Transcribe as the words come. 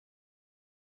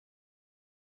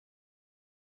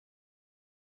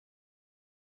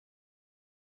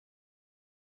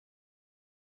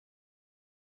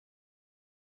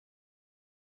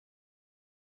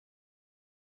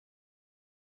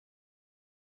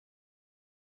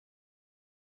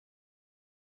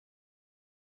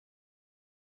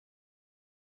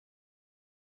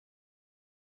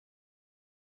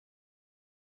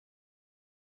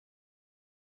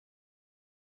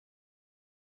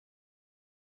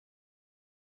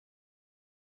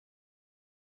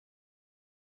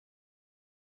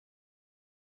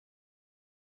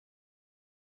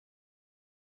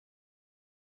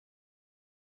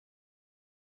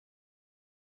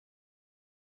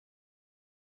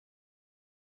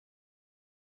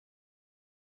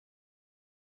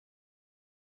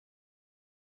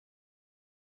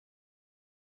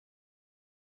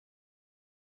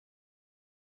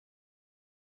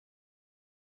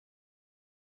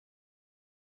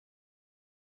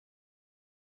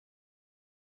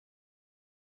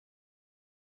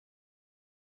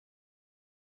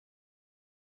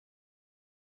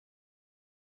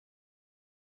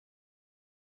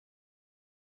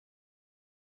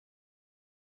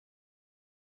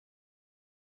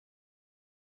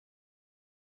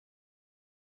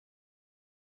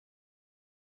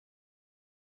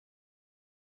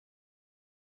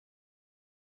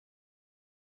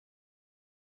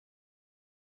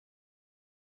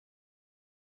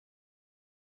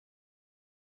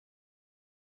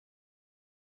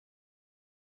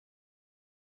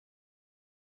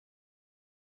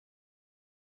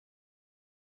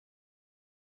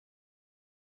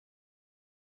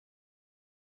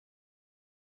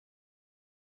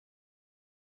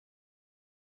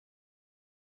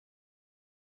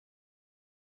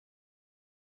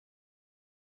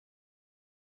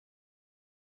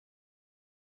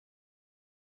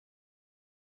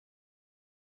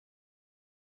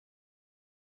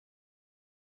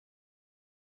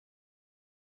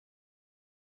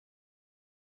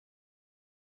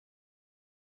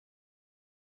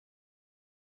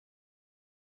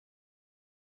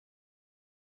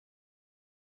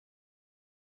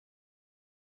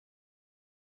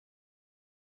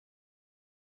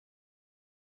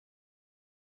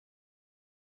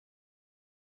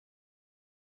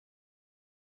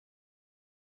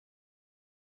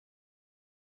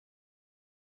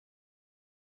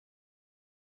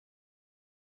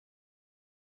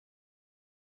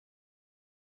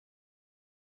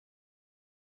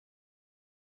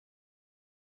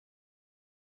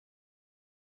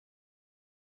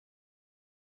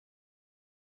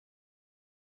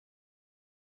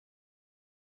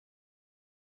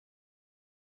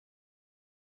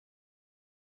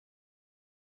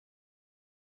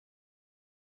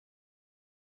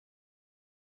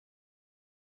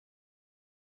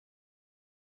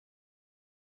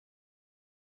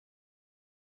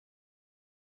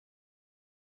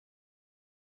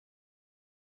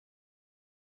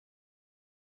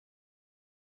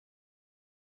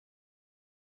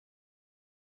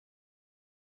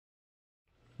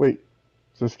Wait,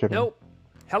 just kidding. Nope.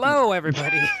 Hello,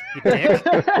 everybody. You dick.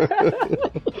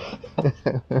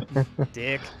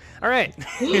 Dick. All right.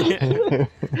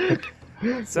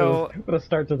 So. What a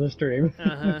start to the stream.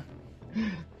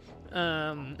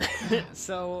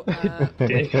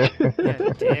 Dick.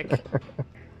 Yeah, dick.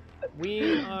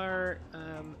 We are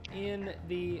in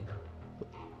the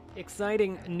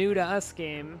exciting new to us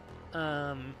game,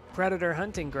 Predator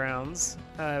Hunting Grounds.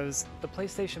 It was the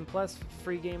PlayStation Plus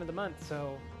free game of the month,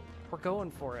 so we're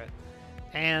going for it.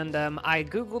 And I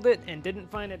googled it and didn't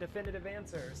find a definitive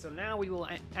answer. So now we will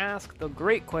ask the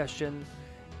great question: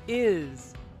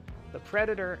 is the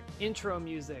Predator intro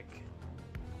music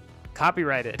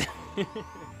copyrighted?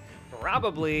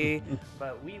 Probably,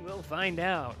 but we will find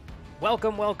out.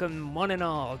 Welcome, welcome, one and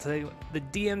all, to the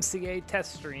DMCA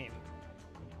test stream.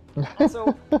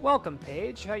 Also, welcome,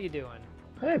 Paige. How you doing?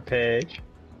 Hey, Paige.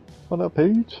 What up,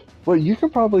 Paige? Well, you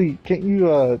can probably... Can't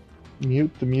you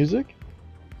mute the music?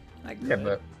 I could,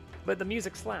 Yeah, but the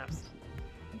music slaps.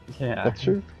 Yeah. That's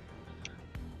true.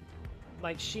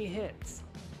 Like she hits.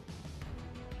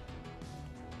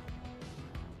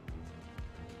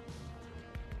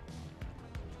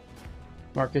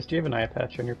 Marcus, do you have an eye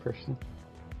patch on your person?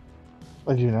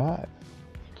 I do not.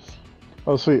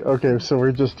 Oh, sweet. Okay, so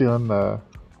we're just doing the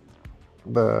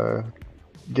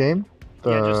game?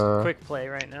 Yeah, just quick play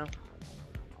right now.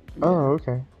 Oh,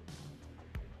 okay.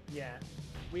 Yeah.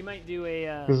 We might do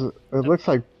a... Because it looks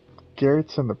like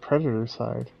Garrett's in the Predator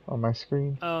side on my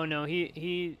screen. Oh, no,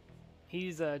 he's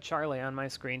Charlie on my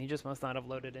screen. He just must not have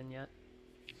loaded in yet.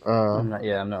 I'm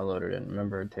not loaded in.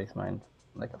 Remember, it takes mine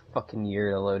like a fucking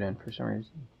year to load in for some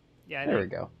reason. Yeah, there we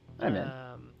go. I'm in.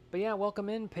 But yeah, welcome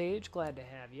in, Paige. Glad to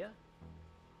have you.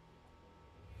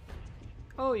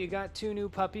 Oh, you got 2 new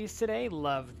puppies today?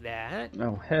 Love that.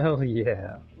 Oh, hell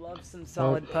yeah. Love some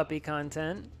solid puppy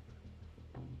content.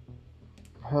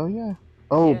 Hell yeah.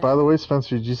 Oh, Yeah. by the way,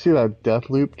 Spencer, did you see that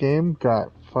Deathloop game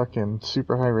got fucking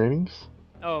super high ratings?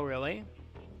 Oh, really?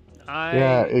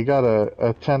 Yeah, it got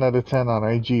a 10 out of 10 on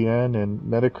IGN, and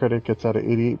Metacritic it's at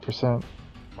 88%.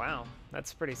 Wow,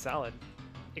 that's pretty solid.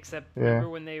 Except, Yeah. remember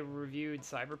when they reviewed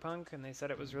Cyberpunk and they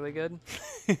said it was really good?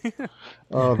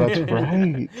 Oh, that's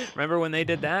right. Remember when they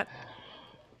did that?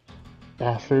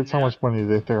 Bastards, how much money did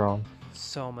they throw on?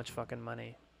 So much fucking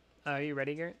money. Are you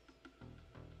ready, Garrett?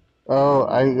 Oh,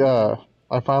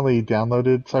 I finally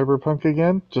downloaded Cyberpunk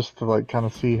again, just to like kind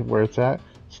of see where it's at.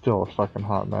 Still a fucking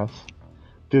hot mess.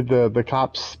 Dude, the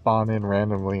cops spawn in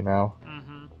randomly now.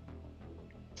 Mm-hmm.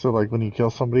 So like when you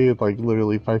kill somebody, like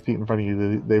literally 5 feet in front of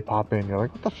you, they pop in. You're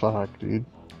like, what the fuck, dude?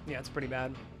 Yeah, it's pretty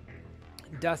bad.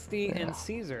 Dusty and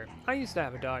Caesar. I used to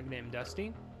have a dog named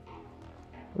Dusty.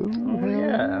 Ooh, Oh,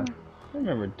 yeah. I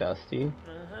remember Dusty.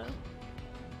 Uh-huh.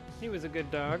 He was a good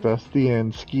dog. Dusty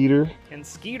and Skeeter. And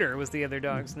Skeeter was the other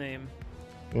dog's name.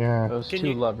 Yeah. Those Can two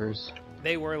you- lovers.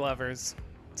 They were lovers.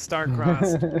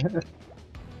 Star-crossed.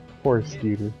 Poor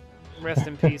Skeeter. Rest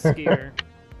in peace, Skeeter.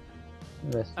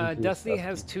 Rest in peace, Dusty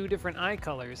has 2 different eye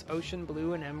colors, ocean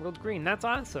blue and emerald green. That's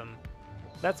awesome.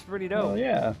 That's pretty dope. Oh,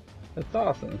 yeah. That's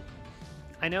awesome.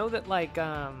 I know that like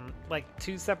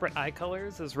 2 separate eye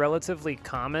colors is relatively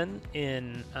common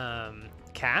in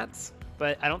cats,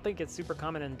 but I don't think it's super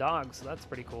common in dogs, so that's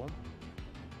pretty cool.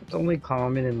 It's only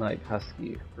common in, like,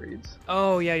 husky breeds.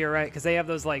 Oh, yeah, you're right, because they have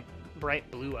those, like, bright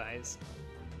blue eyes.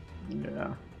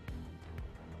 Yeah.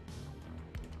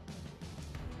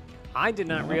 I did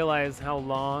not realize how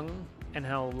long and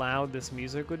how loud this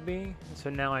music would be, so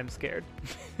now I'm scared.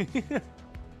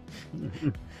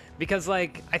 Because,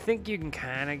 like, I think you can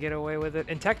kind of get away with it.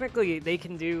 And technically, they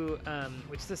can do,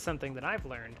 which is something that I've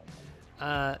learned,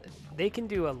 they can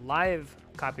do a live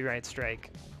copyright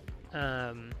strike.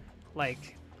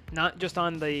 Like, not just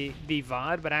on the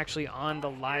VOD, but actually on the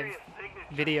live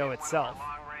video itself.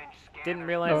 Didn't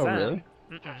realize Oh, that. really?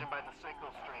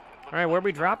 All right, where are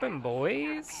we dropping,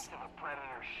 boys?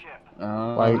 Like,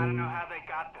 I don't know how they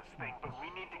got this thing, but we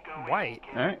need to go White.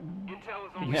 All right. Intel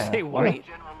is Did only you say white?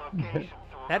 general location,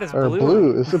 so That is or blue.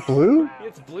 blue. Is it blue?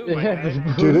 It's blue, my Yeah, guy.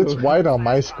 it's blue. Dude, it's white on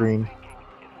my screen.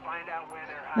 and find out where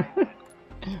they're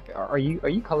hiding. Are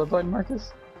you colorblind,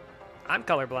 Marcus? I'm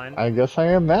colorblind. I guess I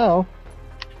am now.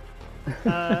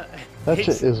 Uh, That Paige-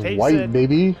 shit is Paige white, said-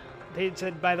 baby. Paige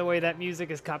said, by the way, that music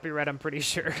is copyright, I'm pretty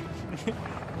sure.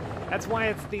 That's why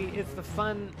it's the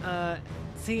fun,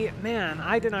 see, man,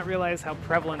 I did not realize how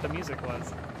prevalent the music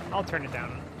was. I'll turn it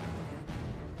down.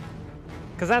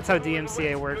 Because that's how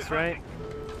DMCA works, right?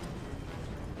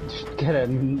 Just get it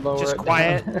lower. Just it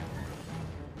quiet. down.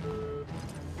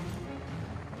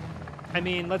 I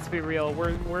mean, let's be real,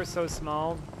 we're so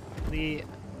small. The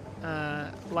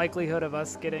likelihood of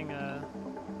us getting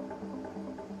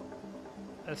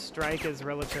a strike is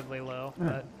relatively low,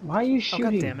 but Why are you oh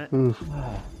shooting? god damn it! Oof. Sending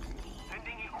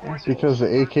you It's coordinates. because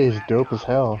the AK is dope as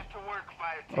hell. Get to work,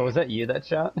 fire team. Oh, was that you that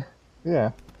shot?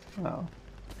 Yeah. Oh.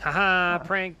 Haha,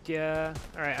 pranked ya.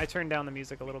 Alright, I turned down the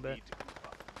music a little bit.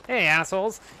 Hey,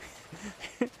 assholes!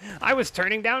 I was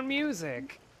turning down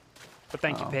music! But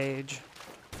thank you, Oh. Paige.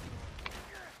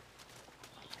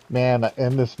 Man,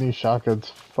 and this new shotgun's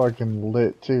fucking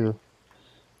lit too.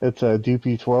 It's a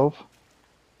DP12.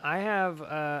 I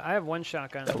have one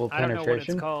shotgun. Double I don't know what it's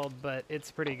penetration? called, but it's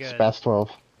pretty good. Spas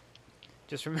 12.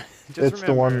 Just, just It's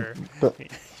the remember, one.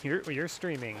 you're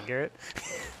streaming, Garrett.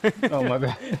 Oh my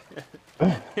bad.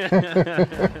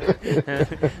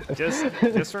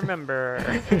 just remember.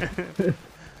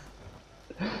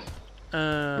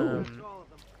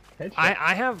 Headshot.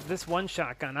 I have this one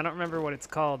shotgun. I don't remember what it's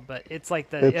called, but it's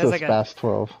like it It's has a like Spas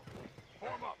 12.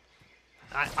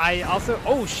 I also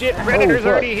oh shit, Predator's fuck.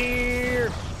 already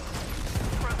here.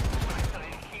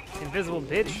 Invisible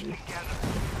bitch.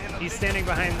 He's standing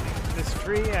behind this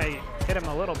tree. I hit him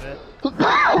a little bit.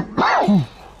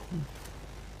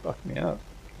 Fuck me up.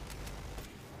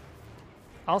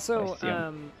 Also, I see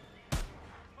 'em.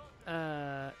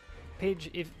 Paige,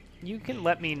 if you can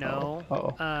let me know,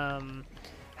 Uh-oh.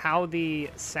 how the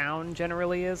sound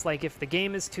generally is, like if the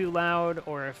game is too loud,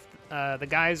 or if the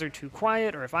guys are too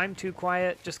quiet, or if I'm too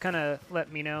quiet, just kind of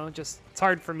let me know. Just it's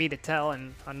hard for me to tell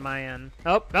and on my end.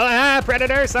 Oh,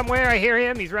 Predator somewhere! I hear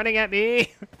him. He's running at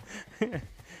me.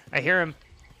 I hear him.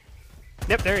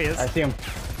 Yep, there he is. I see him.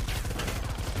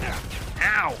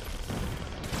 Ow!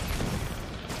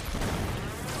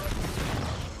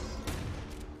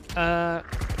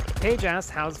 Paige asked,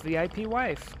 "How's VIP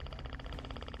wife?"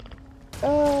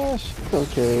 She's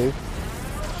okay.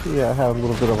 Yeah, I had a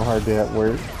little bit of a hard day at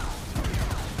work.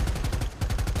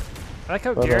 I like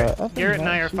how But, Garrett, other than Garrett and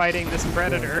that, I are she's fighting this doing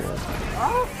predator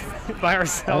good. by I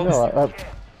ourselves. know. He'll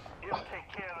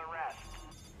take care of the rest.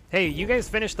 Hey, you guys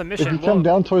finished the If mission. you come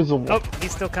down towards the Oh,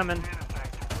 he's still coming. Now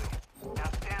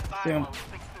stand by See him. while we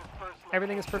fix this first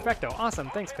Everything is perfecto. Awesome.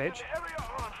 Thanks, Paige. area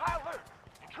are on high alert.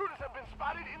 Intruders have been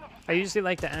spotted in the I usually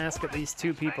like to ask at least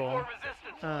two people more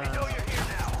resistance. We know you're here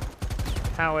now.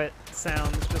 how it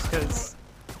sounds, just because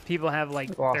people have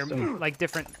like their Awesome. like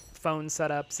different phone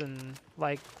setups and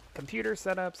like computer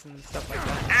setups and stuff like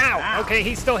that. Ow! Okay,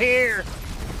 he's still here.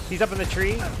 He's up in the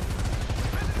tree.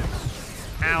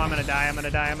 Ow! I'm gonna die. I'm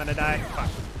gonna die. I'm gonna die. Fuck.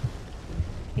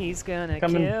 He's gonna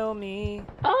Coming. kill me.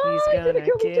 Oh, He's he's gonna gonna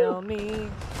kill me kill me.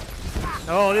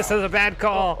 Oh, this is a bad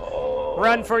call.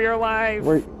 Run for your life.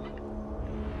 Where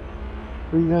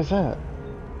you guys at?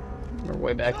 We're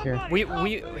way back here. We've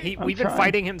been trying.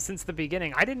 fighting him since the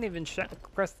beginning. I didn't even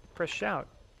press shout.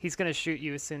 He's gonna shoot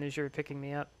you as soon as you're picking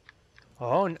me up.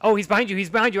 Oh, oh, he's behind you.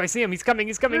 He's behind you. I see him. He's coming.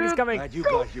 He's coming. He's coming. Glad you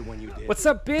got here when you did. What's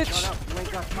up, bitch? Shut up, you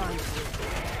ain't got time for it.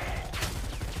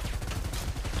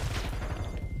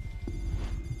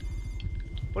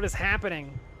 What is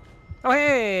happening? Oh,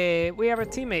 hey, we have a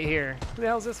teammate here. Who the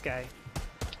hell's this guy?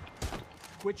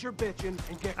 Quit your bitching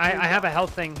and get I cleaned have a up.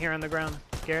 health thing here on the ground,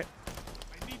 Garrett.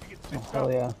 Oh,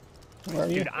 hell yeah. Where are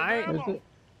you? Dude, I Where's it?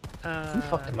 You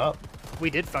fucked him up. we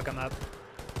did fuck him up.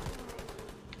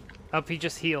 Oh, he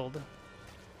just healed.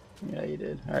 Yeah, you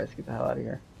did. Alright, let's get the hell out of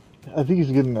here. I think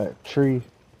he's getting that tree.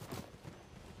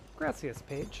 Gracias,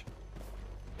 Paige.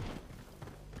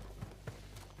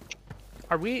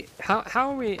 Are we? How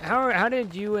are we? How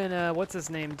did you and what's his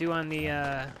name do on the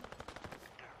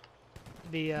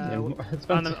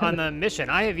on the mission?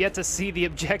 I have yet to see the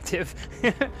objective.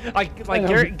 like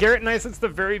Garrett and I since the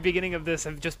very beginning of this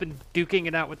have just been duking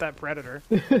it out with that predator.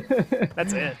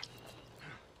 That's it.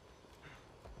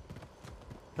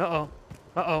 Uh oh.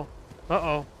 Uh oh. Uh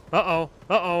oh. Uh oh.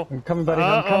 Uh oh. I'm coming, buddy.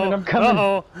 I'm coming. I'm coming. Uh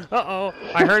oh. Uh oh.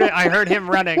 I heard it. I heard him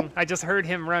running. I just heard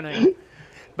him running.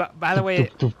 But by the way,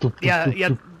 yeah.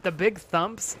 The big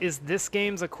thumps is this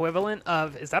game's equivalent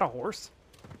of. Is that a horse?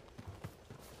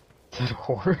 Is that a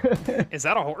whore? Is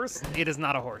that a horse? It is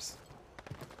not a horse.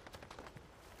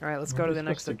 All right, let's go to the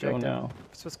next objective. Now?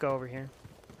 Let's just go over here.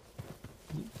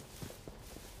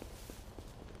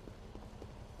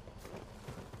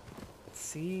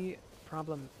 See,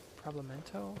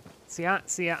 problemento. See,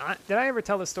 did I ever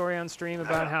tell the story on stream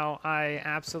about how I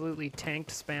absolutely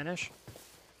tanked Spanish?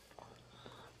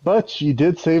 But you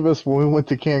did save us when we went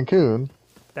to Cancun.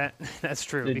 That's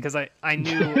true Did- because I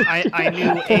knew I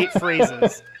knew 8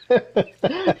 phrases.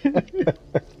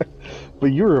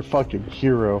 But you were a fucking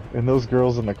hero, and those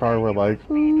girls in the car were like,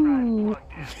 "Ooh."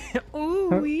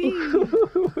 Ooh.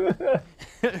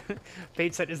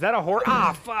 Paige said, "Is that a horse?"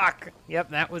 Ah, fuck. Yep,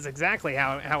 that was exactly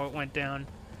how it went down.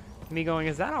 Me going,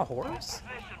 "Is that a horse?"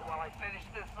 Position while I finish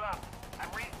this up. I'm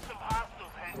reading some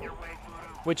hostiles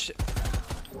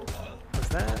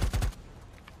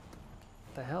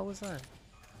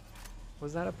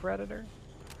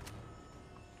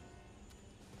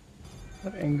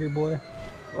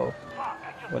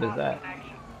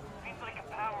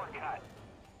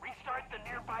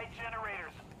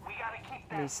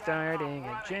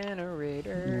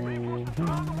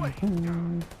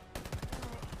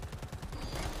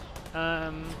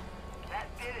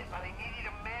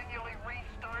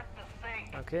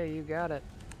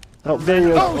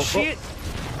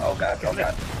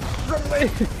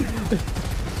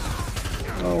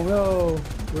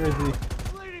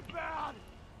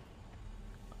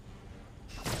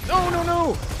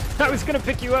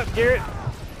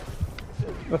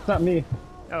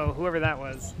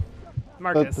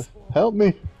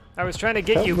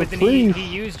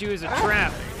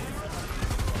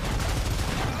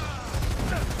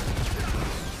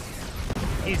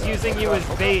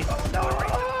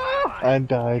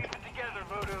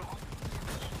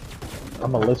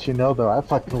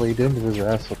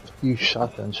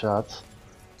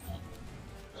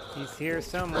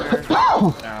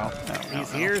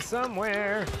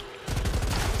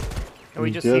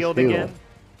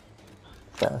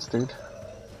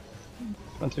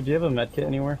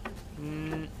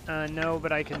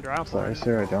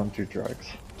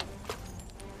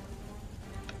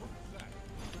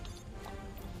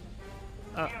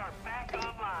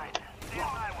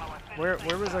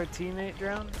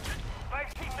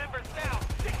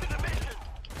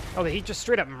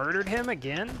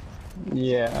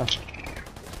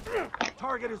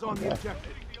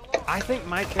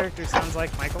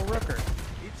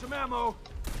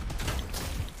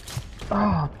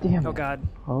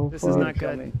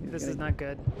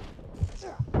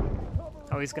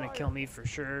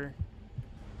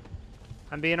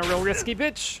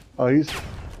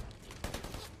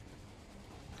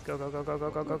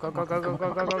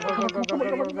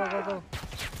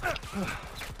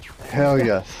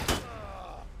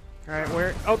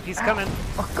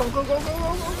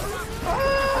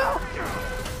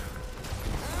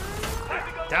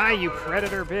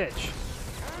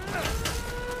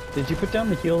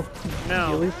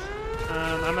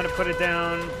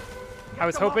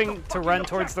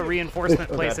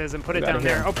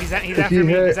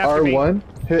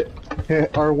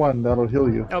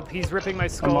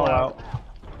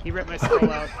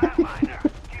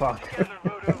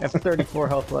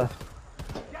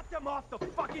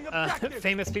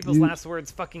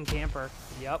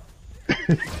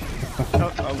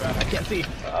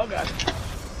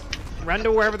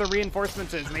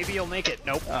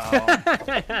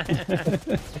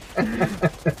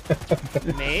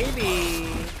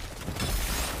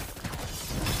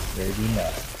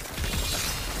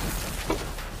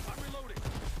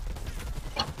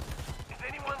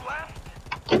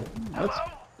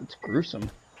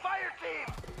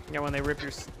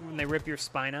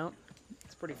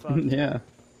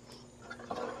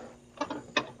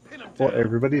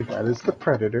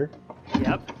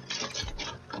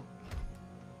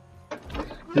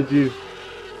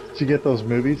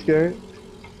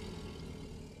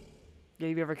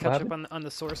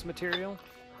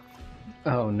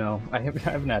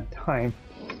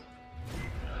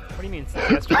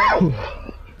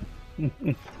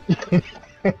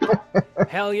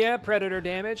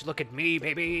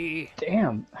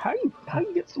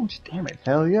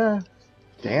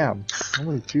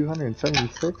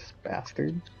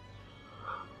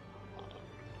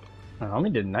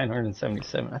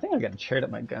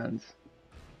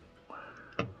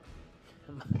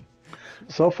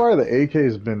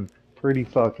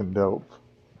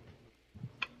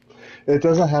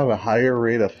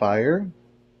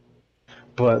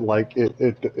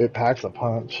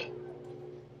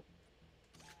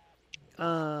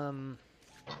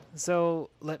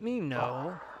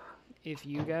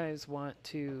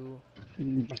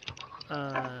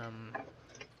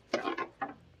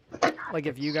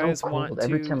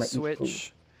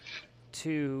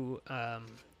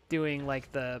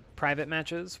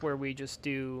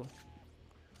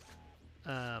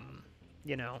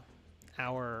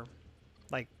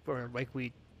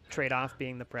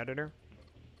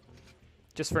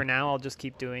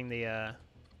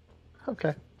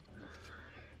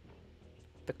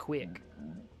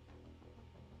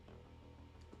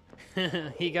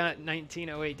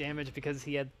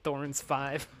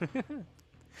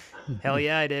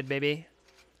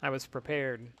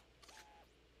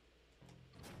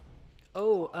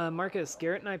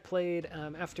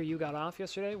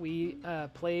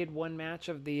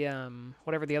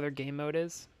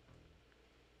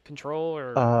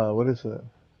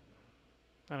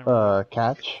I don't know.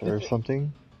 Catch or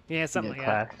something. Yeah, something Yeah, like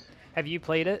that. class. Have you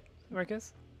played it,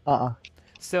 Marcus? Uh-uh.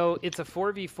 So it's a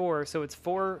 4v4, so it's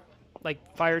 4 like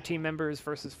fire team members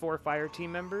versus 4 fire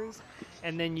team members,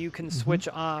 and then you can switch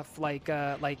off like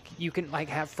you can like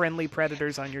have friendly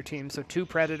predators on your team, so 2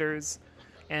 predators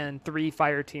and 3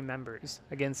 fire team members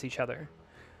against each other.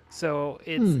 So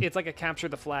it's like a capture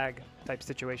the flag type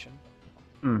situation.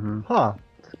 Mm-hmm. Huh.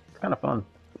 It's kind of fun.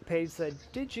 Paige said,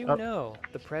 "Did you Oh. know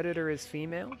the predator is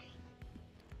female?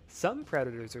 Some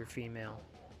predators are female.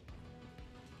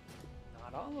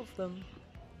 Not all of them.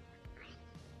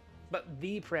 But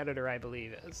the predator, I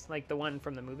believe, is like the one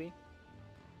from the movie.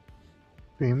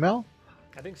 Female?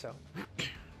 I think so.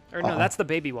 Or no, that's the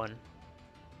baby one.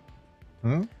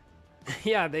 Hmm?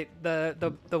 Yeah, the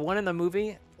one in the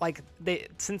movie, like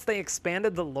since they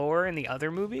expanded the lore in the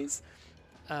other movies.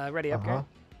 Ready up, Garrett?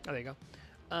 Oh, there you go.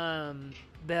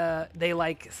 They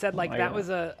like said like that was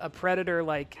a predator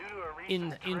like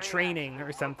in training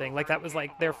or something. Like that was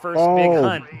like their first big Oh.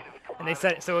 hunt. And they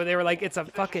said so they were like it's a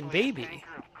fucking baby. Tanker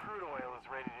of crude oil is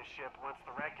ready to ship once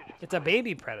the wreckage is It's a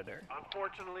baby predator.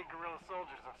 Unfortunately, guerrilla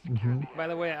soldiers have secured the By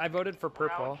the way, I voted for We're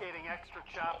purple. allocating extra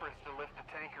choppers to lift the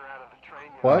tanker out of the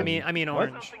train yard. What? I mean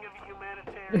orange. Something of a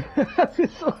humanitarian.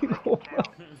 It's like, what?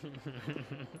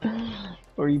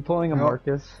 Are you pulling a No.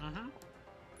 Marcus? Mhm.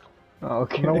 Oh,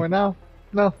 okay. Nowhere now?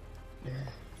 No.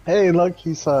 Hey, look,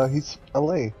 he's LA.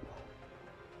 Wait,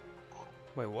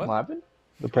 What what? happened?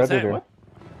 The What's that? Predator. What?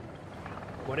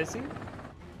 What is he?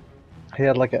 He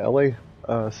had like a LA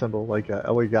symbol, like a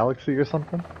LA Galaxy or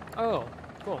something. Oh,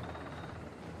 cool.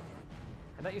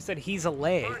 I thought you said he's a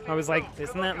lay. I was like,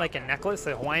 isn't that like a necklace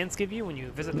that Hawaiians give you when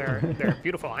you visit their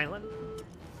beautiful island?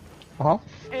 Uh-huh.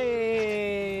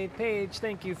 Hey, Paige,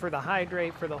 thank you for the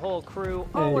hydrate for the whole crew.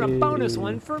 Oh, and a bonus Hey.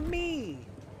 one for me.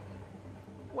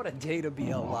 What a day to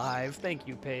be alive. Thank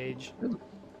you, Paige.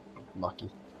 Lucky.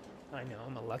 I know,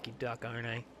 I'm a lucky duck, aren't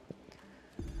I?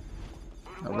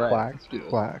 All right. Quack, let's do this.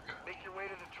 quack. Make your way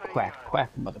to the train Quack, yard. quack,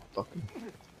 motherfucker.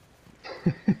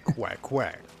 Quack,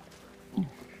 quack.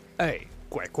 Hey,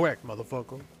 quack, quack,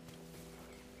 motherfucker.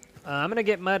 I'm gonna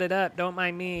get mudded up. Don't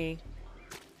mind me.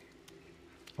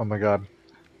 Oh my god.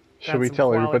 Should Got we some tell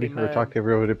quality everybody or mud. talk to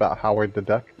everybody about Howard the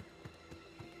Duck?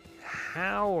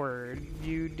 Howard,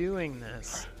 you doing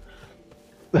this?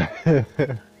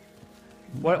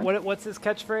 What's his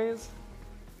catchphrase?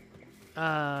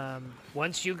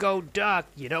 Once you go duck,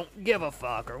 you don't give a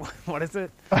fuck, or what is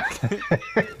it?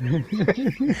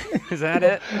 Is that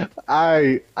it?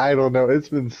 I don't know. It's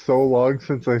been so long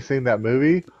since I've seen that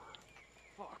movie.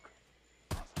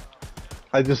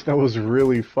 I just know it was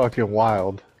really fucking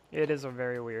wild. It is a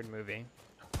very weird movie.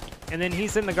 And then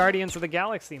he's in the Guardians of the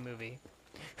Galaxy movie.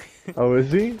 Oh,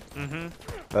 is he? Mm-hmm.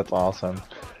 That's awesome.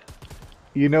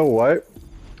 You know what?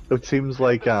 It seems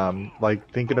like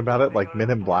thinking about it, like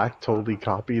Men in Black totally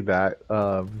copied that.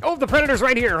 Oh, the Predator's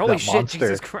right here! Holy That shit, monster.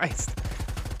 Jesus Christ.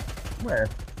 Where?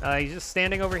 He's just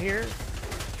standing over here,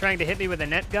 trying to hit me with a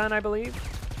net gun, I believe.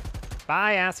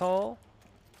 Bye, asshole.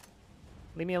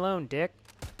 Leave me alone, dick.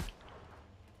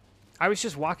 I was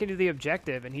just walking to the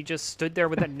objective, and he just stood there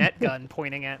with a net gun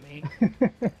pointing at me.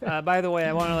 By the way,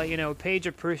 I want to let you know, Paige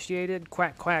appreciated.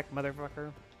 Quack, quack,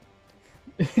 motherfucker.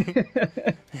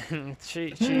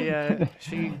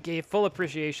 she gave full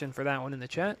appreciation for that one in the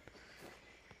chat.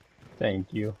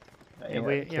 Thank you. Yeah,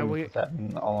 we- put that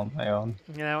in all on my own.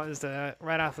 Yeah, that was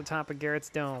right off the top of Garrett's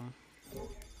dome.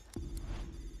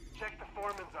 Check the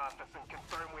foreman's office and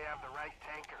confirm we have the right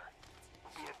tanker.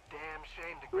 It'd be a damn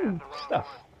shame to grab the wrong stuff.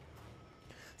 one.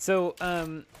 So,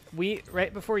 we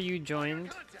right before you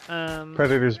joined.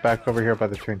 Predator's back over here by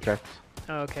the train tracks.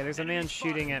 Okay, there's a man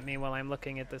shooting at me while I'm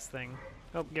looking at this thing.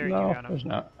 Oh, Garrett, No, you got there's him.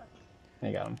 not.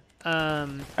 I got him.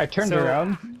 Um, I turned so-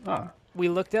 around. Ah, we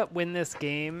looked up when this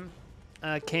game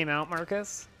came out,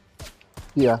 Marcus.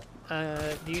 Yeah.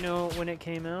 Do you know when it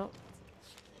came out?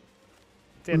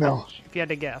 No. If you had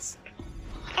to guess.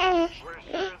 We're as sure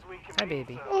as we can Hi, be,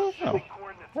 baby. so show me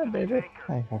coordinates hi, to the baby.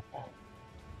 tanker.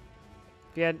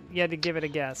 If you had to give it a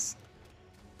guess.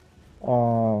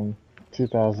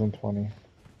 2020.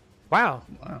 Wow.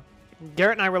 Wow.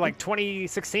 Garrett and I were like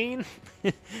 2016.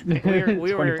 we were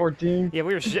 2014. yeah,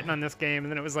 we were shitting on this game,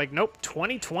 and then it was like, nope,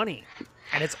 2020,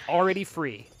 and it's already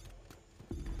free.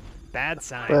 Bad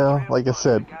sign. Well, like I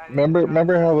said,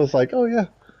 remember how I was like, oh yeah.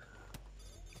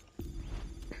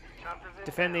 Choppers in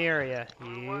Defend the town. area.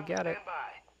 You got it. Stand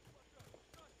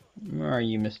by. Where are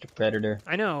you, Mr. Predator?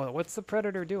 I know. What's the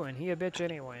Predator doing? He a bitch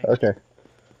anyway. Okay.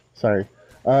 Sorry.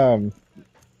 I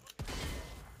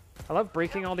love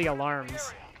breaking all the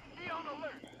alarms.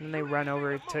 And they run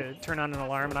over to turn on an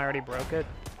alarm, and I already broke it.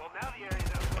 Well, now the area's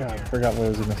God, I forgot what I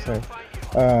was gonna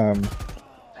say.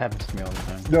 Happens to me all the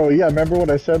time. No, yeah, remember what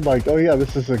I said? Like, oh yeah,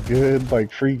 this is a good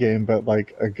like free game, but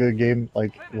like a good game,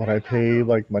 like would I pay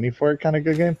like money for it? Kind of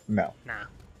good game? No. Nah.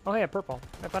 Oh yeah, purple.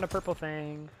 I found a purple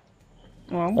thing.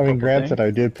 Well, I mean, granted, I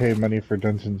did pay money for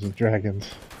Dungeons and Dragons.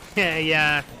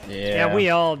 Yeah, we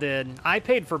all did. I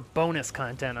paid for bonus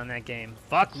content on that game.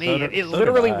 Fuck me, So it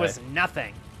literally was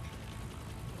nothing.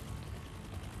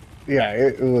 Yeah,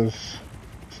 it was.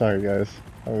 Sorry, guys.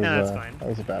 That was, No, that's fine. That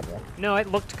was a bad one. No,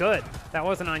 it looked good. That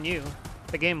wasn't on you.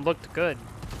 The game looked good.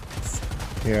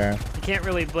 Yeah. You can't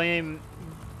really blame,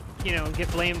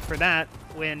 get blamed for that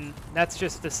when that's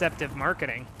just deceptive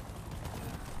marketing.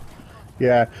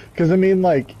 Yeah, because I mean,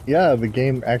 like, yeah, the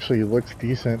game actually looks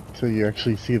decent till you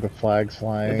actually see the flags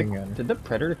flying. Did the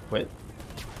Predator quit?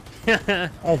 I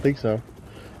don't think so.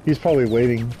 He's probably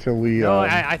waiting till we. No,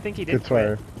 I think he did get to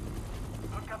our... quit.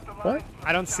 What?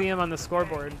 I don't see him on the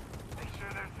scoreboard. Make sure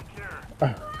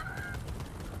they're secure.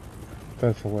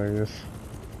 That's hilarious.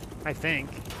 I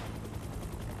think.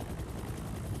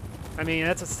 I mean,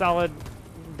 that's a solid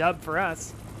dub for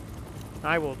us.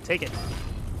 I will take it.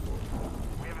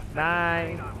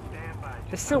 Bye.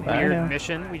 This is so weird now.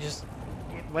 mission. We just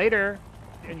later.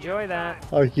 Enjoy that.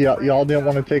 Oh, yeah, y'all didn't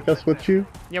want to take us with you?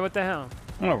 Yeah, what the hell?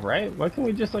 Oh, right? Why can't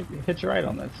we just like hitch a ride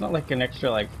on that? It's not like an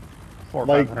extra like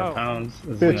 400 or Like- 500 Oh. pounds.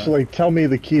 Is Bitch, gonna- like, tell me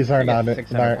the keys are I guess not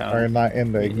 600 are not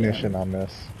in the Yeah. ignition on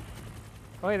this.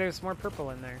 Oh, hey, there's more purple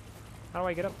in there. How do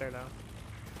I get up there though?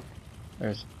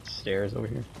 There's stairs over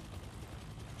here.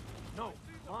 No,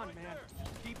 come on, man.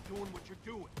 Keep doing what you're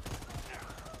doing.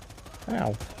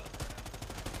 Ow.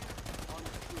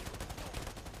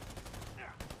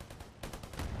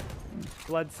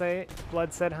 Blood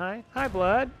said hi. Hi,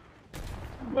 Blood.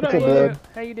 What What's up, up, Blood?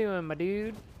 How you doing, my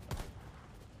dude?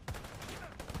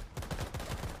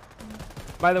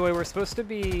 By the way, we're supposed to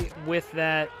be with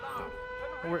that.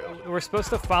 We're supposed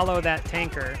to follow that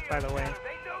tanker. By the way.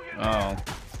 Oh,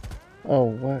 Oh,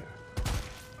 what?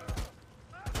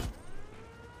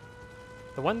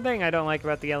 The one thing I don't like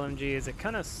about the LMG is it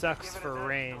kind of sucks for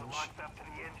range.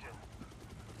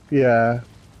 Yeah.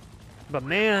 But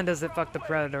man, does it fuck the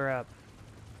Predator up.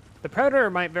 The Predator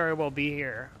might very well be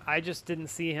here. I just didn't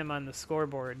see him on the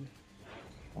scoreboard.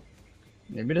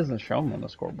 maybe it doesn't show them on the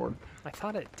scoreboard. I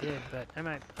thought it did, but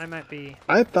I might be.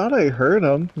 I thought I heard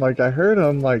him. Like, I heard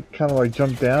him, like, kind of, like,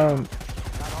 jump down.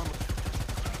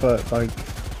 But, like,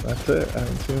 that's it. I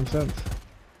haven't seen him since.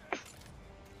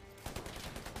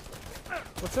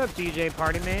 What's up, DJ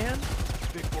Party Man?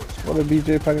 What a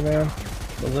BJ Party Man.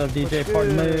 What's up, DJ What's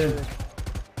Party good? Man?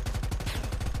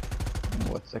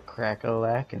 What's a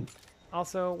crack-a-lackin'?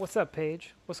 Also, what's up,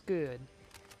 Paige? What's good?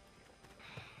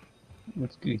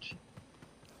 What's Gucci?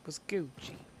 What's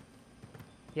Gucci?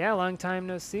 Yeah, long time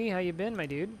no see. How you been, my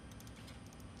dude?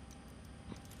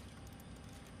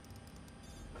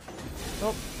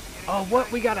 Oh,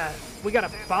 what? We gotta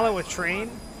follow a train?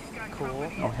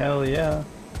 Cool. Oh, hell yeah.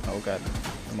 Oh, God.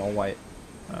 I'm all white.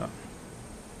 Oh.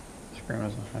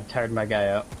 Screamers. I tired my guy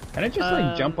out. Can I just,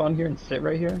 like, jump on here and sit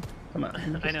right here? Come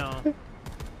on. I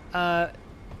know.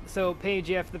 So Paige,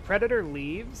 yeah, if the Predator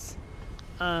leaves,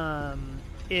 it.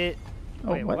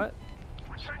 Oh, Wait, what? what?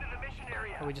 Return to the mission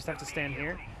area. Oh, we just have to stand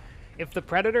here. If the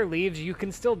Predator leaves, you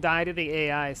can still die to the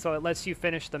AI, so it lets you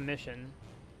finish the mission.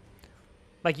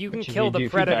 Like, you can Which if kill you the do,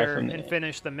 if you die Predator from the- and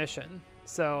finish the mission.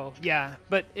 So, yeah,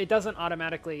 but it doesn't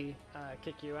automatically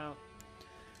kick you out.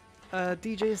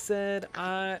 DJ said,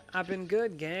 I've been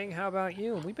good, gang. How about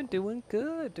you? We've been doing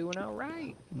good, doing all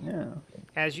right. Yeah.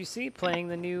 As you see, playing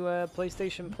the new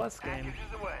PlayStation Plus game. Package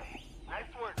is away. Nice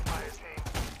work, fire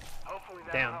team. Hopefully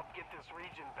that'll Damn. help get this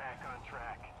region back on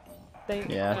track.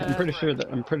 Yeah, I'm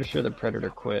pretty sure the Predator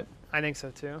quit. I think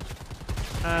so too.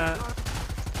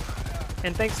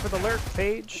 And thanks for the lurk,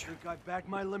 Paige. I think I bagged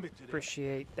my limit today.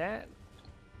 Appreciate that.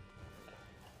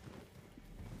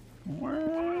 Oh,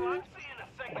 I'm seeing a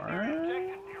secondary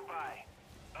objective nearby.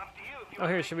 Up to you if you Oh,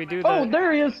 here, should we do the... Oh,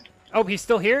 there he is! Oh, he's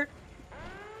still here?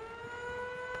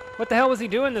 What the hell was he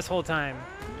doing this whole time?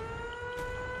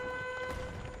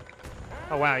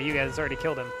 Oh, wow, you guys already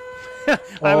killed him.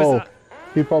 I was...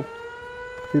 Oh,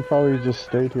 he probably just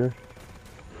stayed here.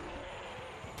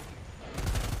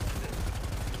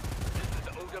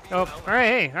 Oh, all right,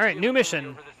 hey, all right, new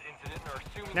mission.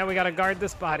 Now we gotta guard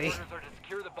this body.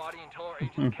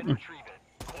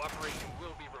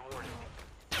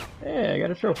 Hey, I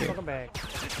got a trophy. Welcome back.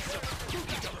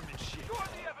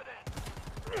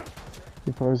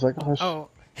 He probably was like, oh, Oh,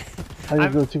 I gotta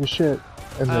I'm- go take a shit.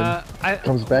 And then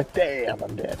comes back, damn,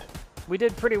 I'm dead. we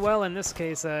did pretty well in this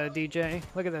case, DJ.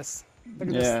 Look at this. Look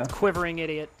at Yeah. this quivering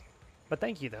idiot. But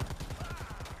thank you, though.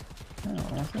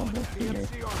 Oh, that's not good for me.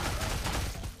 CMC armor.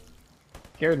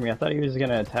 Scared me. I thought he was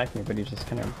gonna attack me, but he just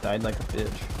kind of died like a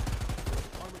bitch.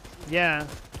 Yeah.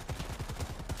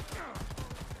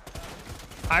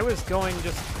 I was going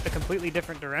just a completely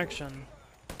different direction.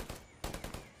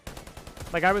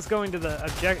 Like I was going to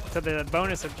the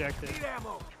bonus objective. Need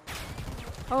ammo.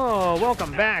 Oh,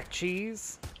 welcome back,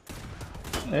 cheese.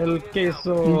 El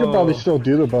queso. You could probably still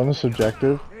do the bonus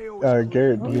objective.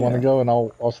 Garrett, do you want to yeah. go and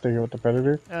I'll stay here with the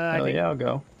predator? I Hell think. yeah, I'll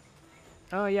go.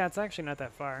 Oh yeah, it's actually not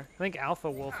that far. I think Alpha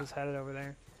Wolf is headed over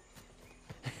there.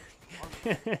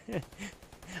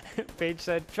 Paige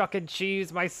said, "Fucking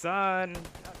cheese, my son."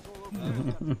 That's all over there.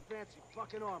 Got some fancy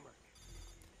fucking armor.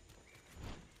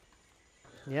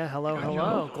 Yeah, hello,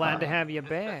 hello. Glad to have you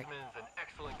back. Specimen's in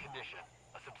excellent condition.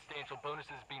 A substantial bonus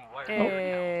is being wired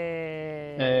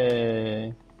Hey.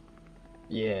 Hey.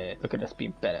 Yeah, look at us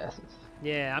being badasses.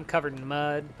 Yeah, I'm covered in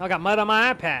mud. I got mud on my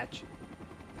eye patch.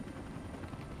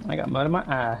 I got mud in my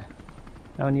eye.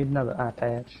 I don't need another eye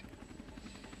patch.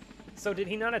 So did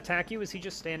he not attack you? Was he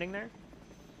just standing there?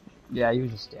 Yeah, you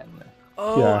was just standing there.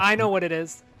 Oh, Yeah. I know what it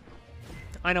is.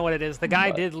 I know what it is. The guy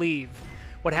What? did leave.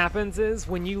 What happens is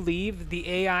when you leave, the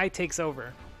AI takes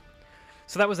over.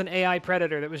 So that was an AI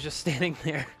predator that was just standing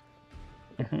there.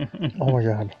 Oh my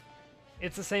god.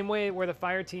 It's the same way where the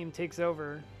fire team takes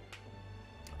over.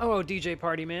 Oh, DJ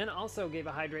Party Man also gave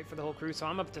a hydrate for the whole crew, so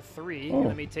I'm up to 3. Oh.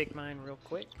 Let me take mine real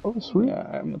quick. Oh, sweet.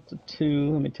 Yeah, I'm up to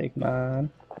 2. Let me take mine.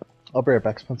 I'll be right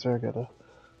back, Spencer. I gotta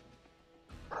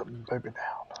put my baby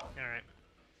down. Alright.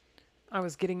 I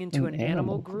was getting into an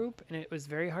animal group, and it was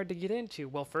very hard to get into.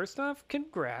 Well, first off,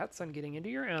 congrats on getting into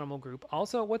your animal group.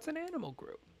 Also, what's an animal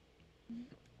group?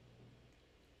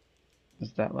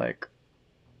 Is that like...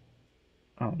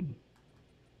 I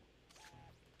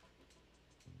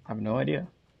have no idea.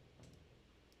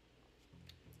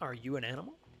 Are you an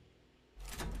animal?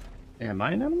 Am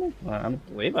I an animal? I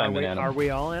believe I'm an animal. Are we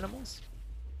all animals?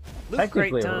 Loot Technically,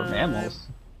 crate we're time. mammals.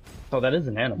 So that is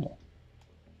an animal.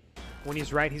 When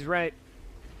he's right, he's right.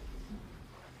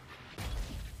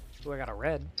 Ooh, I got a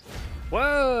red.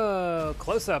 Whoa!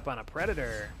 Close up on a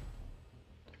predator.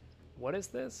 What is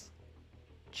this?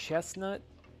 Chestnut?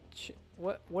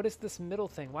 What is this middle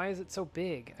thing? Why is it so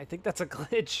big? I think that's a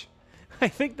glitch. I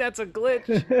think that's a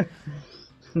glitch.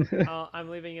 Oh, I'm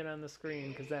leaving it on the screen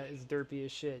because that is derpy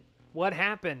as shit. What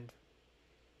happened?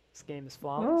 This game is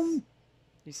flawless.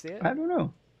 You see it? I don't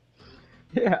know.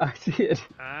 Yeah, I see it.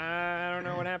 I don't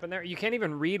know what happened there. You can't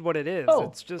even read what it is. Oh,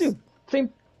 It's just dude,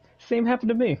 same happened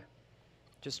to me.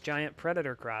 just giant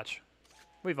predator crotch.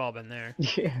 We've all been there.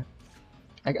 Yeah,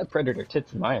 I got predator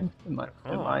tits in my my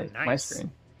nice.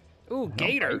 screen. Ooh,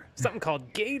 gator. right. Something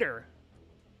called gator.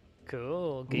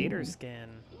 Cool. Gator skin.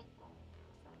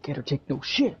 Gator take no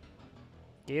shit.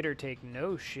 Gator take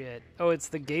no shit. Oh, it's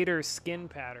the gator skin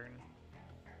pattern.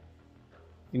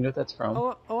 You know what that's from?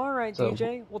 Oh, all right, So-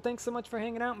 DJ. Well, thanks so much for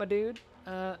hanging out, my dude.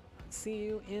 See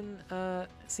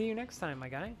you next time, my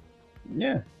guy.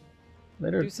 Yeah.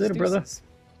 Later, Deuces, later, brother. deuces.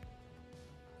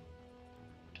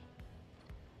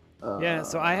 Yeah,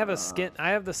 so I have a skin.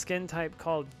 I have the skin type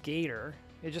called gator.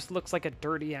 It just looks like a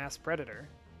dirty ass predator.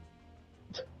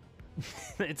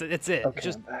 it's it. Okay, It's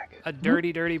just I'm back. a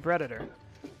dirty predator.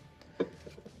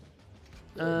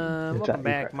 Welcome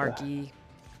back, Marky.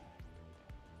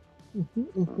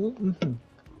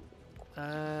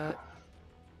 Okay.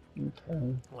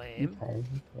 Lame. Okay.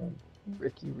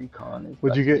 Ricky Recon is.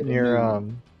 What'd you about get in to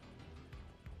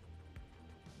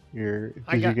your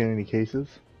I did you got- get any cases?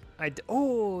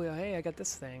 Oh, hey, I got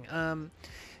this thing.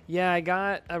 Yeah, I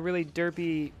got a really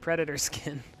derpy predator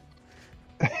skin.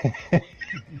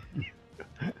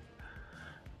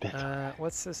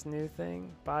 What's this new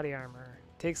thing? Body armor.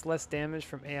 Takes less damage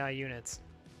from AI units.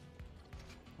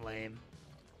 Lame.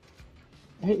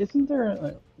 Hey, isn't there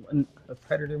a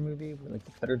Predator movie where like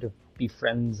the Predator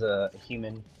befriends a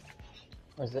human?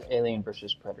 Or is it Alien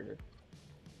versus Predator?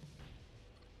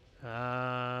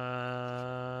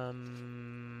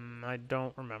 I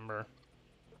don't remember.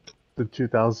 The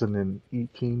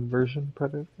 2018 version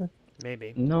Predator?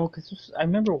 Maybe. No, because I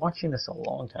remember watching this a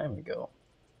long time ago.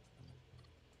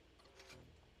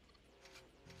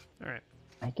 All right.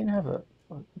 I can have a.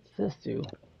 What's this do?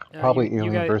 Probably you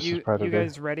Alien guys, versus Predator. You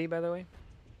guys ready, by the way?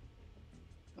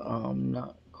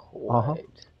 Not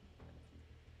quite.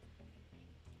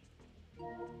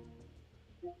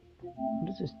 What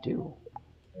does this do?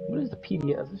 What is the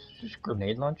PDF? Is this just a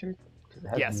grenade launcher? Because it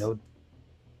has Yes. no.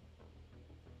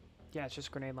 Yeah, it's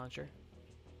just grenade launcher.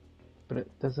 But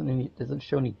it doesn't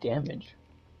show any damage.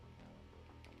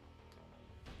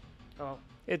 Oh,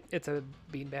 it's a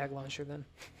beanbag launcher then.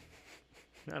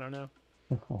 I don't know.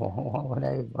 Why would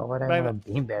I By want a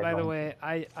beanbag? by the on? way,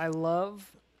 I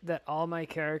love that all my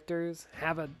characters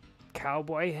have a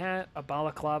cowboy hat, a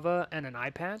balaclava, and an eye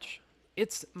patch.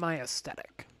 It's my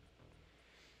aesthetic.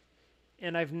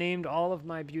 And I've named all of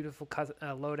my beautiful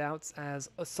loadouts as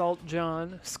Assault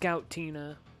John, Scout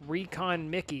Tina, Recon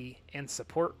Mickey, and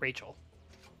Support Rachel.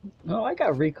 Oh, I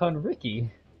got Recon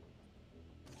Ricky.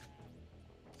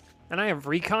 And I have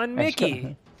Recon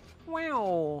Mickey.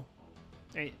 Wow.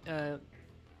 Hey,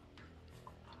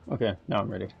 Okay, now I'm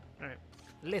ready. alright.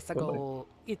 Let's go.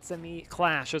 It's a me.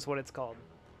 Clash is what it's called.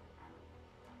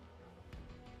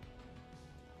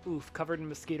 Oof, covered in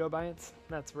mosquito bites?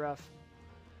 That's rough.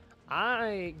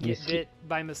 I get bit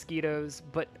by mosquitoes,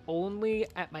 but only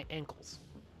at my ankles.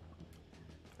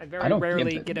 I very don't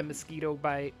rarely get get a mosquito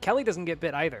bite. Kelly doesn't get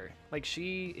bit either. Like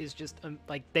she is just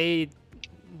like they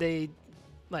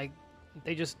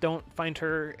just don't find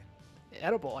her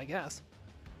edible, I guess.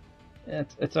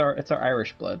 It's our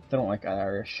Irish blood. They don't like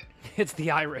Irish. It's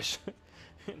the Irish.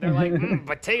 They're like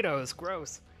potatoes,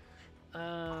 gross.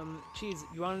 Geez,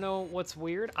 you want to know what's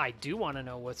weird? I do want to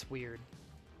know what's weird.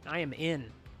 I am in.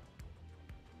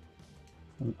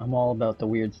 I'm all about the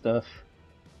weird stuff.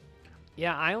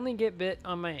 Yeah, I only get bit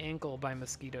on my ankle by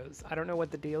mosquitoes. I don't know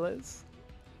what the deal is.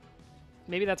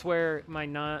 Maybe that's where my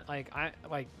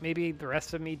maybe the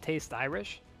rest of me tastes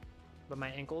Irish, but my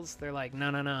ankles, they're like,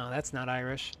 no, that's not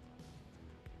Irish.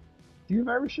 Do you have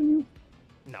Irish in you?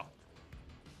 No.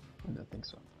 I don't think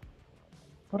so.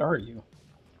 What are you?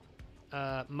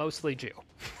 Mostly Jew.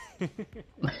 I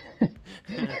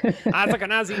was like a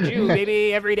Nazi Jew,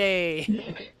 baby, every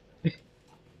day.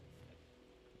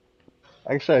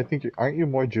 Actually, I think aren't you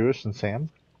more Jewish than Sam?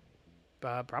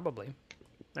 Probably.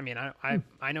 I mean,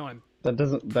 I know I'm. That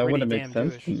wouldn't make damn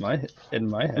sense Jewish. in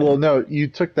my head. Well, no, you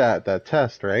took that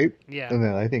test, right? Yeah. And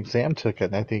then I think Sam took it,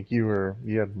 and I think you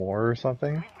had more or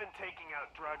something. We've been taking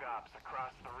out drug ops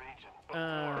across the region, but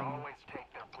war always take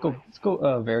their place. Let's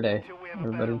go Verde, Until we have a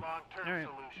better everybody. long-term All right,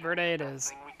 solution, Verde it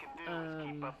is. nothing we can do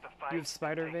is keep up the fight You have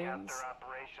spider and take out veins, their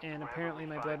operations and wherever apparently we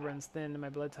my find blood them. runs thin, and my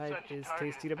blood type Such a is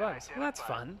target tasty to has been bugs. Well, that's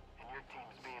identified, fun. and your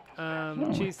team's being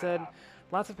dispatched. She said,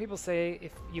 lots of people say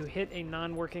if you hit a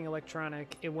non-working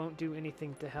electronic, it won't do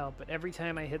anything to help, but every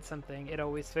time I hit something, it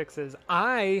always fixes.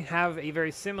 I have a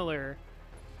very similar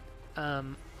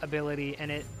ability, and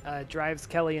it drives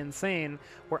Kelly insane,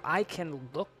 where I can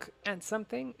look at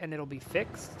something and it'll be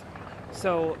fixed.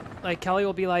 So, like, Kelly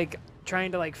will be, like,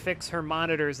 trying to, like, fix her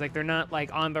monitors, like, they're not,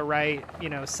 like, on the right,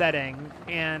 setting,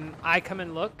 and I come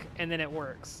and look, and then it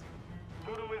works.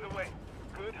 Voodoo is away.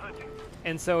 Good hunting.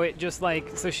 And so it just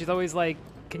so she's always like,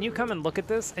 can you come and look at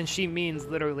this? And she means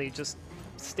literally just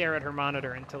stare at her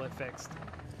monitor until it fixed.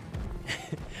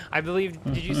 I believe,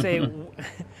 did you say,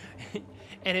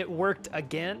 and it worked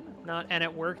again? And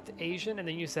it worked Asian, and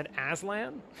then you said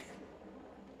Aslan?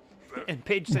 And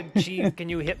Paige said, geez, can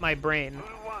you hit my brain? Voodoo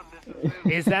 1,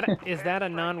 this is Is that a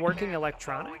non-working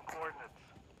electronic? following coordinates.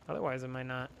 Otherwise, am I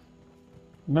not?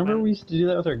 Remember we used to do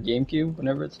that with our GameCube?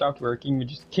 Whenever it stopped working, we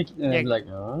just kick it and it'd be like,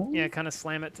 oh? Yeah, kind of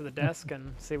slam it to the desk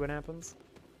and see what happens.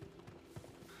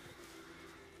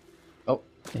 Oh,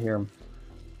 I hear him.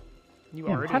 You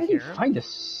Man, already how did he hear him? find us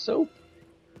so...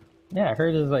 Yeah, I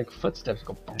heard his like footsteps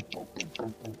go boom, boom, boom,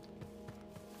 boom, boom.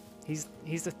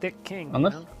 He's a thick king.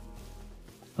 Unless- You know?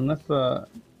 Unless that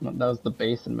was the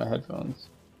bass in my headphones.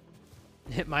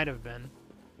 It might have been.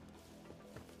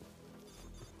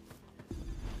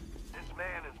 This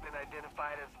man has been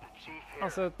identified as the chief here.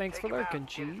 Also, thanks Take for him out, lurking, get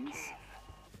his cheese. keys.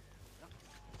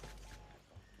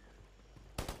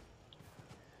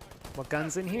 What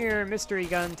gun's in here? Mystery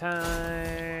gun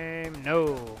time.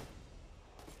 No.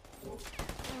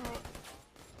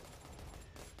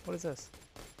 What is this?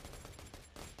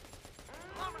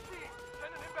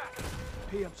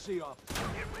 PMC off. Get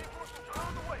reinforcements are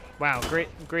on the way. Wow,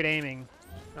 great aiming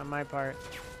on my part.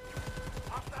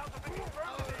 Hostiles have been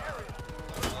confirmed in the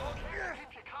area.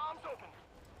 Keep your comms open.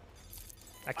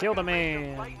 I killed a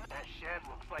man. That shed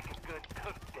looks like a good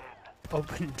cook den.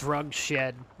 Open drug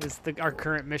shed is our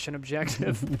current mission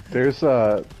objective. There's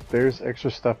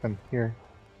extra stuff in here,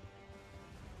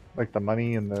 like the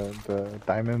money and the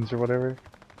diamonds or whatever.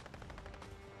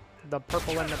 The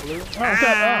purple and the blue. Oh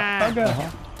god! Oh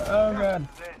god! Oh god!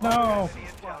 No! Any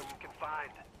intel you can find.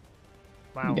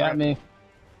 Wow. You got me.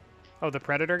 Oh, the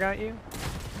predator got you?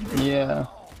 Yeah.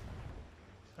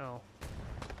 Oh.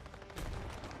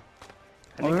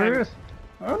 I Oh, think there he I'm- is.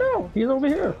 Oh no! He's over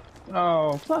here.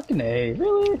 Oh, fucking A.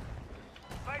 Really?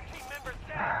 Five team members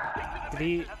down. Stick to the Did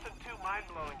he- mission. Nothing too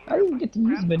mind-blowing I here. didn't get to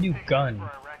use my new Grab gun. for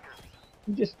our records.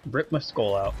 He just ripped my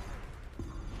skull out.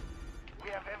 We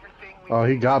have everything we Oh,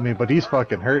 he need. got me, but he's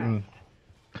fucking hurting.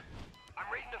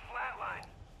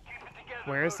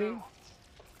 Where is he?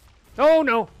 Oh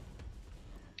no!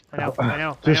 I know, I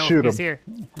know, I Just know. shoot He's him. here.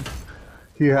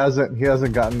 He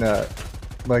hasn't gotten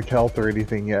like health or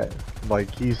anything yet.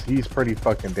 Like he's pretty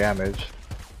fucking damaged.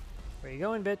 Where you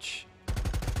going, bitch?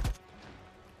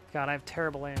 God, I have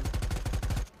terrible aim.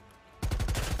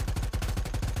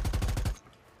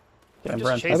 Yeah, I'm just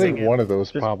Brent. I chasing think him. one of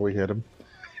those probably hit him.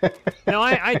 No,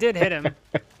 I did hit him.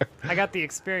 I got the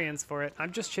experience for it.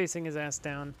 I'm just chasing his ass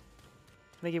down.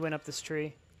 I think he went up this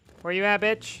tree. Where you at,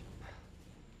 bitch?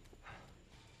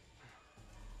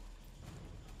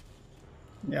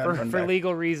 Yeah, For, run for back.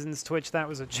 legal reasons, Twitch, that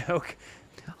was a joke.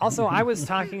 Also, I was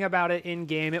talking about it in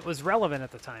game. It was relevant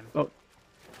at the time. Oh,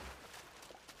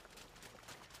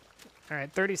 All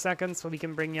right, 30 seconds so we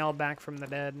can bring y'all back from the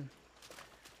dead.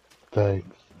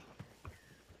 Thanks.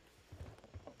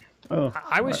 oh.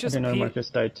 I was just I didn't know Marcus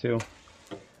died too.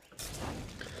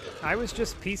 I was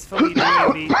just peacefully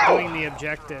doing the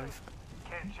objective.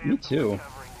 Me too.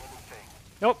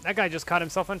 Nope, that guy just caught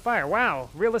himself on fire. Wow,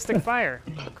 realistic fire.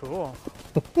 Cool.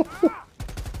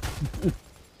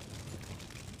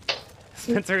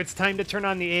 Spencer, it's time to turn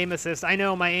on the aim assist. I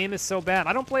know, my aim is so bad.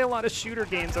 I don't play a lot of shooter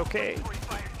games, okay?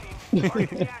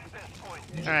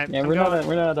 Alright, Yeah, we're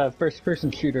not a first-person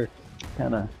shooter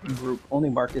kind of group. Only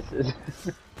Marcus is.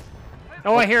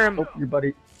 Oh, I hear him. Oh, your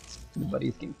buddy's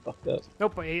getting fucked up.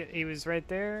 Nope, he was right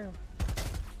there.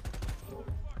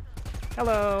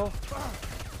 Hello.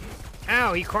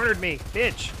 Ow, he cornered me,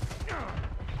 bitch.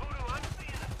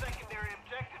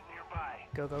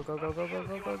 Go, go, go, go, go, go,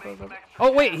 go, go, go, go.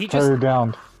 Oh, wait, he just... Fire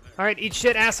down. Alright, eat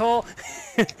shit, asshole.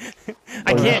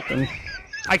 I can't...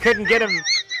 I couldn't get him.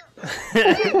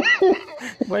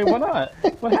 Wait, why not?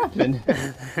 What happened?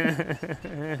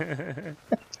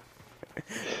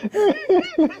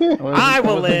 I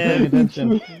will live.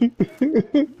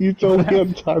 You only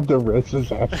had time to rest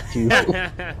his ass too.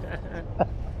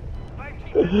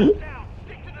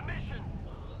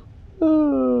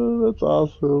 Oh, that's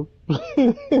awesome.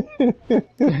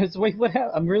 Wait, what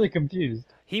happened? I'm really confused.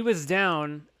 He was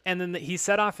down, and then he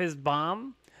set off his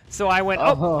bomb. So I went,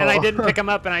 oh, and I didn't pick him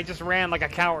up, and I just ran like a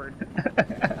coward.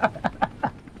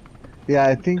 Yeah,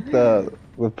 I think the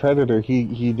Predator he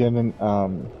didn't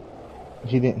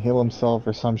heal himself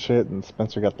or some shit, and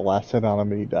Spencer got the last hit on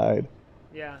him and he died.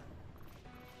 Yeah.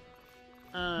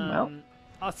 Well.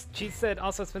 She said,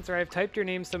 also, Spencer, I've typed your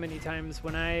name so many times.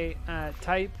 When I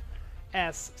type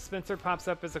S, Spencer pops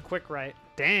up as a quick write.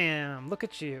 Damn, look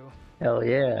at you. Hell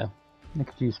yeah. Look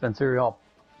at you, Spencer. Y'all.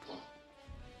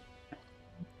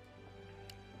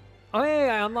 Oh, hey,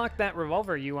 I unlocked that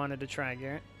revolver you wanted to try,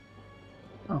 Garrett.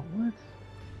 Oh, what?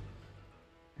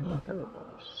 I want that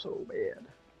revolver so bad.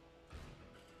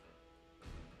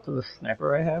 So the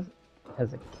sniper I have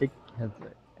has a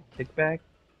kickback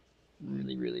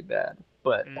really, really bad,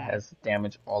 but it has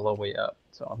damage all the way up.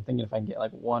 So I'm thinking if I can get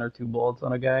like 1 or 2 bullets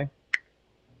on a guy.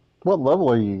 What level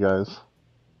are you guys?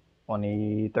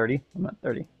 20, 30? I'm at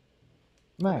 30.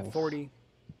 Nice. 40.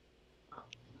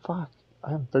 Fuck,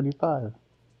 I'm 35.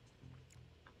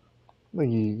 There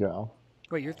you go.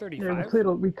 Wait, you're 35? Yeah,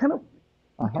 we kind of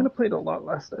played a lot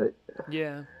last night.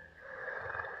 Yeah.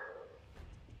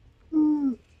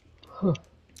 All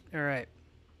right.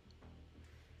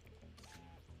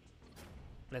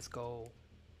 Let's go.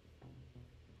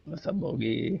 What's up,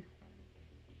 Bogey?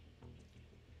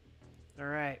 All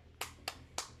right.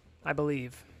 I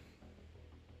believe.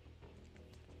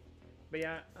 But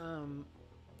yeah,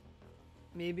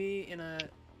 maybe in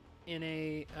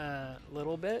a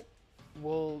little bit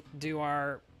we'll do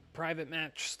our private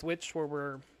match switch where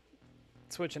we're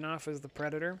switching off as the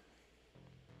Predator.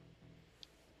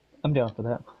 I'm down for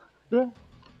that. Yeah.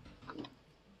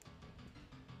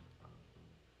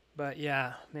 But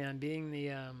yeah, man, being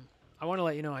the I want to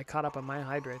let you know I caught up on my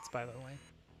hydrates, by the way.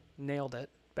 Nailed it.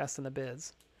 Best in the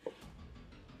biz.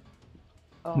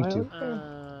 Oh, Me too.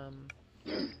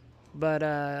 But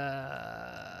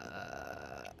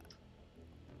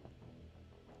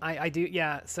I do,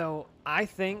 yeah, so I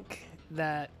think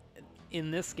that in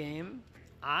this game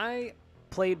I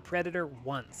played Predator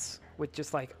once with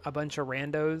just like a bunch of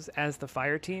randos as the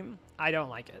fire team. I don't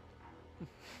like it.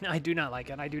 I do not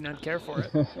like it. I do not care for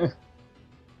it.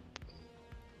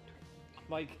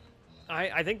 Like,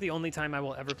 I think the only time I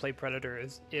will ever play Predator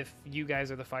is if you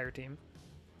guys are the fire team.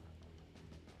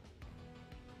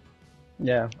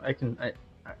 Yeah, I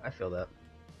feel that.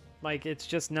 Like, it's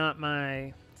just not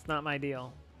my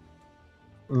deal.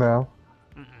 No.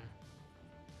 Mm-mm.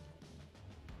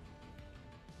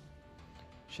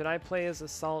 Should I play as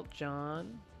Assault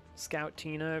John, Scout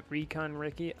Tina, Recon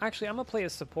Ricky? Actually, I'm gonna play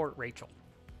as Support Rachel.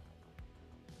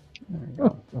 There you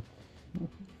go.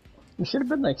 It should have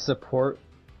been like support.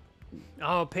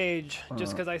 Oh, Paige,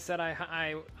 just because I said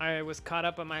I was caught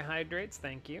up on my hydrates,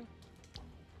 thank you.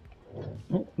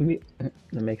 Oh, that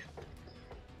makes.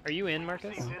 Are you in,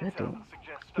 Marcus? That don't-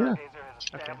 Yeah.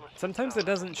 Okay. Sometimes it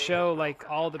doesn't show like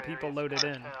all the people loaded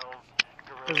in,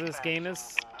 because this game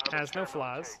has no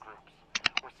flaws.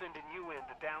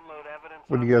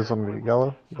 What do you guys want me to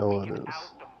yellow? Yellow it is.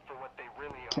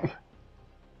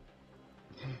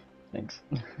 Thanks.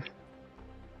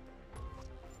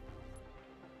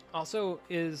 Also,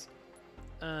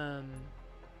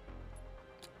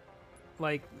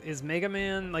 like, is Mega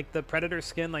Man, like, the Predator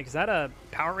skin, like, is that a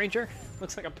Power Ranger?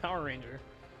 Looks like a Power Ranger.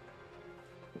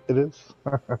 It is.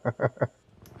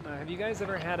 Have you guys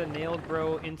ever had a nail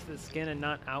grow into the skin and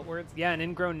not outwards? Yeah, an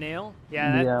ingrown nail?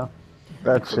 Yeah, Yeah.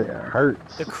 That shit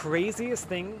hurts. The craziest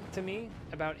thing to me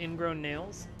about ingrown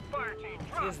nails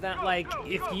is that, like,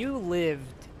 if you lived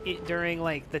during,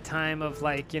 like, the time of,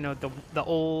 like, you know, the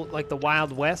old, like, the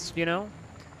Wild West, you know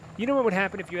what would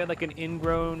happen if you had, like, an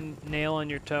ingrown nail on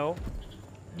your toe?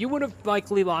 You would have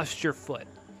likely lost your foot.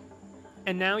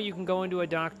 And now you can go into a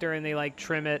doctor and they, like,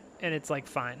 trim it and it's, like,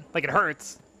 fine. Like, it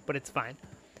hurts, but it's fine.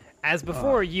 As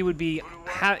before, you would you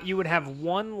would have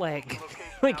one leg.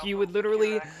 Like, you would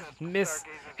literally miss,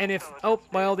 and if, oh,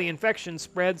 well, the infection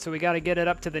spread, so we got to get it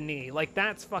up to the knee. Like,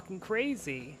 that's fucking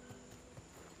crazy.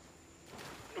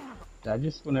 I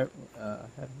just when I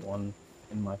had one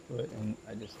in my foot, and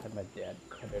I just had my dad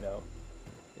cut it out.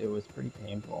 It was pretty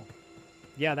painful.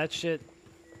 Yeah, that shit,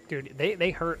 dude, they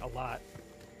hurt a lot.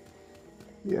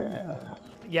 Yeah.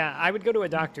 Yeah, I would go to a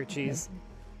doctor, Cheese.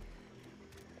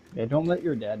 Yeah, don't let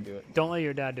your dad do it. Don't let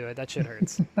your dad do it. That shit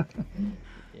hurts.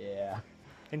 Yeah.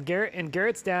 And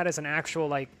Garrett's dad is an actual,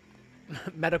 like,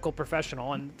 medical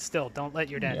professional, and still, don't let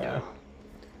your dad do it.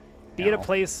 Be at a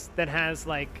place that has,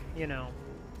 like, you know,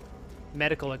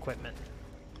 medical equipment.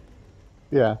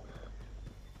 Yeah.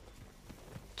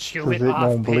 Chew 'Cause it it off,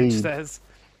 won't Paige bleed. says.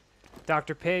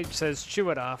 Dr. Page says, chew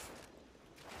it off.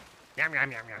 Yum,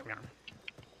 yum, yum, yum, yum.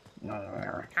 Yum,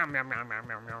 yum, yum, yum,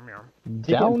 yum, yum, yum.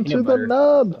 Down to the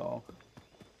nub. So,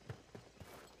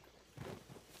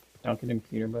 dunk it in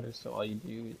peanut butter, so all you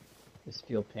do is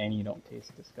feel pain. You don't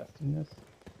taste disgustingness.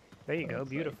 There you So go, it's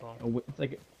beautiful.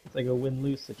 It's like a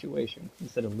win-lose situation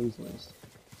instead of lose-lose.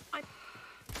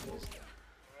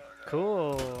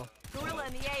 Cool. Gorilla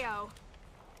in the AO.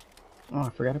 Oh, I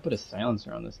forgot to put a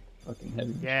silencer on this fucking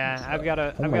heavy. Yeah, machine, I've so- got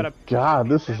a, Oh I've my got a, god,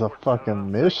 this is a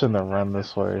fucking mission to run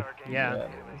this way. yeah, it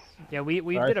is. yeah. We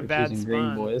Sorry did a for bad choosing green,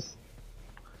 spawn. boys.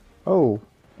 Oh.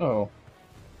 Oh,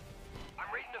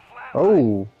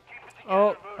 Oh.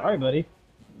 Oh, sorry, buddy.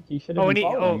 You should have oh, and been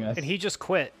he, following us. and he just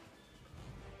quit.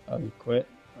 Oh, you quit?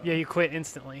 Yeah, you quit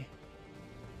instantly.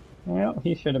 Well,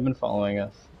 he should have been following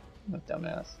us. That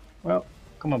dumbass. Well,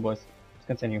 come on, boys. Let's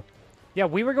continue. Yeah,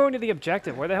 we were going to the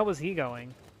objective. Where the hell was he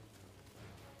going?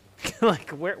 Like,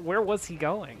 where was he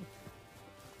going?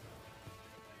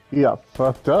 He got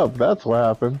fucked up. That's what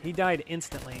happened. He died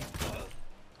instantly.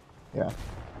 Yeah.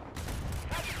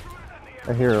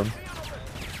 I hear him.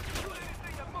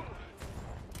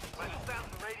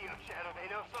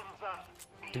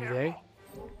 Do they?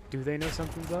 Do they know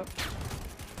something's up?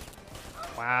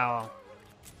 Wow.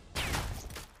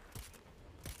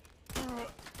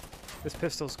 This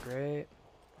pistol's great.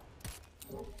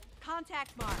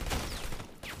 Contact mark.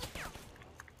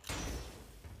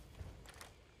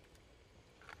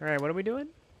 All right, what are we doing?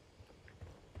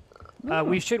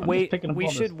 We should I'm just wait. picking up We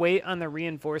all should this. wait on the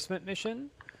reinforcement mission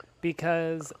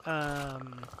because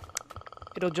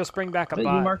it'll just bring back a Is that you,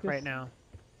 bot Marcus? right now.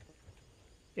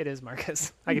 It is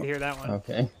Marcus. I could hear that one.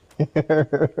 Okay.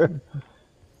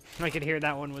 I could hear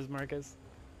that one was Marcus.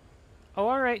 Oh,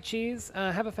 all right, Cheese.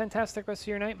 Have a fantastic rest of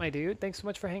your night, my dude. Thanks so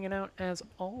much for hanging out as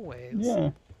always. Yeah.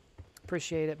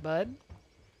 Appreciate it, bud.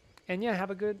 And yeah,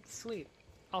 have a good sleep.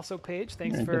 Also, Paige,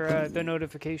 thanks Yeah, for good the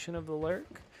notification of the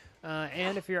lurk.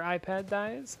 And if your iPad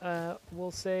dies, we'll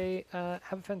say have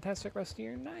a fantastic rest of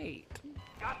your night.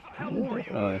 Got some help for you,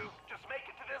 Definitely. Lou. Just make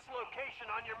it to this location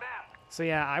on your map. So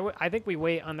yeah, I think we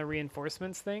wait on the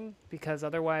reinforcements thing because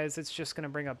otherwise it's just gonna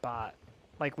bring a bot.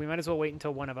 Like we might as well wait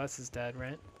until one of us is dead,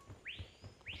 right?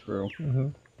 True. Mm-hmm.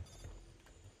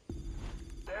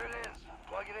 There it is.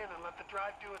 Plug it in and let the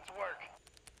drive do its work.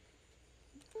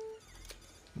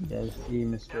 You guys see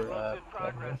Mr. Download's in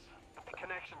progress, but the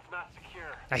connection's not secure.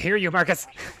 I hear you, Marcus.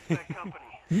 That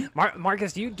company.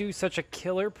 Marcus, you do such a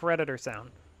killer Predator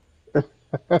sound.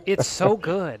 It's so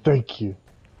good. Thank you.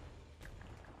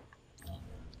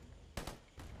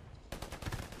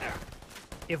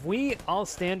 If we all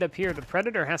stand up here, the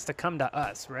Predator has to come to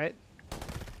us, right?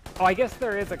 Oh, I guess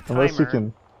there is a Unless you timer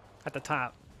can. at the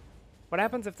top. What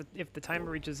happens if the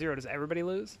timer reaches 0? Does everybody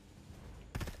lose?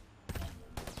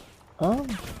 Oh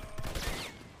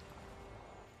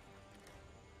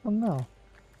no.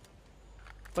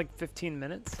 It's like 15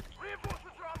 minutes.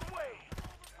 Reinforcements are on the way.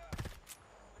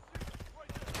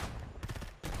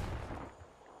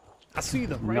 I see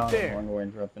them right Not a there. long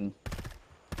range weapon.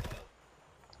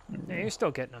 Yeah, you're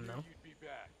still getting them though.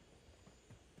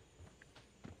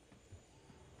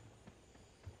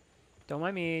 Don't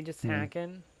mind me, just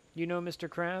hacking. You know Mr.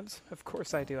 Krabs? Of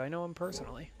course I do. I know him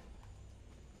personally.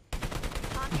 Files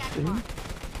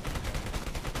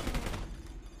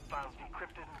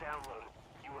decrypted and downloaded.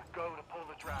 You were go to pull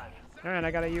the drive. All right,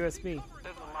 I got a USB.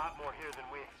 There's a lot more here than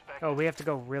we expected. Oh, we have to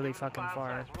go really fucking File far.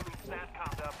 size, we'll need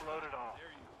SATCOM to upload it all.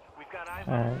 We've got eyes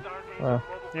All on right. Stardate Well. and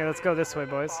mobile Yeah, let's go this way,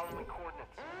 boys. following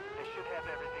coordinates. They should have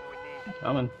everything we need.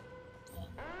 Coming.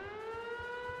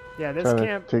 Yeah, this Try to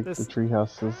camp. take This. the tree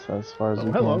houses as far as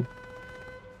we hello. can.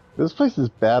 This place is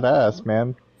badass,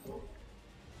 man.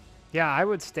 Yeah, I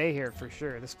would stay here for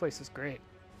sure. This place is great.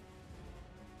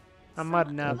 I'm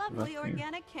mudding up. Lovely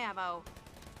organic camo.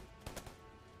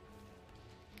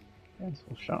 That's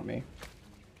what shot me.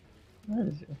 Where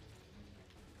is he?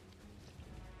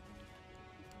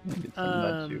 Maybe it's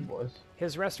that too, boys.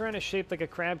 His restaurant is shaped like a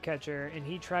crab catcher, and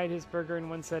he tried his burger and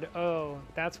one said, "Oh,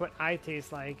 that's what I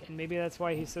taste like," and maybe that's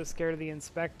why he's so scared of the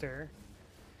inspector.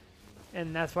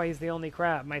 And that's why he's the only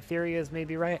crab. My theory is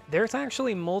maybe right. There's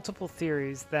actually multiple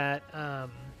theories that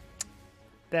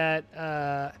that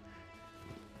the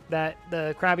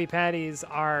Krabby Patties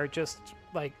are just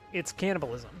like it's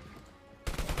cannibalism.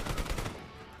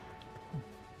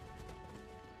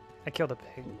 I killed a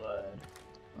pig. Blood.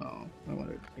 Oh, I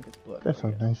wonder if it's blood. That's so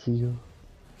nice of you.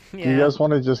 Yeah. Do you guys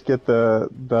want to just get the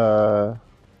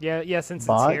yeah, since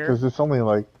bot? it's here. Because it's only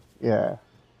like, yeah.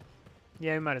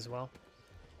 Yeah, we might as well.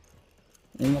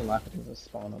 I'm gonna laugh at this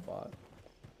spawn a bot.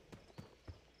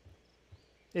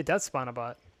 It does spawn a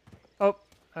bot. Oh,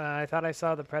 I thought I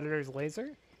saw the Predator's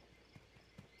laser.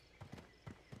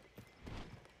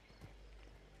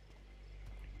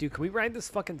 Dude, can we ride this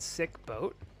fucking sick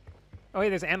boat? Oh, hey,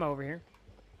 there's ammo over here.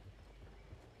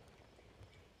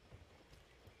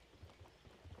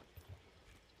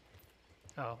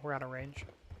 Oh, we're out of range.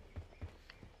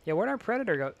 Yeah, where'd our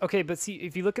Predator go? Okay, but see,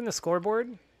 if you look in the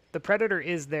scoreboard, the Predator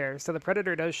is there. So the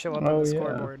Predator does show up on Oh, the yeah.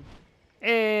 scoreboard.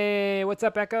 Hey, what's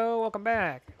up, Echo? Welcome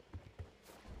back.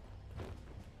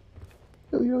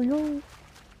 Yo, yo, yo.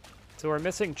 So we're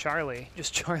missing Charlie.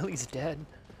 Just Charlie's dead.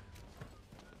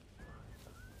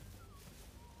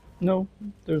 No,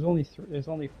 there's only there's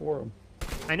only 4 of them.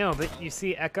 I know, but you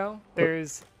see Echo?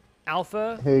 There's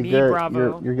Alpha, Hey, me, Garrett,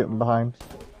 Bravo. you're getting behind.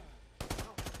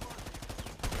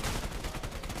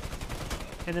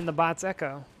 And then the bot's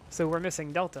Echo. So we're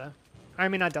missing Delta. I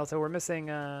mean, not Delta. We're missing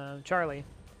Charlie.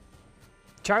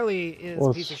 Charlie is Well,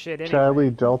 a piece of shit anyway. Charlie,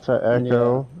 Delta,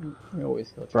 Echo, Yeah, we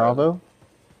always kill Charlie. Bravo.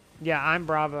 Yeah, I'm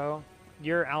Bravo.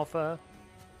 You're Alpha.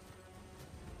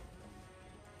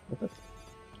 What the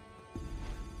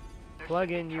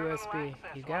Plug in USB.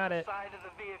 You got it. Side of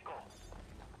the vehicle.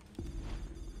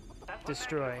 That's what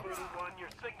Destroy. they concluded on your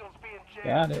signals being jammed.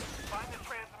 Got it. Find the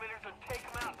transmitters and take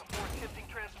them out before shifting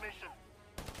transmission.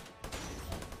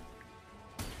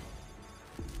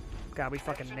 God, we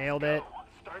fucking nailed it.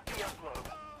 Start the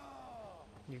upload.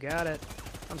 You got it.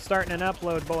 I'm starting an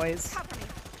upload, boys.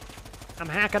 I'm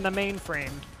hacking the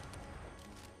mainframe.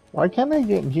 Why can't I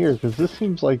get in here? Because this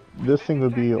seems like this thing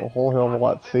would be a whole hell of a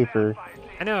lot safer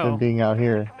I than know. being out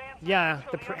here. Yeah,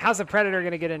 how's the Predator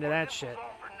gonna get into that shit?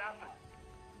 All for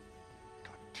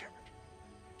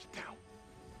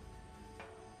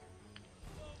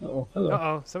nothing. Oh, hello.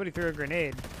 Uh-oh, somebody threw a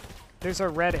grenade. There's a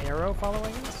red arrow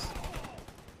following us?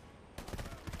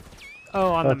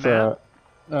 Oh, on That's the map?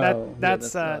 Oh,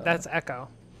 yeah, That's Echo.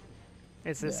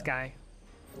 It's this yeah. guy.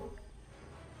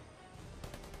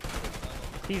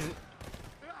 He's...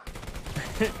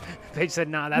 Paige said,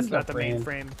 nah, that's He's not the a friend.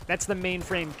 mainframe. That's the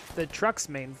mainframe, the truck's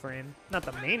mainframe. Not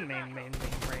the mainframe.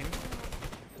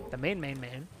 The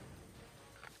main.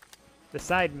 The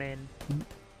side main.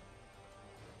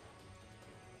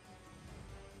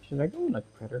 Should I go on a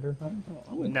predator hunt? Oh,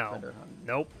 I'm going No. predator hunt.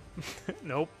 Nope.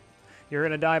 Nope. You're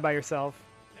gonna die by yourself.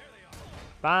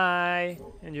 Bye.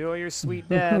 Enjoy your sweet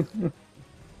death.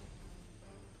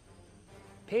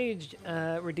 Paige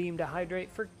redeemed a hydrate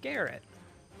for Garrett.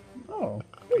 Oh,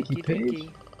 thank you, Twinkie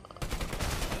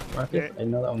Paige. Marcus, I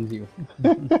know that one's you.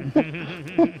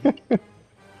 twinkie.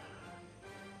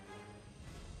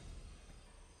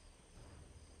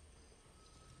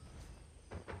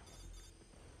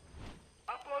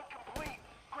 Upload complete.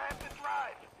 Grab the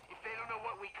drive. If they don't know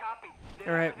what we copied,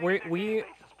 All right,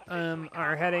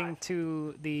 are heading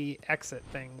to the exit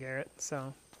thing, Garrett.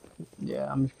 So.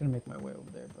 Yeah, I'm just gonna make my way over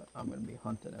there, but I'm gonna be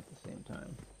hunting at the same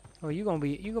time. Oh, you gonna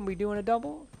be doing a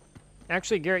double?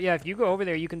 Actually, Garrett, yeah, if you go over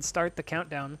there, you can start the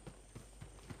countdown.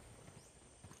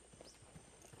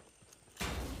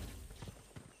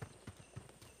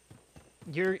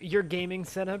 Your gaming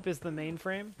setup is the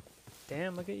mainframe?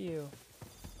 Damn, look at you.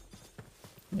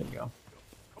 There you go.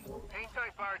 Hang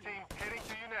tight, fire team. Heading to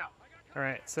you now. All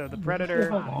right, so the How predator.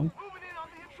 long? Moving in on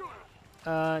the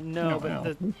intruders. No, but Wow.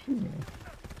 the Who's shooting me?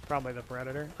 probably the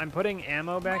predator. I'm putting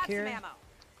ammo back Grab some here ammo.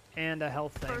 and a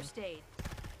health thing. First aid.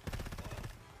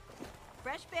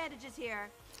 Fresh bandages here.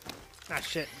 Ah,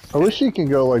 shit. I wish you can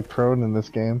go like prone in this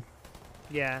game.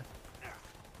 Yeah.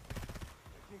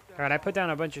 All right, I put down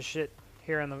a bunch of shit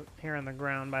here on the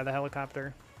ground by the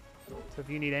helicopter. So if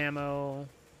you need ammo,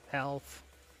 health,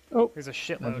 Oh, there's a I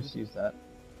shitload. just used that.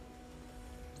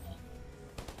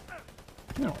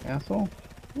 No, asshole.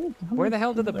 Where the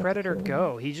hell did the How predator many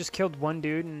go? He just killed one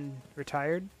dude and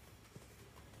retired?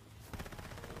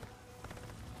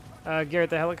 Garrett,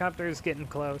 the helicopter is getting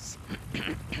close.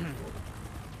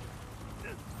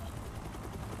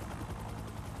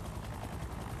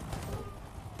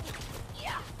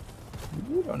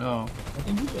 You don't know. I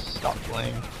think you just stopped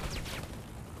playing.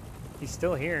 He's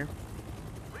still here.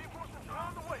 Reinforcements are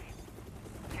on the way.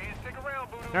 Can't stick around,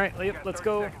 Voodoo. All right, You got let's 30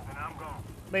 go. seconds and I'm gone.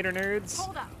 Later, nerds.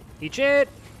 Hold up. Eat shit!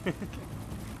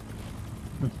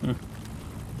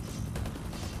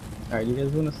 Alright, you guys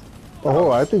wanna... Oh,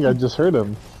 I think I just heard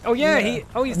him. Oh yeah, Yeah.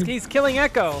 he's killing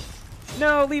Echo.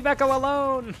 No, leave Echo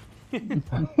alone. Kinda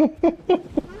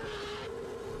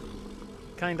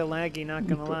laggy, not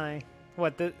gonna lie.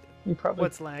 What the? You probably...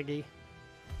 What's laggy?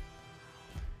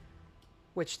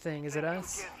 Which thing? Is it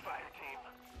us? Again, fire team.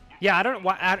 Yeah, I don't.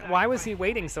 Why was he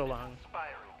waiting so long?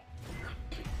 Inspiring.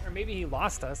 Or maybe he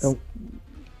lost us. Oh.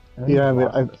 I think Yeah, you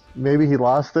lost us. maybe he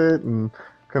lost it and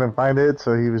couldn't find it,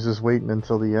 so he was just waiting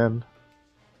until the end.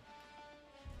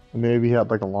 And maybe he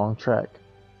had like a long track.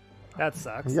 That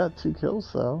sucks. He got 2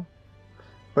 kills though,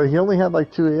 but he only had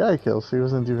like 2 AI kills, so he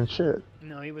wasn't doing shit.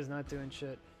 No, he was not doing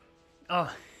shit.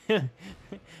 Oh,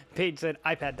 Paige said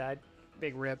iPad died.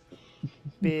 Big rip.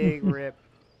 Big rip.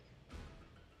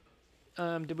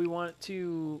 Did we want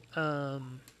to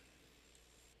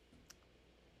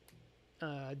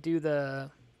do the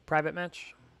private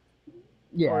match?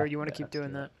 Yeah. Or you want to yeah, keep let's doing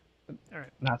do that? All right.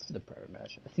 Not to the private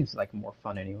match. It seems like more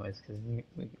fun anyways, because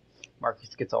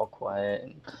Marcus gets all quiet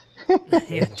and... Yeah,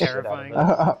 shit out of terrifying.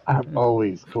 I'm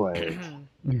always quiet.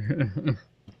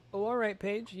 Oh, all right,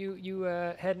 Paige. You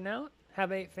heading out?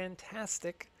 Have a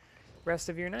fantastic rest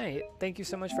of your night. Thank you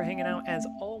so much for hanging out as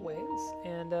always,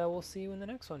 and we'll see you in the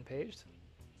next one, Paige.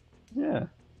 Yeah.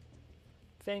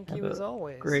 Thank Have you as a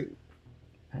always. Great.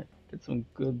 Get some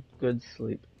good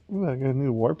sleep. Ooh, I got a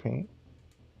new war paint.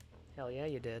 Hell yeah,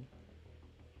 you did.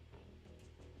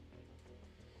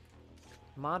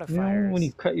 You Modifiers. know when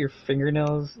you cut your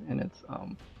fingernails and it's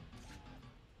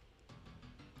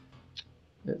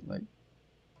it like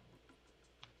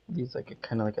use like a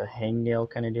kind of like a hangnail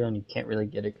kind of deal, and you can't really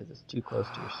get it because it's too close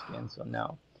to your skin. So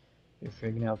now your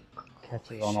fingernail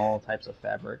catches on all types of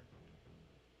fabric.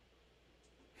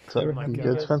 So Oh my You God.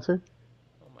 good, Spencer?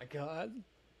 Oh my god.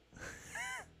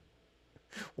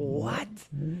 What?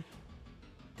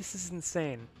 This is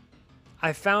insane.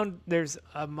 I found there's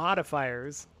a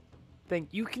modifiers thing.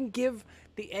 You can give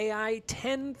the AI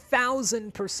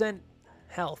 10,000%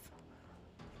 health.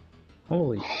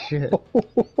 Holy shit!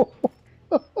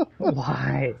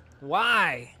 Why?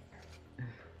 Why?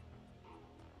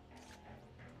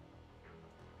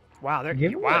 Wow,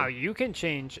 Give it wow, a- you can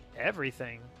change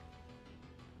everything.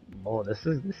 Oh, this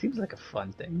seems like a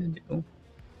fun thing to do.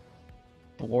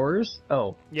 Boars?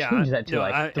 Oh, Yeah, change that to no,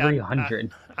 like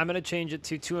 300. I'm gonna change it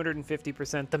to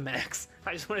 250% the max.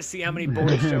 I just want to see how many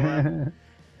boars show up.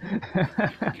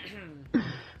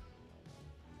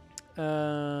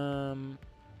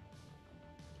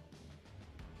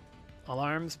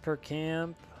 Alarms per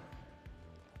camp.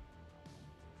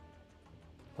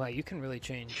 Wow, you can really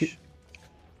change.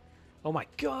 Oh my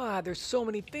god, there's so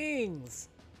many things.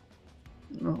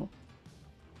 No.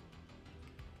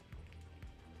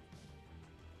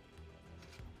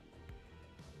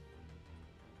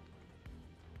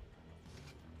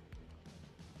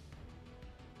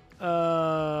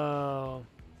 Oh,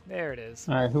 there it is.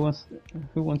 All right, who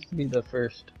wants to be the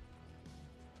first?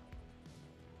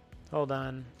 Hold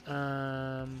on.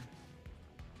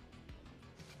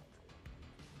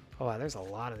 Oh, wow, there's a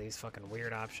lot of these fucking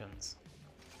weird options.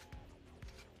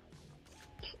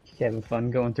 You having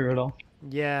fun going through it all?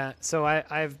 Yeah, so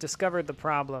I've discovered the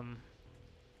problem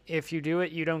if you do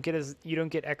it, you don't get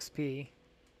XP.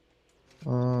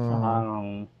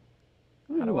 Mm,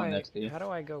 How do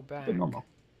I go back? But normal.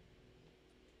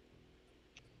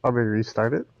 probably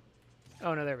restart it.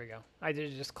 Oh no, there we go. I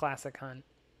did just classic hunt.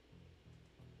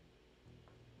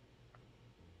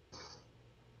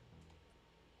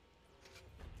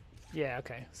 Yeah,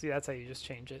 okay. See, that's how you just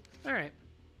change it. All right.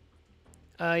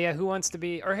 Yeah, who wants to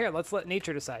be? Or here, let's let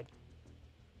nature decide.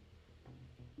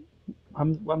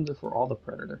 I'm just for all the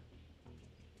predator.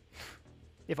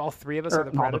 If all three of us Or are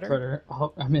the not all the predator,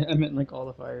 predator. I meant like all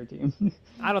the fire team.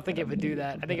 I don't think it would do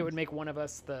that. I think it would make one of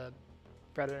us the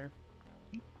predator.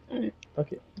 Alright,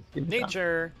 okay. Let's give it a shot.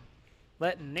 Nature,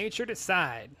 let nature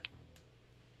decide.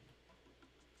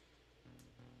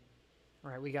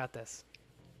 All right, we got this.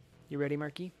 You ready,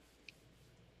 Marky?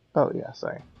 Oh yeah,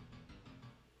 sorry.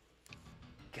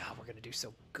 God, we're gonna do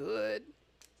so good.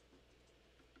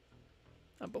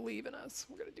 I believe in us.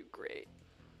 We're gonna do great.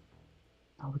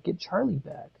 I would get Charlie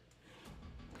back.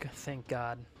 Thank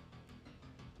God.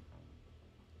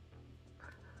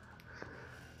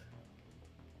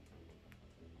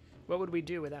 What would we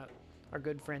do without our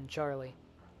good friend Charlie?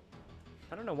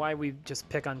 I don't know why we just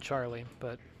pick on Charlie,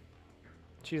 but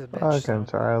she's a bitch. Fucking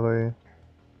So. Charlie.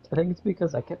 I think it's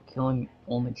because I kept killing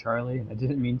only Charlie and I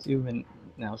didn't mean to, and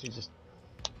now she's just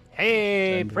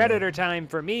Hey, Send her. predator time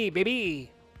for me,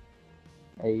 baby.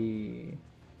 a.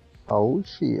 Oh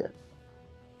shit.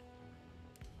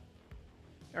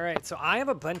 All right, so I have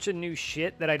a bunch of new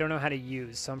shit that I don't know how to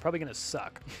use, so I'm probably gonna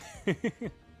suck.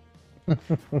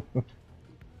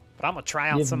 But I'm gonna try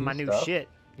You out have some of my new new stuff? shit.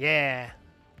 Yeah.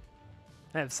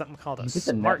 I have something called a You get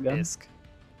the net smart gun? disc.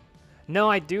 No,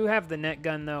 I do have the net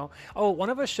gun though. Oh, one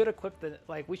of us should equip the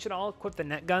we should all equip the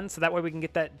net gun so that way we can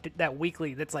get that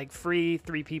weekly that's like free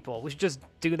 3 people. We should just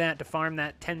do that to farm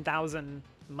that 10,000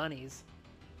 monies.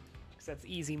 Cuz that's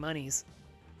easy monies.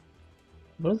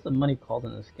 What is the money called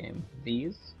in this game?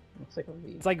 V's? Looks like a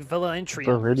V. It's like Villa Entrium.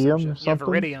 Viridium or some shit. Yeah, something?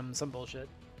 Viridium, some bullshit.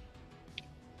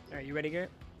 All right, you ready,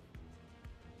 Garrett?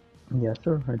 Yes,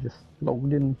 sir. I just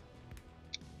logged in.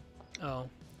 Oh,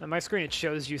 on my screen it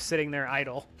shows you sitting there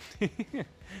idle.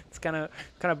 It's kind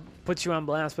of puts you on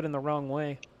blast, but in the wrong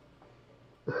way.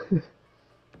 Where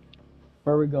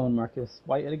are we going, Marcus?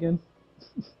 White again?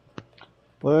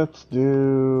 Let's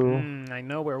do I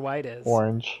know where white is.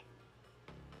 orange.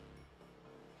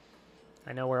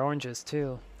 I know where orange is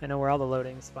too. I know where all the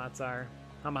loading spots are.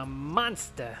 I'm a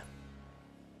monster.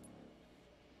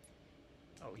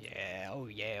 Oh yeah, oh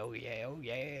yeah, oh yeah, oh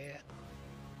yeah.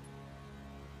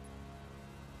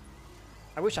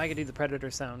 I wish I could do the predator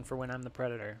sound for when I'm the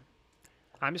predator.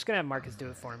 I'm just gonna have Marcus do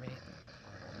it for me.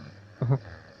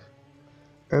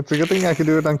 It's a good thing I can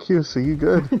do it on cue, so you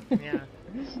good. Yeah,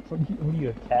 What are you,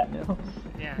 a cat now?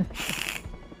 yeah.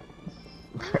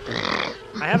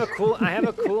 I have a cool Oh my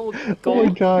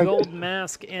gold God. gold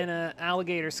mask and a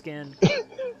alligator skin.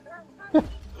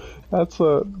 That's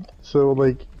so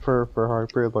like for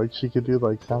Harper, like she could do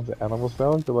like sounds of animal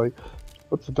sounds, but like,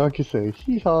 what's the donkey say?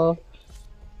 Hee haw.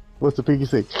 What's the piggy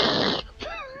say?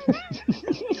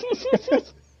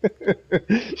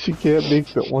 She can't make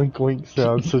the oink oink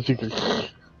sound, so she can.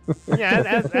 Yeah,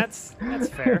 that's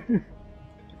fair.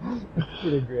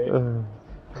 Pretty great.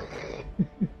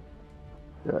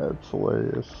 Yeah, it's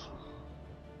hilarious.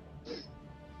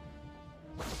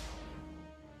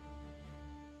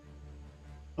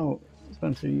 Oh,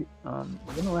 Spencer, you're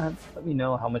gonna let me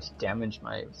know how much damage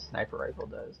my sniper rifle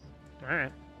does. All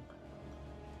right.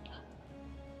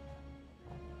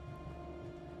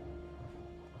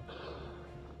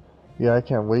 Yeah, I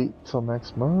can't wait till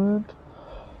next month.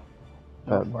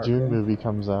 Oh, That Far Dune Cry? movie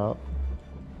comes out.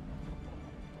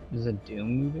 There's a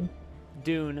Doom movie?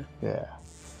 Dune. Yeah.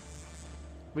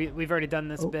 We've already done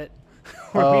this Oh. bit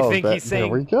where we think he's there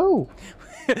we saying. go.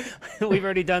 We've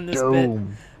already done this bit.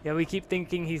 Doom. Yeah, we keep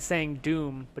thinking he's saying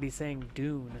Doom, but he's saying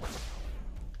Dune.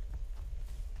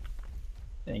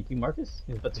 Thank you, Marcus.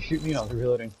 He's about to shoot me. I was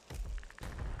reloading.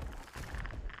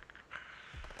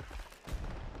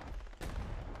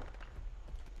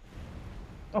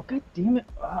 Oh, god damn it.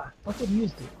 Ah, I fucking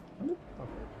used it. Motherfucker.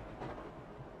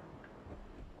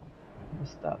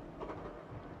 Stop.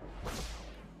 I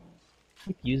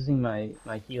keep using my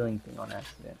healing thing on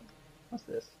accident. What's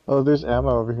this? Oh, there's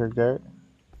ammo over here, Garrett.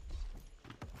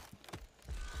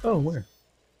 Oh, where?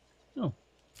 Oh.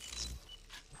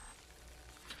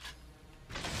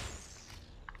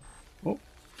 Oh.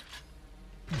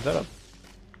 Is that up?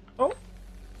 Oh.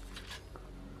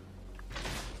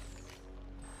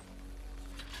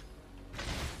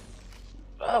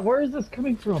 Ah, where is this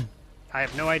coming from? I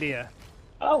have no idea.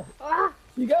 Oh, ah,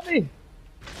 you got me.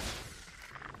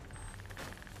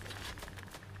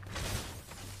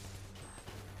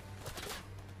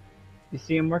 You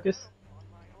see him, Marcus?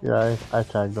 Yeah, I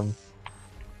tagged him.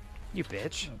 You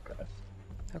bitch. Okay.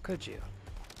 How could you?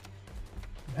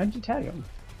 How'd you tag him?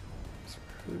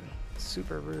 Rude.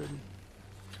 Super rude.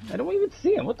 I don't even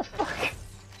see him. What the fuck?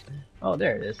 Oh,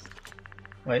 there it is.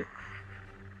 Wait.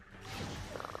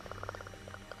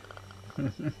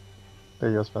 There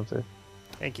you go, Spencer.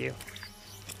 Thank you.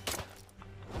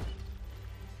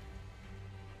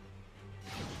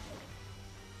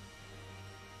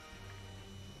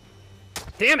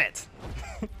 Damn it!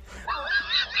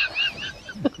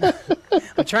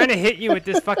 I'm trying to hit you with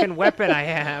this fucking weapon I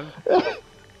have.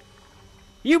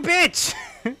 You bitch!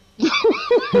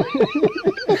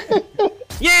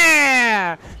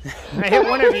 Yeah! I hit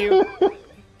one of you.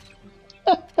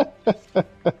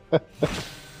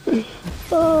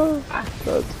 Oh,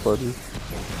 that's funny.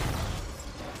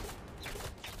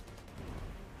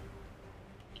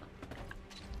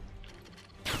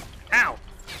 Ow!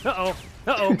 Uh-oh.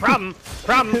 Uh-oh, problem.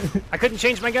 Problem. I couldn't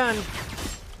change my gun.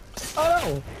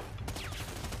 Oh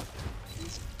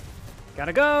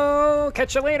Gotta go!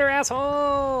 Catch you later,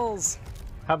 assholes!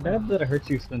 How bad did it hurt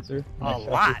you, Spencer? A I shot you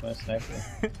lot. with my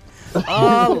sniper.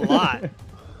 A lot.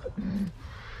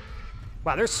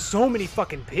 Wow, there's so many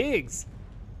fucking pigs.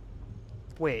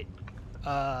 Wait.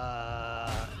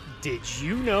 Did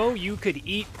you know you could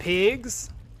eat pigs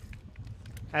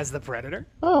as the predator?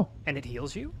 Oh, And it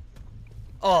heals you?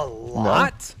 A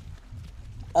lot?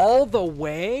 All the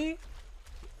way?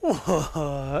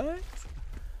 What?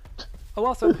 Oh,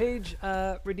 also, Paige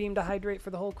redeemed a hydrate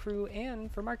for the whole crew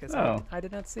and for Marcus. Oh. I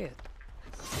did not see it.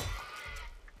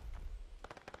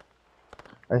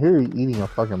 I hear you eating a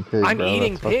fucking pig, I'm bro.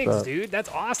 eating That's fucked pigs, up. dude. That's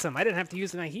awesome. I didn't have to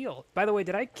use my heal. By the way,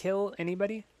 did I kill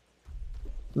anybody?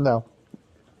 No.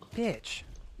 Bitch.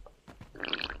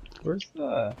 Where's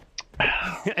the...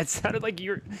 It sounded like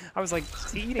you're... I was like,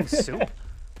 is he eating soup?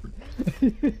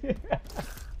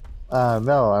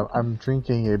 No, I'm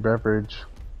drinking a beverage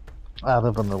out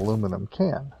of an aluminum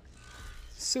can.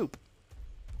 Soup.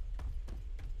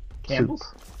 Campbell's?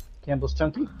 Soup. Campbell's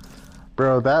Chunky?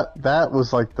 Bro, that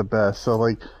was like the best. So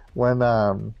like when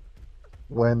the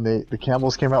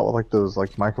Campbells came out with like those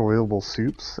like microwavable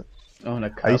soups, Oh, and a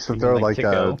cup. I used to you throw mean, like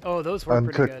to-go? Oh, those were pretty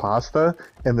uncooked good. pasta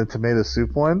in the tomato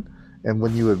soup one, and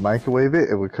when you would microwave it,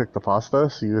 it would cook the pasta,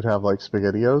 so you would have like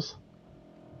SpaghettiOs.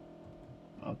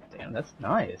 Oh, damn, that's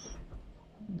nice.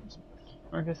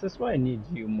 Marcus, that's why I need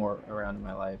you more around in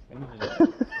my life. I need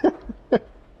you to...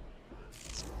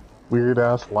 Weird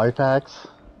ass life hacks.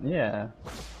 Yeah.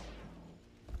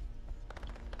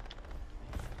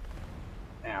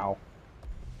 Ow.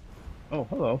 Oh,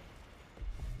 hello.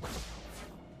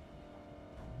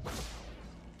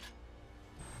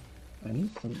 I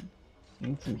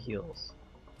need some heals.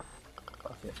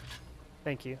 Fuck it.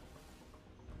 Thank you.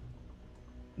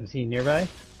 Is he nearby?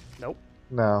 Nope.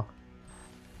 No.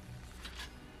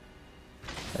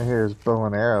 And here's bow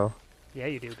and arrow. Yeah,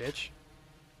 you do, bitch.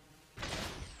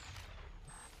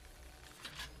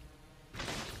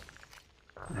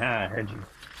 Ah, I heard you.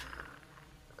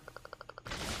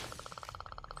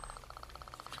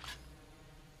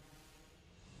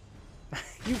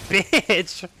 You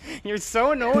bitch! You're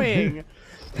so annoying!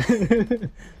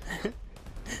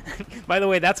 By the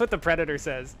way, that's what the Predator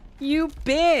says. You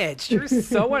bitch! You're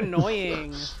so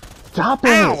annoying! Stop it!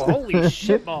 Ow! Holy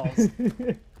shitballs!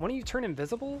 Why don't you turn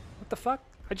invisible? What the fuck?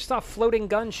 I just saw a floating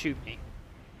gun shoot me.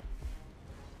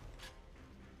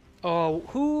 Oh,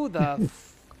 who the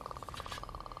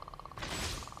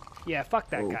Yeah, fuck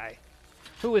that guy.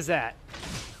 Who is that?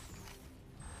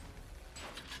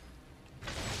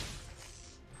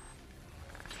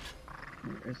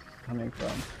 Where's this coming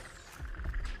from?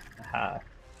 Aha.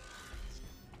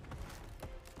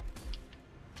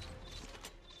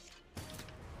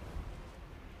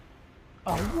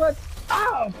 Oh, what?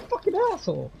 Ow, fucking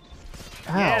asshole!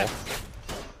 Ow. Yeah.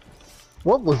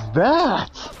 What was that?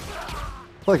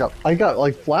 Like I got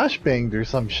like flashbanged or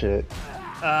some shit.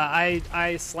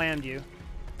 I slammed you.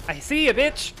 I see you,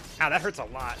 bitch! Ow, that hurts a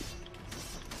lot.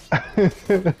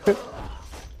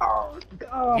 Oh,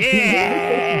 God.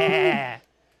 Yeah!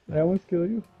 Did I almost kill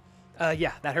you?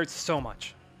 Yeah, that hurts so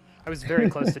much. I was very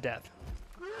close to death.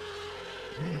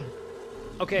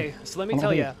 Okay, so let me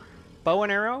tell you, bow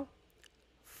and arrow,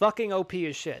 fucking OP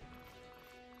as shit.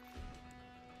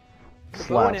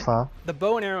 Slaps, huh? The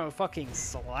bow and arrow fucking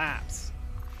slaps.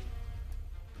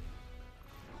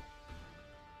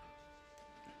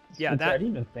 Yeah, Spencer, I that.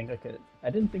 didn't even think I could. I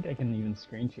didn't think I can even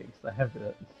screen share because I have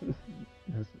the.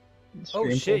 this Oh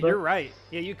stream shit, pulled you're up. right.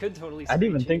 Yeah, you could totally. I didn't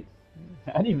even screen think.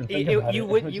 I didn't even think cheat. about You it.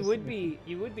 would. I You just- would be.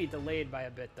 You would be delayed by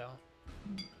a bit though.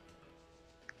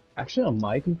 Actually, on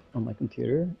my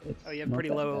computer, it's Oh, you have not pretty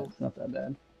that low. bad. It's not that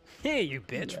bad. Hey, you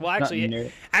bitch. Yeah, Well, it's not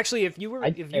near. actually, if you were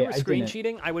I screen didn't.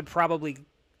 cheating, I would probably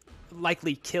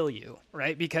likely kill you,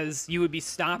 right? Because you would be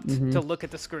stopped Mm-hmm. to look at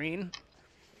the screen.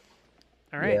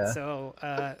 All right, Yeah. so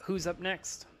who's up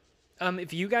next?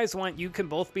 If you guys want, you can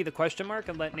both be the question mark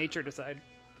and let nature decide.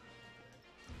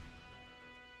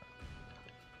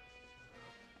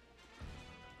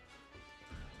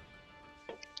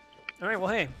 All right. Well,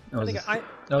 hey, I think I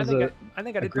did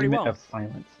pretty agreement well. of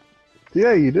silence.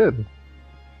 Yeah, you did.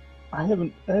 I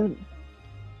haven't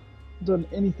done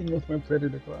anything with my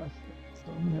predator class,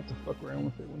 so I'm gonna have to fuck around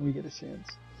with it when we get a chance.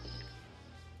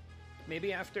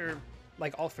 Maybe after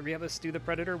like all three of us do the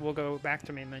predator, we'll go back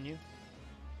to main menu.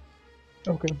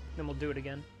 Okay. Then we'll do it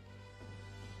again.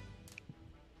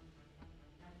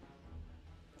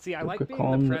 See, I like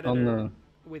being the predator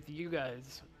with you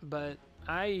guys, but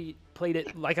I played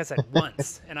it, like I said,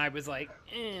 once, and I was like,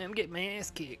 I'm getting my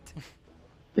ass kicked.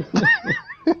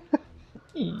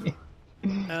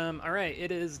 All right,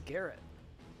 it is Garrett.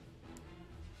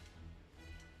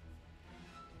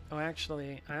 Oh,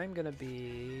 actually, I'm gonna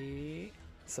be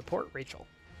support Rachel.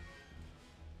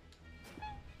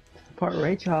 Support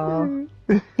Rachel.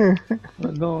 We're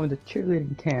going to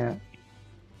cheerleading camp.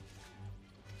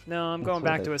 No, I'm going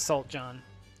back to Assault John.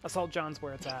 Assault John's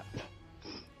where it's at.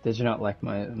 Did you not like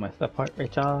my support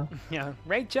Rachel? Yeah,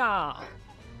 Rachel.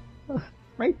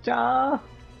 Rachel.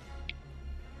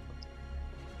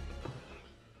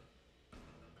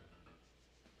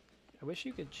 I wish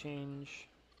you could change.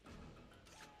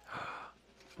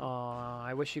 Oh,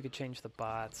 I wish you could change the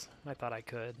bots. I thought I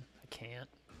could. I can't.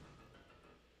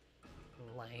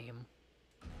 Lame.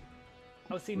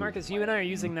 Oh, see, Marcus, you and I are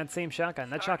using that same shotgun.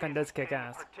 That shotgun does kick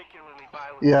ass.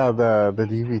 Yeah, the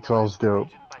DV12's dope.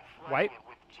 White?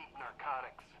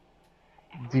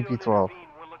 DP12.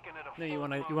 No, you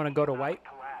wanna go to white?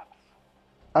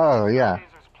 Oh yeah.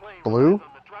 Blue?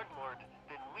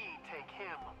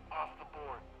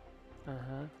 Uh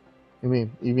huh. You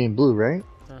mean blue, right?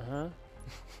 Uh huh.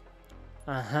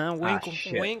 Uh huh. Wink,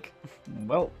 shit. wink.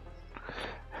 Well,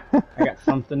 I got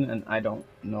something and I don't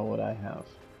know what I have.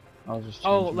 I'll just.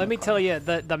 Oh, let me tell you,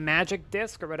 the magic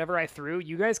disc or whatever I threw,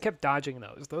 you guys kept dodging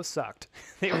those. Those sucked.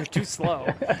 They were too slow.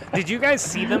 Did you guys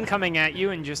see them coming at you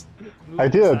and just move I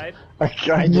did. aside?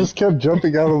 I just kept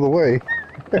jumping out of the way.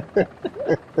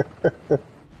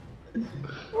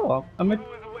 Oh, I'm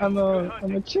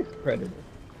a chick predator.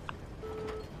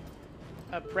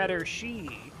 A predator she.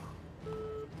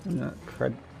 I'm not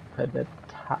predator.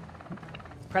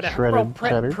 Predator. Shredded Oh,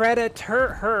 cheddar?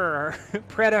 predator her.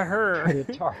 Predator.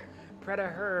 Predator.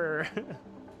 Predator.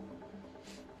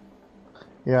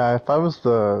 Yeah, if I was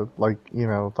the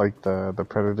the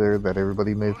predator that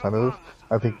everybody made fun of,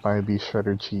 I think mine'd be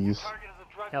shredded cheese.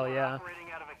 Hell yeah.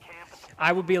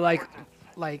 I would be like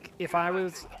if I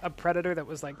was a predator that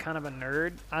was like kind of a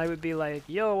nerd, I would be like,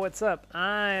 yo, what's up?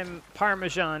 I'm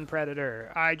Parmesan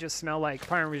Predator. I just smell like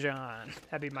Parmesan.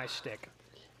 That'd be my shtick.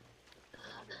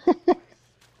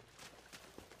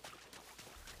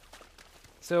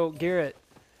 So Garrett,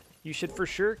 you should for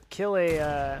sure kill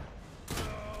a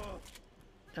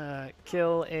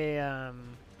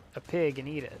pig and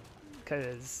eat it,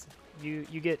 cause you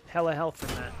get hella health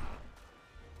from that.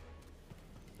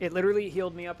 It literally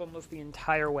healed me up almost the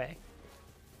entire way.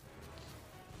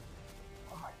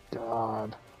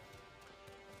 God.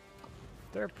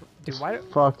 Dude, why?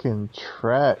 Fucking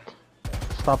Trek.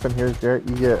 Stop in here, Garrett.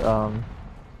 You get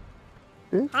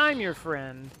bitch. I'm your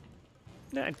friend,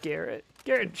 not Garrett.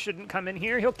 Garrett shouldn't come in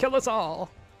here. He'll kill us all.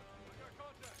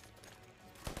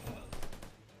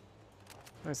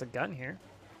 There's a gun here.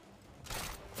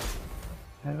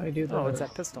 How do I do that? Oh, it's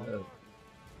that pistol.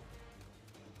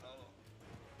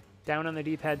 Down on the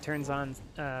D-pad turns on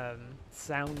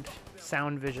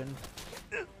sound vision.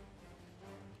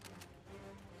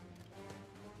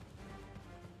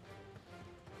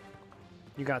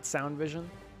 You got sound vision?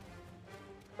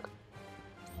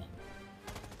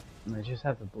 I just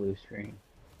have the blue screen.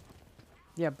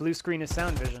 Yeah, blue screen is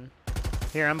sound vision.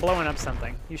 Here, I'm blowing up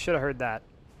something. You should have heard that.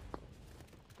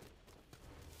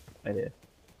 I did.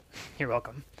 You're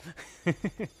welcome.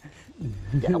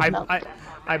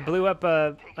 I blew up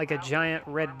a giant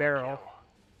red barrel.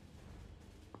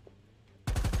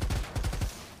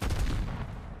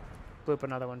 Blew up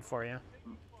another one for you.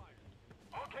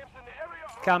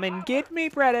 Come and get me,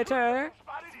 Predator!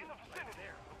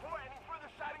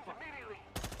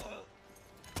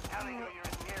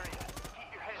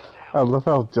 I love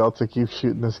how Delta keeps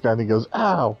shooting this guy and he goes,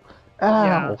 ow!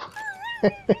 Ow!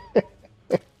 Yeah.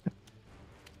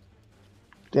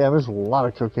 Damn, there's a lot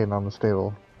of cocaine on this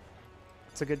table.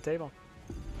 It's a good table.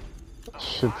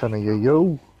 Shit ton of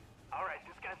yo-yo. Alright,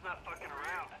 this guy's not fucking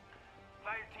around.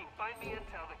 Fire team, find me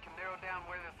intel that can narrow down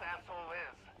where this asshole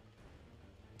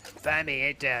is. Find me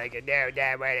intel. I can narrow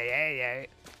down where it is.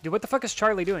 Dude, what the fuck is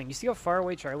Charlie doing? You see how far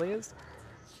away Charlie is?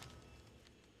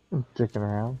 Dicking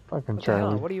around. Fucking What the hell?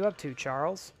 Charlie. What are you up to,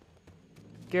 Charles?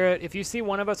 Garrett, if you see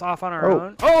one of us off on our Oh.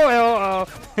 own... Oh!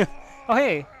 Oh,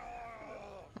 hey!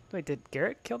 Wait, did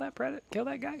Garrett kill that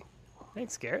guy?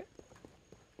 Thanks, Garrett.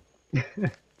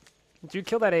 Did you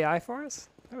kill that AI for us?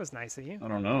 That was nice of you. I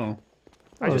don't know.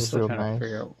 I That just was Still real trying nice. to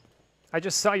figure out. I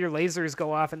just saw your lasers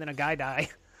go off and then a guy die.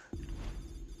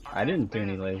 I didn't do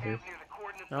any lasers. Near the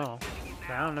coordinates Oh, I'm sending you I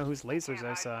now. don't know whose lasers I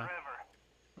Can't saw. hide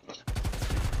forever.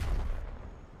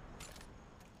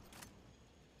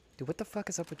 Dude, what the fuck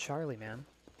is up with Charlie, man?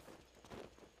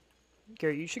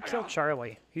 Garrett, you should kill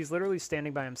Charlie. He's literally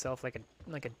standing by himself like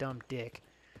a dumb dick.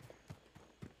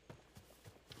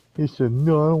 He said,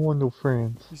 no, I don't want no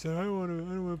friends. He said, I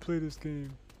don't wanna play this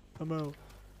game. I'm out.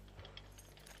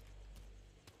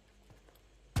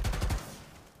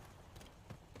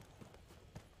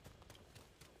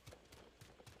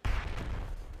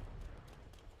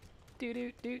 Do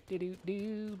do do do do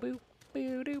do boo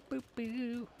boo doo boo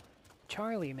boo.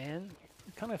 Charlie, man,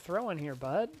 you're kind of throwing here,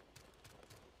 bud.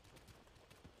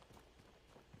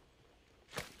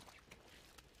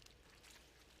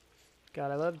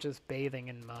 God, I love just bathing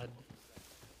in mud.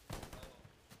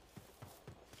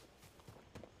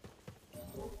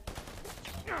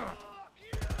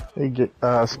 Hey,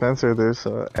 Spencer, there's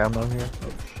ammo here.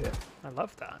 Oh shit. I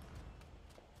love that.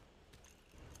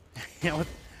 Yeah,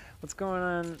 what's going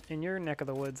on in your neck of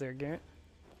the woods there, Garrett?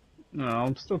 No,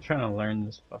 I'm still trying to learn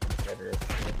this fucking Federer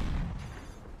shit.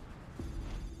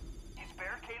 He's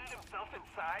barricaded himself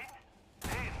inside?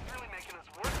 Man, he's really making us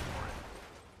work for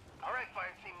it. Alright,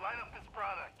 fire team, line up this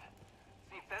product.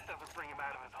 See if that doesn't bring him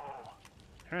out of his hole.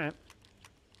 Alright.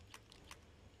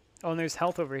 Oh, and there's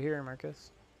health over here,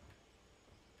 Marcus.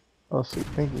 Oh, sweet,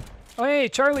 thank you. Oh, hey,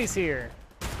 Charlie's here!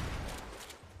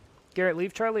 Garrett,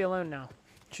 leave Charlie alone now.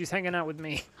 She's hanging out with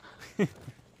me.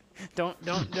 Don't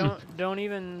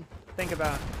even think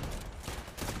about it.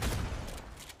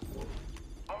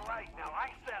 Alright, now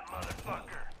ice that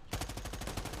motherfucker.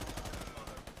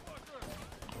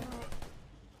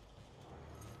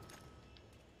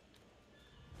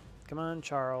 Come on,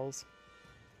 Charles.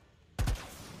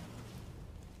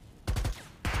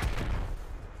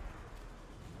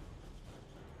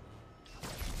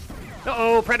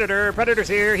 Uh-oh, Predator! Predator's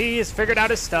here! He's figured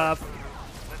out his stuff.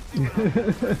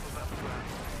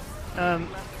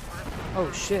 Oh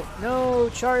shit. No,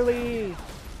 Charlie!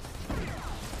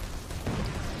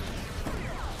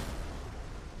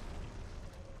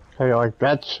 How you like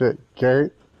that shit,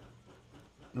 Garrett?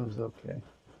 It was okay.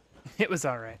 It was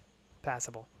alright.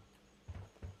 Passable.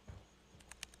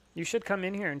 You should come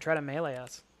in here and try to melee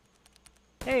us.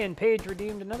 Hey, and Paige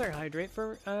redeemed another hydrate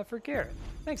for Garrett.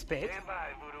 Thanks, Paige. Stand by,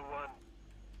 Voodoo 1.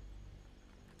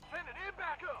 Send it in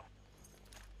back up.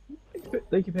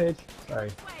 Thank you, Paige. Sorry.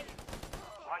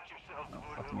 Watch yourself, No,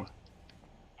 Voodoo. fuck me.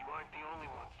 You aren't the only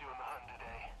ones doing the hunt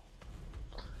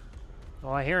today.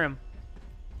 Oh, I hear him.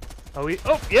 Oh,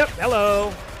 yep,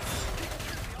 hello.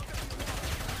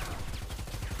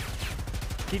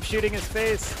 Keep shooting his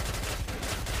face.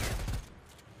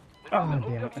 Oh, damn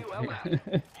OWLF. it. You've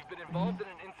been involved in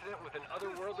an incident with an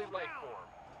otherworldly life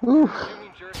form. Oof.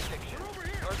 Assuming jurisdiction.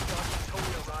 Our stock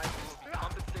totally arrived and will be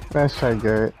compensated. Nice try,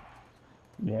 Garrett.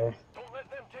 Yeah. Don't let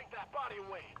them take that body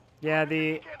away. Yeah,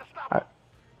 Can't stop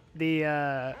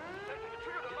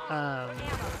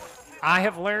I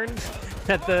have learned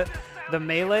that the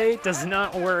melee does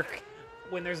not work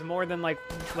when there's more than like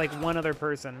one other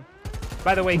person.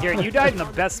 By the way, Garrett, you died in the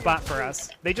best spot for us.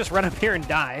 They just run up here and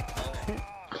die.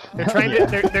 They're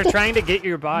trying to get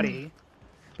your body,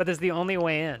 but that's the only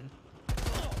way in.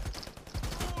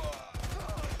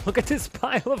 Look at this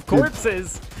pile of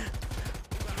corpses.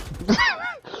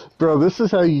 Bro, this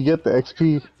is how you get the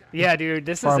XP, Yeah, dude,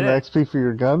 this is farm the it. XP for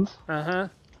your guns? Uh-huh.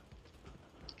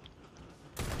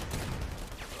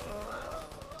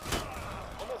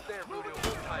 Almost there, Voodoo.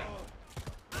 Hold tight.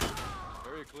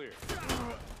 Very clear.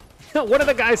 One of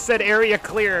the guys said area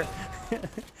clear.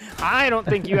 I don't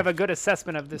think you have a good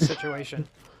assessment of this situation.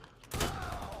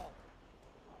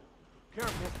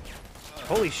 Careful.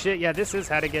 Holy shit, yeah, this is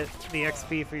how to get the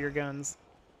XP for your guns.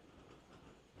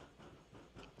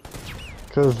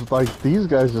 Because, like, these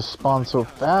guys just spawn so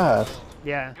fast.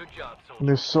 Yeah. Good job, soldier. And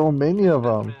there's so many of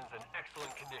them. Specimen is in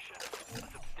excellent condition. A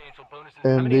substantial bonus is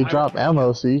And they drop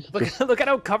ammo, so you can Look, just... look at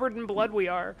how covered in blood we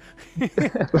are.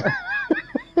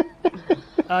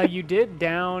 You did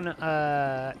down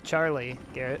Charlie,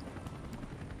 Garrett.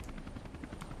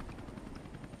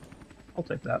 I'll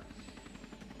take that.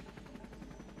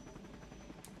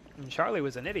 And Charlie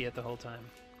was an idiot the whole time.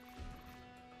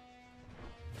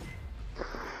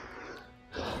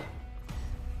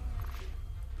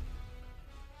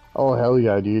 Oh hell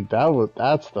yeah, dude!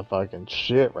 That's the fucking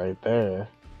shit right there,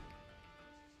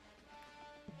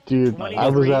 dude. I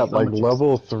was 23. at like So much-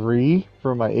 level 3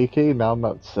 for my AK. Now I'm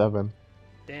at 7.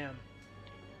 Damn.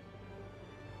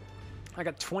 I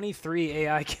got 23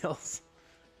 AI kills.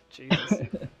 Jesus.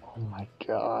 Oh my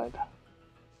god.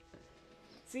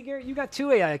 See, Garrett, you got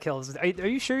 2 AI kills. Are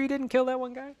you sure you didn't kill that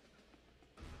one guy?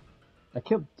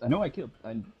 I know I killed.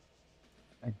 I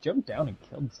jumped down and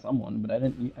killed someone, but I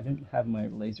didn't have my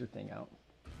laser thing out.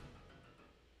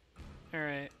 All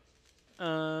right.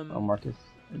 Oh, Marcus.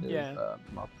 It is Yeah.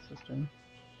 Marcus' sister.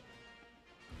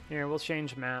 Here, we'll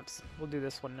change maps. We'll do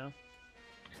this one now.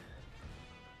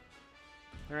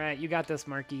 All right, you got this,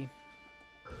 Marky.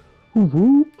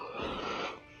 Whoop.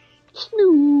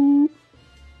 Snoop.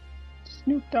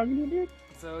 Snoop Doggity Dick.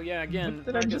 So yeah, again, What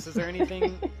did I Marcus, just is there say?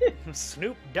 anything?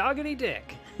 Snoop Doggity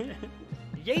Dick.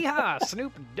 Yeehaw,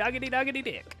 Snoop Doggity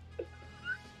Dick.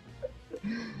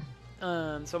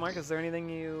 So Marcus, is there anything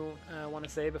you want to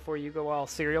say before you go all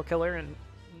serial killer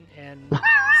and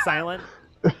silent?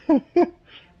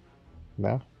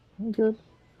 No, I'm good.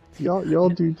 Y'all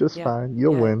do just Yeah, fine.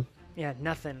 You'll yeah. win. Yeah,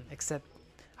 nothing except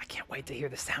I can't wait to hear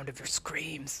the sound of your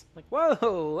screams. Like whoa, whoa,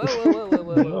 whoa, whoa, whoa,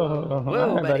 whoa, whoa,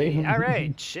 whoa, Hi, buddy. buddy. All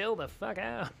right, chill the fuck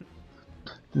out.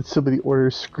 Did somebody order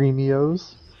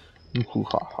Screamios?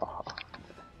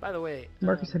 By the way,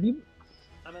 Marcus, have you?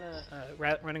 I'm gonna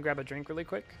run and grab a drink really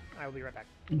quick. I will be right back.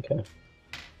 Okay.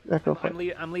 Yeah, go for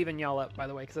it. I'm leaving y'all up, by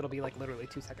the way, because it'll be like literally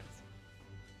 2 seconds.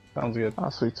 Sounds good. Ah,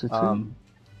 sweet, sweet, sweet.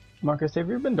 Marcus, have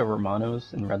you ever been to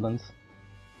Romano's in Redlands?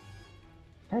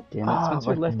 God damn it, Ah, Spencer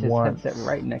like left his once. headset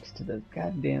right next to the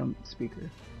goddamn speaker.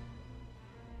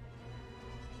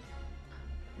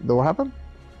 What happened?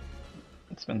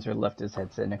 Spencer left his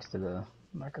headset next to the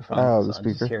microphone. Oh, so the I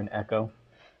speaker. just hear an echo.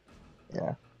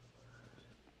 Yeah.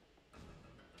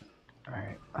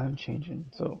 Alright, I'm changing.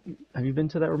 So, have you been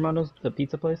to that Romano's, the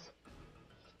pizza place?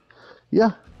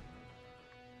 Yeah.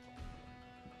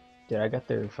 Dude, I got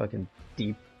their fucking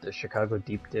the Chicago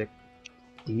deep dish.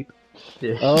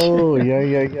 Oh,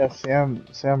 yeah.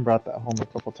 Sam brought that home a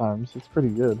couple times. It's pretty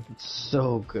good. It's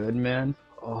so good, man.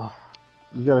 Oh,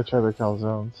 You gotta try their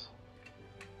calzones.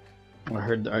 I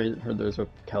heard those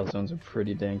calzones are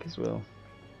pretty dank as well.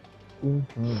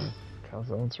 Mm-hmm.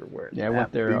 Calzones are weird. Yeah, I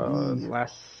went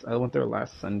there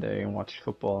last Sunday and watched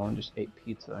football and just ate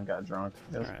pizza and got drunk.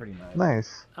 That was Alright. pretty nice.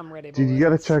 Nice. I'm ready, Dude, you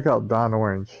gotta boys. check out Don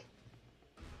Orange.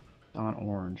 Don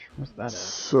Orange. What's that at?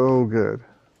 So good.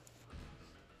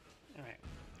 Alright.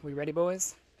 We ready,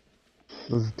 boys?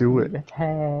 Let's do it.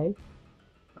 Hey.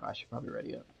 Oh, I should probably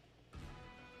ready up.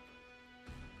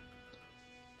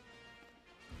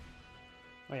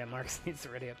 Oh yeah, Marcus needs to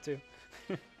ready up too.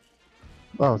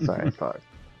 Oh, sorry. Fuck.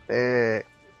 Eh.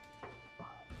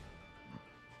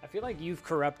 I feel like you've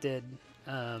corrupted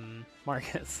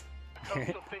Marcus.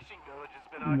 Coastal fishing village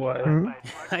has been What? occupied by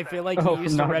drug I feel like Oh, you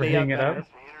used to not ready up bringing it better. up?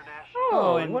 The international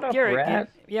Oh, and what up, Garrett, Rat?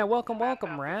 yeah, welcome,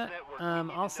 Rat.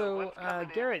 Also,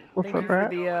 Garrett, What's thank up, you for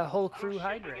Rat? the whole crew shipping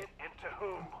hydrate. it and to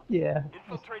whom. Yeah.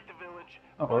 Infiltrate the village.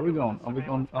 Oh, where are we going? Are we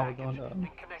going Package, to and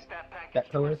connect that package that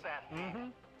to color? our sat feed. Mm-hmm.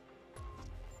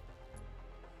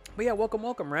 But yeah,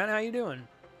 welcome, Rat. How you doing?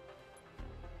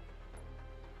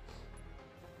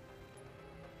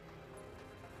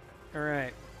 All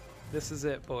right, this is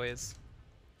it, boys.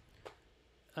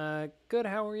 Good.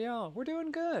 How are y'all? We're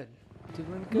doing good.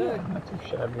 Doing good. Yeah, not too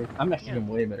shabby. I'm actually Yeah. doing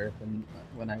way better than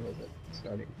when I was at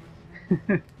starting.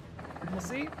 We'll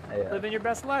see. I, Living your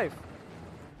best life.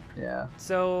 Yeah.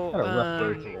 So, Had a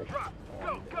rough day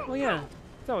today. well, yeah,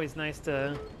 it's always nice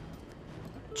to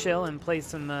chill and play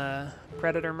some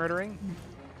predator murdering.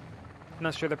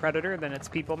 Unless you're the predator, then it's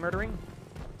people murdering.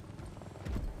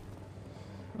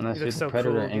 Unless You you're look the so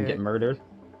predator cool, and Garrett. get murdered.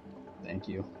 Thank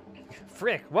you.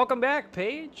 Frick! Welcome back,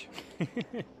 Paige.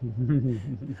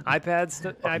 iPads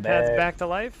back. back to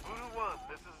life. Voodoo 1,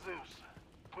 this is Zeus.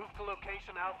 Move to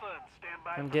location Alpha and stand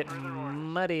by I'm for getting further orders.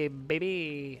 muddy,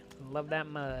 baby. Love that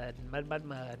mud.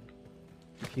 Mud.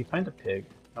 If you find a pig,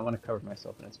 I want to cover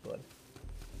myself in its blood.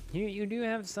 You do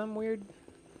have some weird,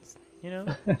 you know.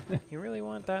 You really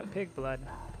want that pig blood.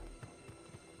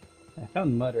 I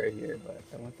found mud right here, but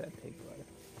I want that pig blood.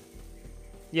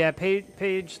 Yeah,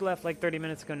 Paige left like 30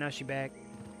 minutes ago. Now she's back.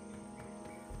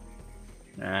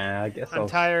 Nah, I guess I'm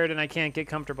tired and I can't get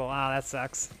comfortable. Ah, that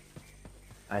sucks.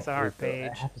 I Sorry, hate that. Paige.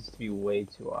 That happens to me way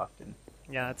too often.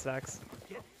 Yeah, that sucks.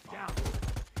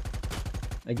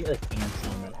 Like I get like antsy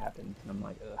when that happens, and I'm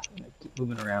like, ugh, and I keep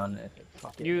moving around, and I think,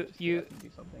 fuck it, You just get you up and do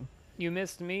something. you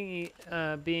missed me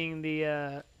being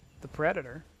the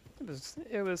predator. It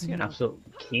was you know. Absolute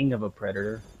king of a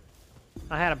predator.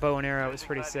 I had a bow and arrow. It was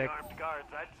pretty Judging by sick. the armed guards,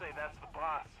 I'd say that's the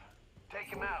boss. Take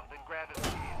him out, then grab his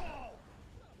keys.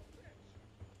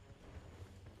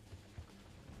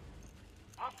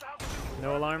 Hostiles moving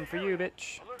No alarm for you,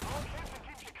 bitch. Alert all ships and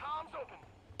keep your comms open.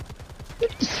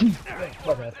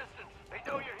 My bad. Distance. They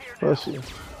know you're here now. Bless you.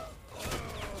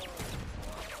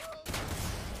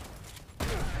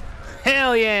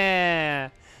 Hell yeah!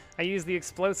 I used the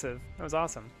explosive. That was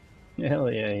awesome.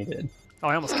 Hell yeah, he did. Oh,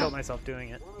 I almost killed myself doing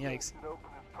it. Yikes. Could open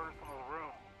his personal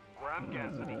room, where I'm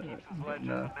guessing he keeps his legend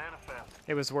no. and manifest.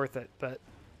 It was worth it, but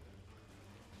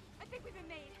I think we've been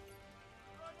made.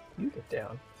 You get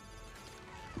down.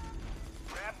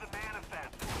 Grab the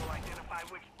manifest and we'll identify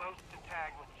which boats to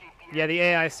tag with GPS. yeah, the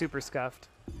AI is super scuffed.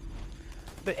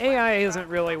 The AI isn't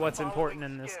really what's important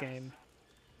in this game.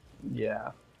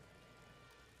 Yeah.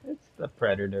 It's the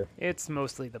predator. It's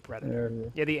mostly the predator.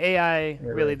 There- Yeah, the AI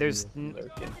there really he there's is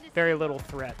lurking. very little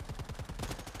threat.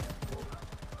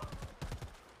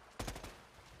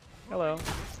 Hello.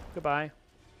 Goodbye.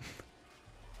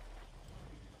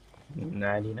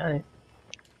 99.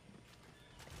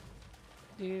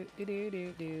 Do do do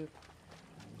do do.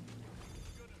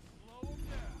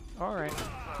 All right.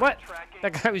 What?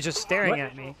 That guy was just staring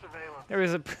at me. There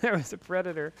was a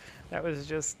predator that was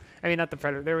just. I mean, not the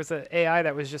predator. There was an AI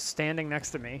that was just standing next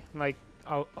to me. Like,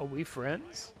 are we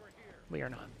friends? We are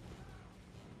not.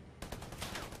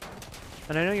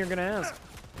 And I know you're gonna ask,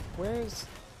 where's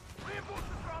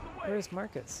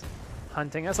Marcus?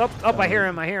 Hunting us? Up! I hear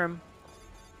him! I hear him!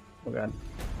 Oh god.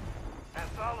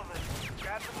 That's all of it.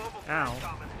 Grab the mobile Ow.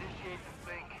 platform and initiate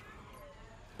the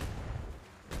sync.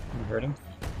 You heard him?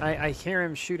 I hear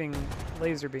him shooting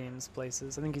laser beams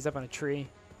places. I think he's up on a tree.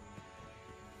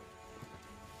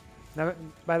 Now,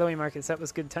 by the way, Marcus, that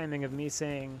was good timing of me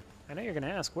saying, I know you're gonna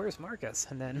ask, where's Marcus?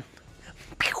 And then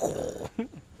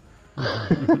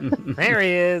there he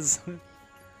is.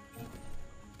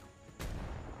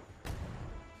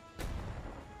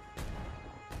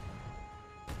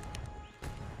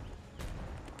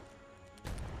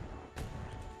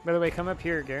 By the way, come up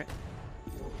here, Garrett.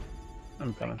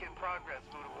 I'm coming. Sync in progress,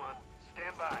 Voodoo 1.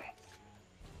 Stand by.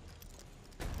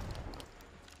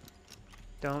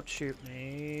 Don't shoot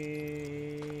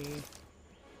me.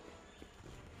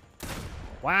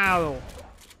 Wow.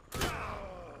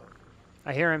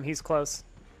 I hear him. He's close.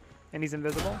 And he's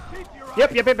invisible.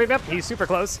 Yep. He's super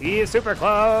close. He is super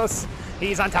close.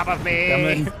 He's on top of me.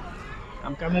 Coming.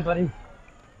 I'm coming, buddy.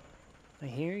 I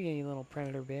hear you, you little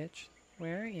predator bitch.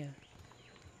 Where are you?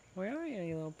 Where are you,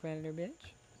 you little predator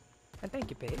bitch? I thank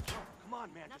you, Paige. Come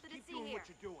on, man. Nothing Just to keep see doing here. what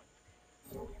you're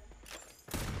doing.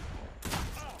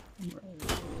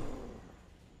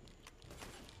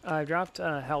 I dropped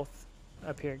health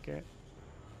up here, Garrett.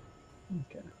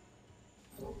 Okay.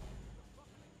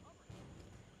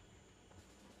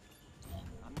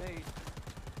 I made.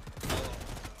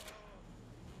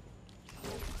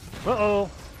 Uh-oh.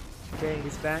 Okay,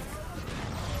 he's back.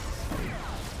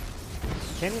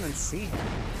 Can't even see him.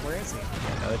 Where is he?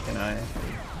 Neither can I.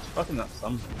 It's fucking up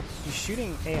something. He's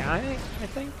shooting AI, I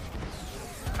think?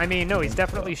 I mean, no, he's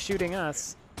definitely shooting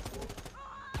us.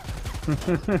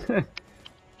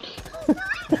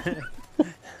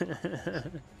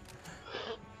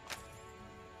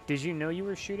 Did you know you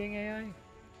were shooting AI?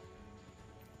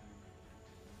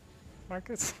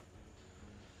 Marcus?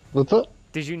 What's up?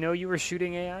 Did you know you were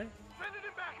shooting AI? Send it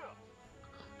in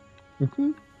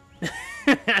Mm-hmm.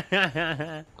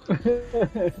 backup.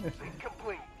 Sync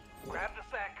complete. Grab the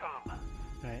SATCOM.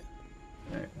 Right.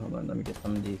 Alright, hold on. Let me get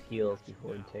some of these heals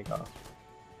before we take off.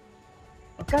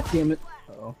 Oh, god damn it.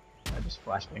 Uh-oh. I just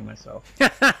flashbanged myself.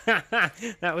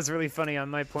 That was really funny on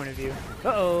my point of view.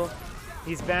 Uh-oh.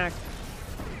 He's back.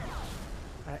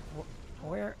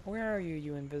 Where are you,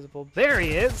 you invisible? There he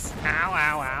is! Ow,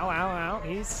 ow, ow, ow, ow.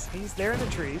 He's there in the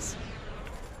trees.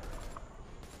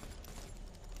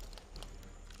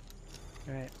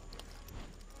 Alright.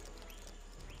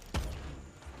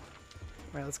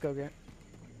 Alright, let's go, Garrett.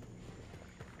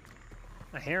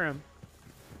 I hear him.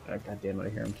 Oh, god damn it, I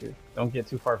hear him too. Don't get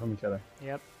too far from each other.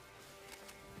 Yep.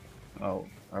 Oh,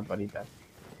 our buddy back.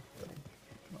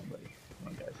 Come on, buddy. Come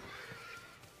on, guys.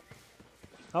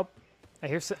 Oh, I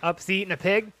hear Up's eating a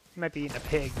pig. He might be eating a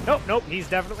pig. Nope, he's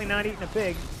definitely not eating a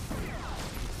pig.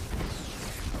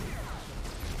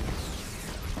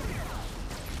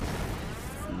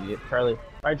 Yeah, Charlie.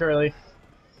 Bye, Charlie.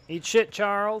 Eat shit,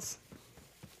 Charles.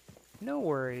 No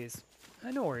worries.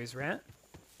 No worries, Rat.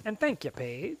 And thank you,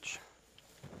 Paige.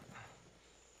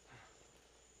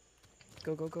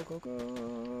 Go, go, go, go, go.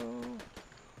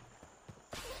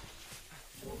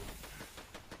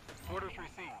 Orders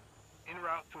received. En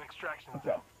route to extraction Okay.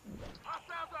 zone.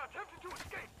 Hostiles are attempting to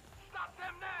escape. Stop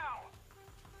them now.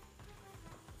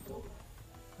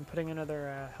 I'm putting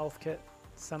another health kit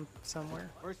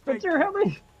somewhere. Spencer, help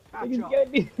me! I can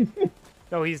get me.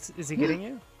 Oh, is he getting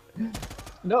you?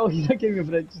 No, he's not getting me,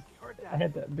 but I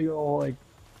had that big old like.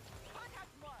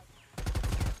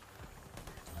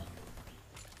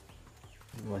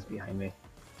 He was behind me.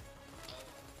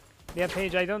 Yeah,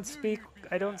 Paige, I don't speak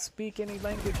any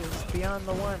languages beyond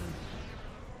the one.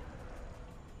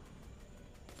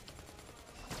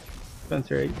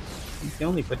 Spencer, you can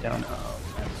only put down.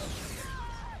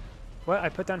 What? I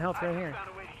put down health right here. Found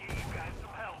a way to get you guys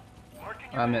some help.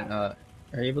 Marking your I meant, are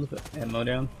you able to put ammo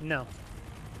down? No.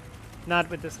 Not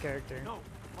with this character. No,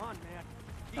 come on, man.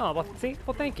 Oh, well, see?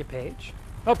 Well, thank you, Paige.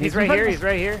 Oh, he's right here. He's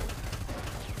right here.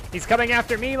 He's coming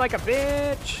after me like a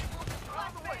bitch.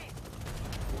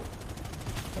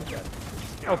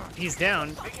 Oh, he's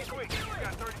down. Make it quick. You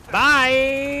got 30 seconds.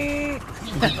 Bye!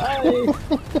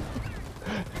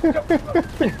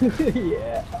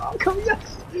 Yeah. Oh, come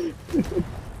yes. Make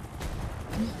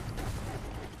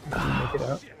it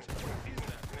out.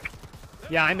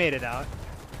 Yeah, I made it out.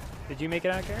 Did you make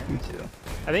it out, Garrett? Me too.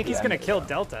 I think he's Yeah, I gonna made it kill out.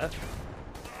 Delta.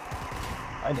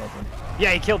 I didn't.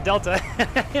 Yeah, he killed Delta.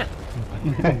 Fire team,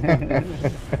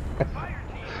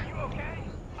 are you okay?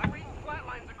 I'm reading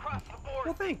flatlines across the board.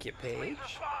 Well, thank you, Please Paige.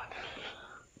 respond.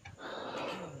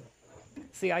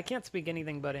 See, I can't speak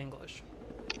anything but English.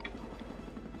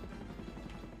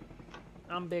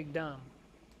 I'm big dumb.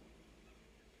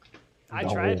 I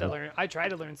tried to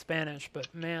learn Spanish, but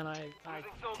man, I Losing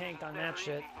soldiers tanked is on never that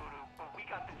shit. easy, Voodoo, but we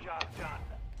got the job done.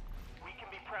 We can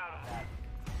be proud of that.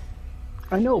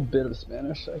 I know a bit of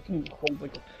Spanish. I can hold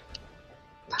like a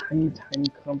tiny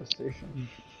conversation.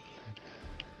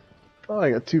 Oh,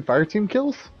 I got 2 fire team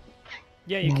kills?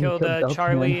 Yeah, you Yeah, killed Delta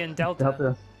Charlie and and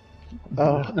Delta.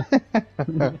 Oh.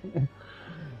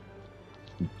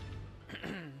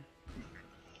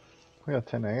 We got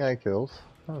 10 AI kills.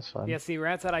 That was fun. Yeah, see,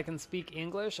 Rat said I can speak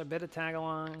English, a bit of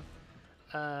Tagalong,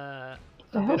 a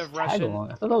The bit hell's of Russian.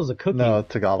 Tagalong? I thought that was a cookie. No,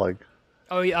 Tagalog.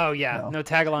 Oh, yeah. No. No,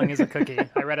 Tagalong is a cookie.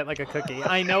 I read it like a cookie.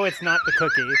 I know it's not the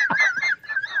cookie.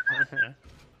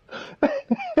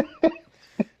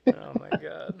 Oh my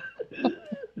god.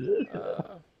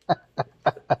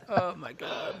 Oh my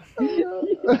god.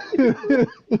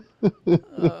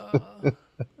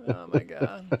 Oh my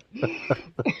god.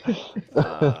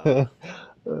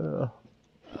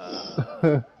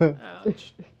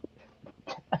 Ouch.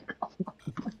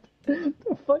 The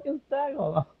fuck is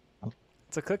Tagalong?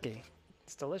 It's a cookie.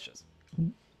 It's delicious.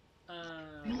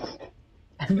 Don't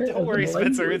Don't worry,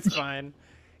 Spencer. It's fine.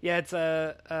 Yeah, it's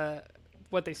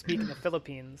what they speak in the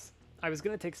Philippines. I was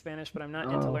gonna take Spanish, but I'm not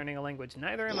into Oh. learning a language.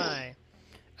 Neither am I.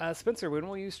 Spencer, when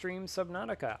will you stream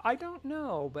Subnautica? I don't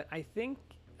know, but I think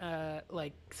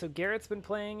so Garrett's been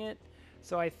playing it,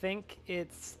 so I think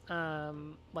it's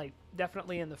like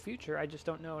definitely in the future. I just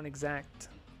don't know an exact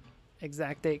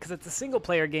date because it's a single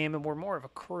player game and we're more of a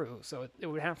crew, so it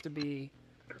would have to be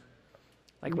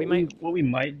like What we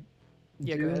might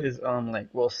Yeah, go do ahead. is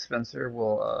Spencer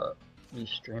will be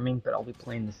streaming, but I'll be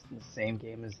playing the same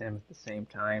game as him at the same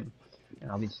time,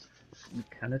 and I'll be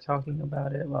kind of talking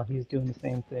about it while he's doing the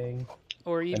same thing.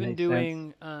 or even makes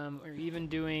doing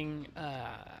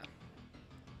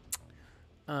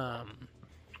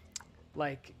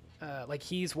like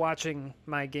he's watching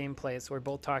my gameplay, so we're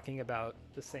both talking about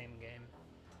the same game.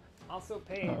 Also,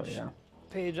 Paige, Oh yeah.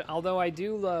 Paige, although I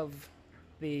do love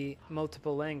the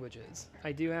multiple languages,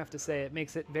 I do have to say it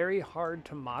makes it very hard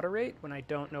to moderate when I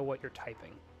don't know what you're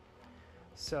typing.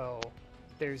 So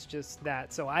there's just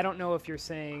that. So I don't know if you're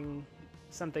saying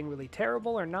something really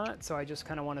terrible or not, so I just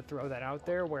kind of want to throw that out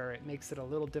there where it makes it a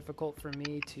little difficult for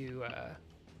me to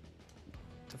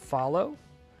follow.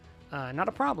 Not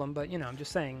a problem, but I'm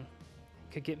just saying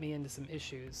could get me into some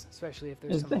issues, especially if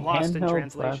there's Is the some lost in handheld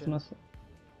translation. plasma?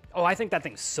 Oh, I think that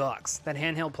thing sucks. That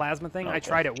handheld plasma thing. I Okay.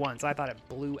 tried it once. I thought it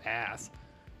blew ass.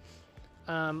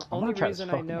 Only gonna try this reason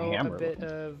I fucking know a hammer bit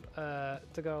with of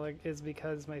Tagalog is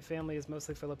because my family is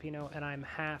mostly Filipino and I'm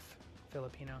half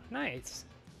Filipino. Nice.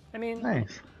 I mean,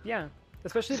 Nice. yeah,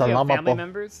 especially if you have Salamat family po.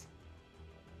 members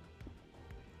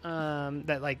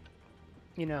that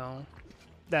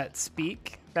that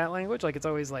speak that language. Like it's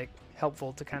always like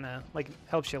helpful to kind of like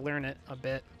helps you learn it a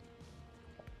bit.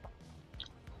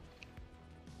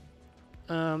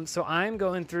 So I'm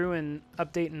going through and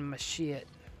updating my shit.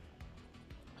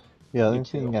 Yeah, the Me only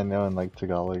thing too. I know in like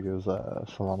Tagalog is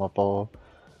salamat po,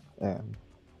 and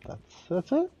that's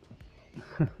it.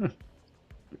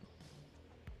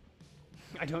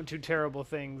 I don't do terrible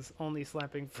things, only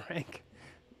slapping Frank.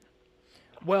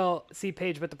 Well, see,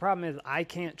 Paige, but the problem is I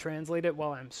can't translate it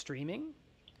while I'm streaming.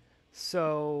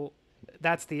 So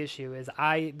that's the issue, is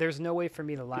there's no way for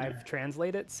me to live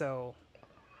translate it, so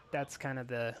that's kind of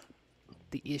the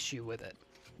issue with it.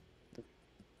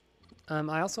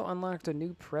 I also unlocked a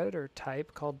new predator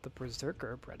type called the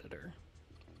Berserker Predator.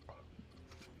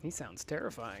 He sounds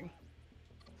terrifying.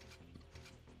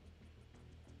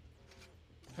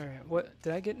 Alright, what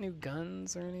did I get new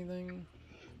guns or anything?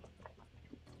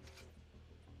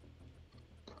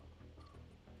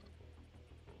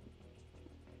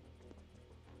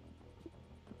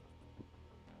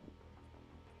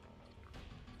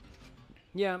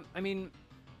 Yeah, I mean,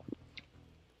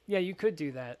 yeah, you could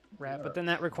do that, Rat, but then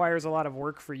that requires a lot of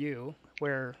work for you,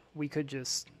 where we could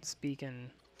just speak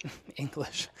in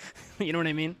English. You know what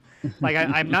I mean? Like,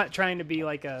 I'm not trying to be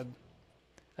like a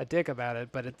dick about it,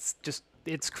 but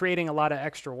it's creating a lot of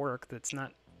extra work that's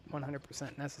not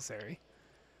 100% necessary.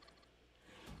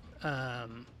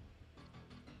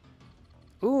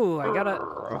 Ooh, I got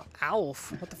a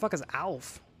Alf. What the fuck is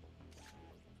Alf?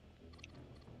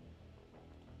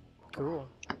 Cool.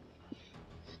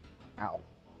 Ow.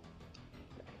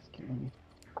 It's killing me.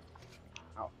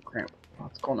 Ow, cramp.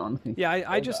 What's going on with me? Yeah,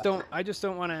 I just don't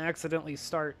want to accidentally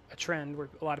start a trend where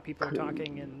a lot of people are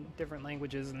talking in different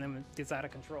languages and then it gets out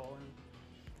of control, and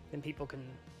then people can.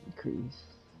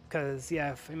 Because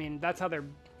yeah, I mean that's how they're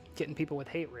getting people with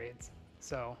hate raids.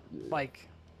 So like,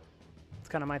 it's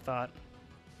kind of my thought.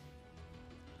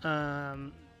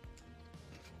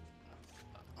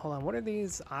 Hold on, what are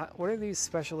these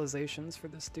specializations for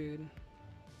this dude?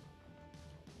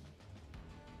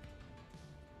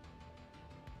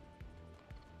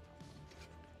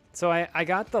 So I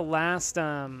got the last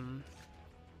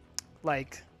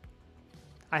like,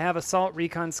 I have assault,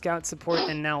 recon, scout, support,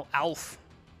 and now Alf.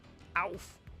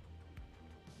 Alf.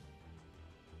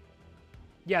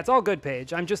 Yeah, it's all good,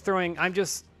 Paige. I'm just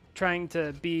trying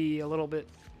to be a little bit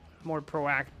more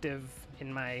proactive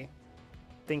in my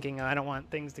thinking. I don't want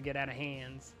things to get out of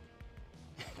hands.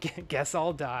 Guess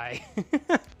I'll die.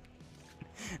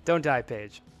 Don't die,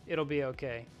 Paige. It'll be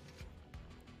okay.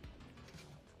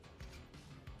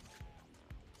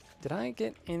 Did I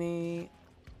get any?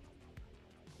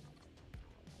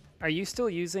 Are you still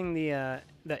using the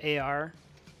AR,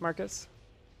 Marcus?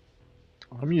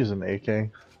 I'm using AK.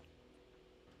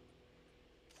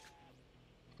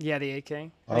 Yeah, the AK.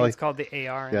 I think it's called the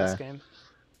AR in this game.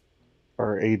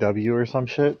 Or AW or some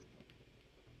shit.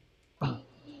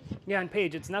 Yeah, and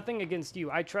Paige, it's nothing against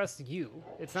you. I trust you.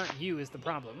 It's not you is the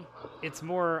problem. It's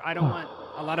more, I don't want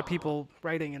a lot of people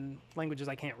writing in languages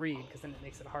I can't read, because then it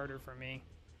makes it harder for me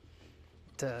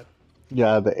to...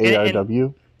 Yeah, the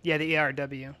ARW? Yeah, the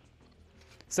ARW.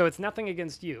 So it's nothing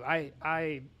against you.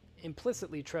 I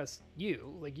implicitly trust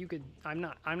you. Like, you could... I'm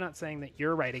not saying that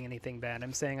you're writing anything bad.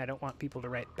 I'm saying I don't want people to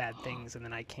write bad things, and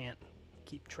then I can't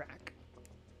keep track.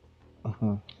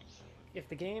 Uh-huh. If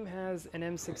the game has an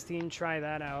M16, try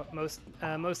that out.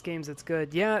 Most games it's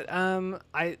good. Yeah,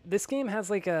 this game has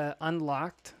like a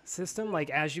unlocked system. Like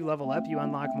as you level up, you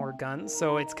unlock more guns.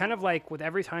 So it's kind of like with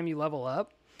every time you level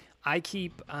up, I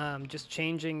keep just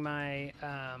changing my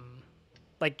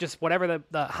like just whatever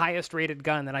the highest rated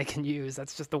gun that I can use.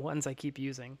 That's just the ones I keep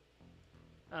using.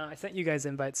 I sent you guys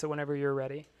invites, so whenever you're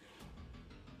ready.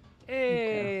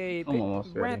 Hey, I'm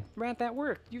almost ready. Rant, that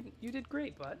worked. You did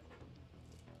great, bud.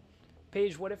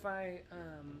 Paige, what if I,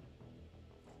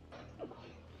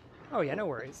 Oh yeah, no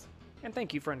worries. And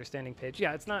thank you for understanding, Paige.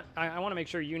 Yeah, it's not, I want to make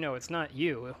sure you know it's not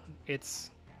you.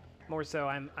 It's more so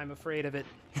I'm afraid of it,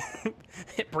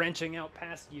 it branching out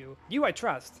past you. You I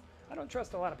trust. I don't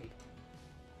trust a lot of people.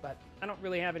 But I don't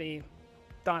really have any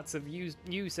thoughts of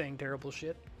you saying terrible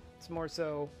shit. It's more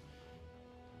so,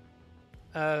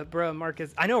 bro,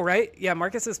 Marcus. I know, right? Yeah,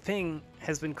 Marcus's ping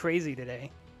has been crazy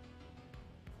today.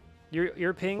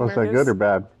 Your ping, Was Marcus, that good or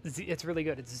bad? It's really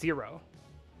good. It's 0.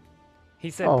 He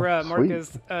said, Oh, bruh, sweet.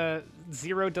 Marcus,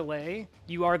 0 delay.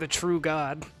 You are the true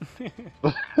god. Let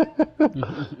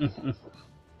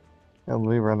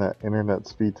me run that internet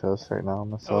speed test right now on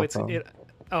my cell phone.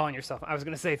 On your cell phone. I was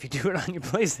going to say, if you do it on your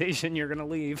PlayStation, you're going to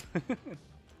leave.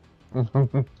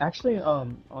 Actually,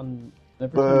 on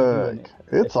Look,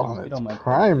 it's on its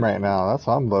prime right now. That's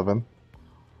how I'm living.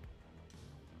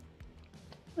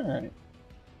 Alright.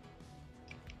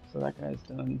 So that guy's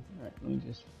done. Alright, let me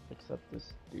just fix up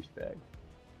this douchebag.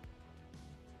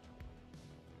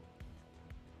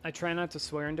 I try not to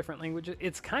swear in different languages.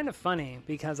 It's kind of funny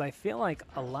because I feel like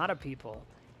a lot of people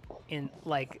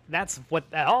that's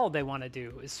all they want to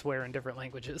do is swear in different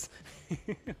languages.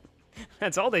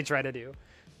 That's all they try to do.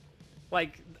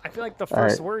 Like, I feel like the All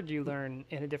first right. word you learn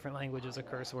in a different language is a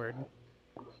curse word.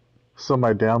 So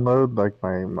my download, like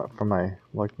from my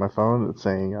phone, it's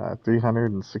saying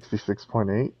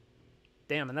 366.8.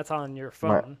 Damn, and that's on your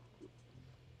My phone.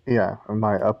 Yeah, and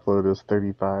my upload is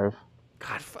 35.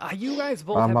 God, you guys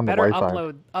both I'm have on the better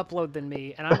Wi-Fi. upload than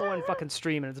me, and I'm the one fucking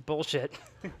streaming. It's bullshit.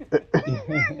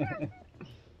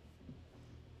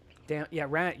 Damn, yeah,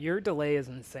 Rat, your delay is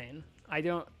insane. I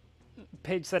don't.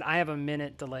 Paige said I have a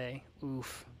minute delay.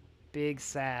 Oof, big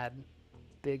sad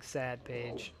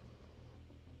Paige.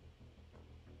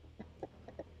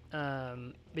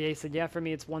 But yeah, he said yeah, for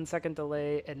me it's 1 second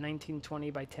delay at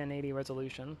 1920 by 1080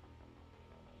 resolution.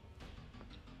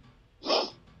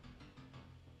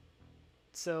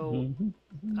 So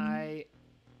I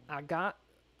got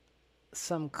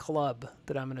some club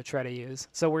that I'm gonna try to use.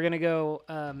 So we're gonna go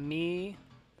me,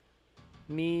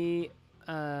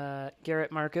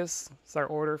 Garrett, Marcus. It's our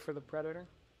order for the Predator.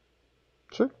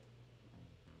 Sure.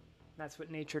 That's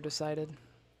what nature decided.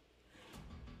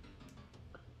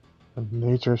 And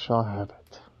nature shall have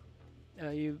it.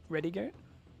 You ready, Garrett?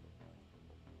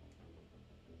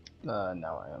 Now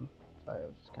I am. I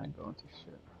was just kind of going through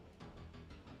shit.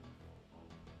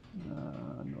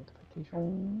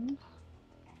 Notifications.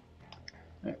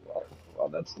 Alright, while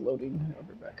that's loading, I'll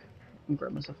be back and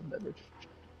grab myself a beverage.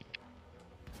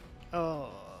 Oh.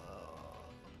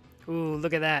 Ooh,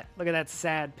 look at that. Look at that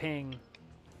sad ping.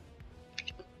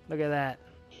 Look at that.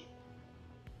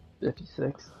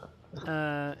 56.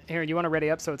 Here, you want to ready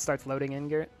up so it starts loading in,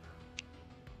 Garrett?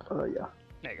 Yeah.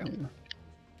 There you go.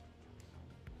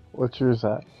 What's yours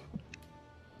at?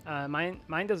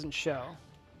 Mine doesn't show.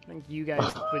 I think you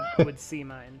guys would see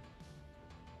mine.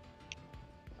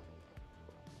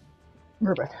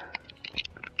 We're back.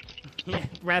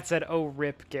 Rat said, "Oh,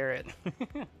 rip, Garrett."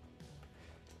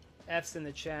 F's in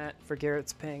the chat for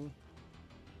Garrett's ping.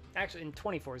 Actually, in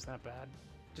 24 is not bad,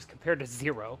 just compared to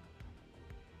 0.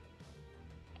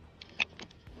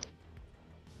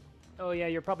 Oh yeah,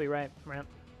 you're probably right, Rat.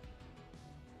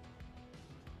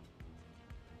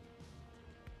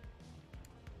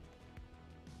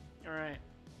 All right.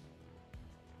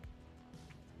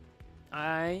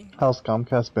 How's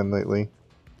Comcast been lately?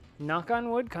 Knock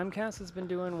on wood, Comcast has been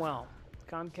doing well.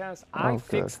 Comcast, I good.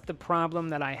 fixed the problem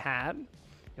that I had.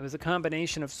 It was a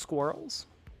combination of squirrels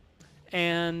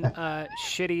and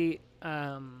shitty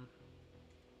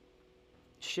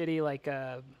like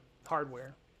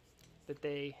hardware that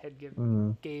they had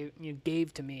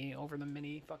gave to me over the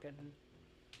many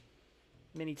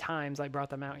times I brought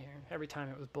them out here. Every time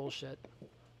it was bullshit.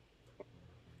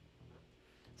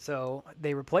 So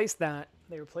they replaced that.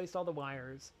 They replaced all the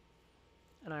wires.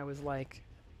 And I was like,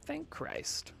 thank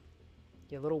Christ,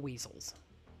 you little weasels.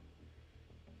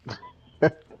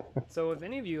 So if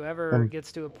any of you ever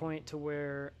gets to a point to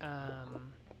where,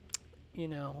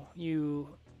 you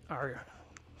are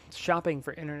shopping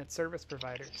for internet service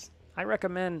providers, I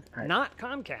recommend not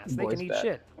Comcast. They can eat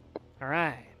shit. All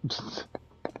right.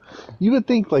 You would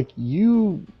think, like,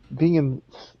 you being in,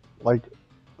 like,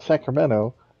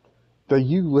 Sacramento, that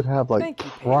you would have, like, Thank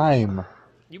you, Paige. prime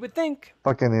You would think.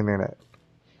 fucking internet.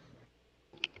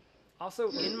 Also,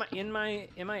 in my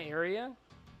area,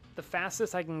 the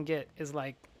fastest I can get is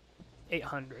like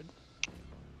 800.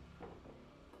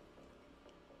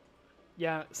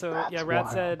 Yeah, so That's yeah, Rat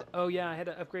wild. said, "Oh yeah, I had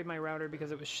to upgrade my router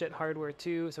because it was shit hardware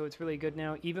too, so it's really good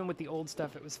now. Even with the old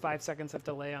stuff, it was 5 seconds of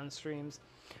delay on streams."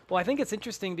 Well, I think it's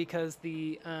interesting because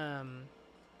the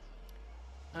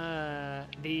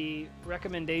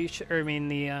recommendation, or I mean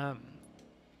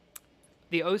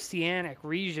the Oceanic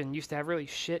region used to have really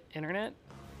shit internet,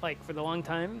 like for the long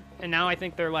time, and now I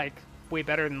think they're like way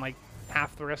better than like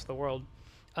half the rest of the world.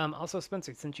 Also,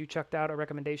 Spencer, since you chucked out a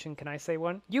recommendation, can I say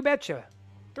one? You betcha.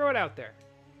 Throw it out there.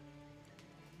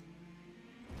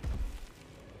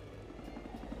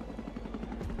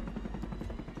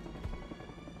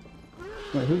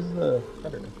 Wait, who's the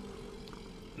predator?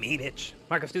 Me, bitch.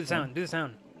 Marcus, do the sound. Do the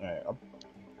sound. Alright,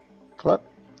 What?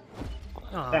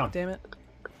 Oh, Down. damn it.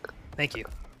 Thank you.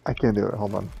 I can't do it.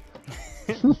 Hold on.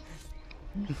 You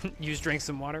just drink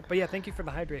some water. But yeah, thank you for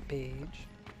the hydrate page.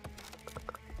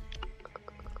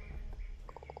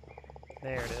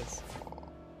 There it is.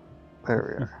 There we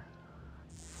are.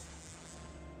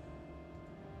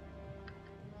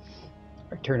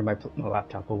 I turned my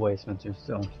laptop away, Spencer,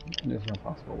 so there's no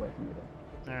possible way for me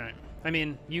to... All right. I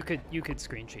mean, you could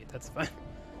screen sheet. That's fine.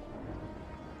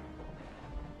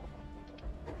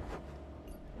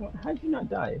 What? How'd you not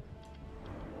die?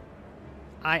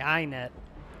 iNet.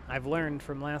 I've learned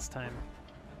from last time.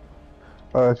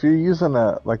 If you're using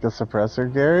a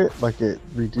suppressor, Garrett, like, it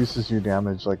reduces your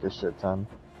damage like a shit ton.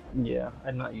 Yeah,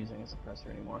 I'm not using a suppressor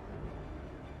anymore.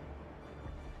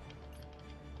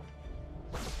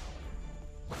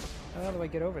 How do I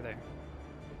get over there?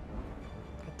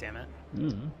 God damn it.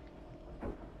 Mm.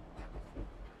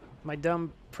 My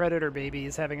dumb predator baby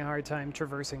is having a hard time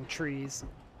traversing trees.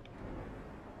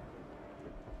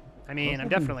 I mean, I'm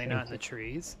definitely not in the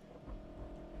trees.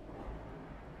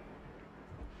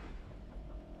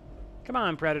 Come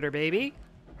on, predator baby.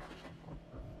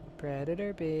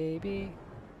 Predator baby.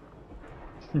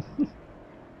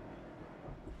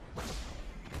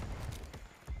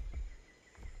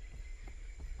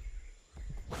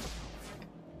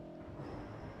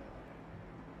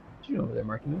 You over there,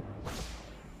 marking me?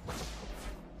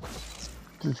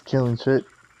 Just killing shit.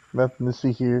 Nothing to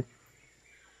see here.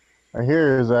 I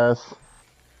hear his ass.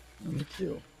 Oh, me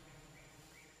too.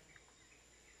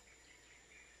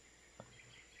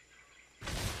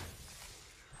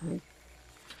 Ooh.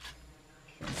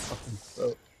 Shut my fucking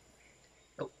throat.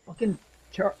 Oh, fucking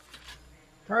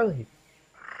Charlie.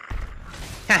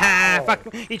 Haha,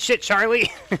 fuck, eat shit, Charlie.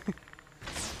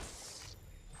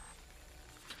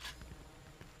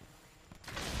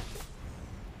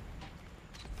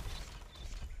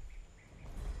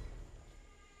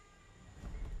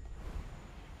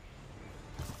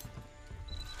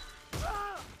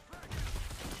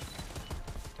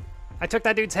 I took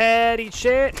that dude's head, eat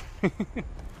shit.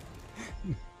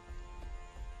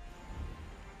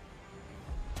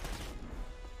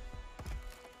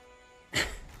 I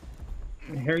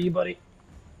hear you, buddy.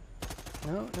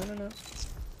 No.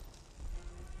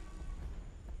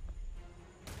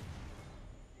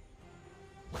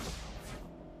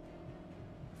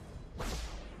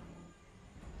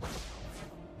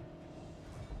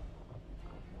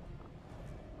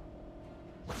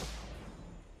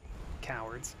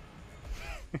 Cowards.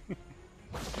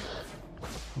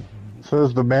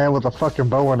 Says the man with a fucking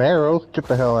bow and arrow. Get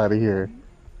the hell out of here.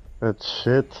 That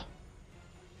shit.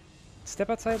 Step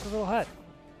outside the little hut.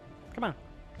 Come on.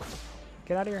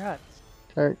 Get out of your hut.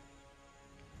 Okay.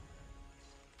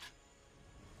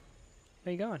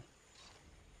 Where you going?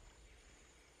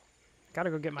 Gotta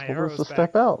go get my Told us arrows to back.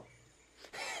 step out.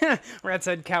 Rat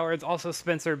said cowards, also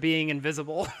Spencer being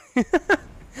invisible.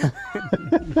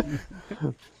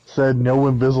 Said no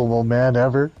invisible man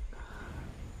ever.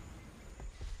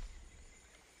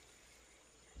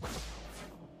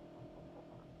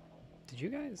 Did you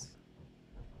guys?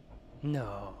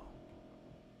 No.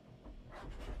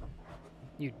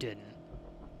 You didn't.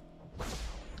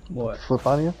 What? Flip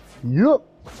on you? Yup.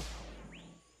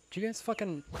 Did you guys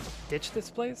fucking ditch this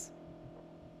place?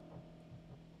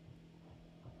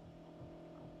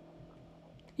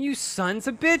 You sons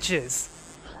of bitches!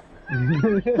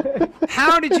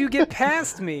 How did you get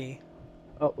past me?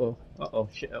 Uh-oh. Uh-oh.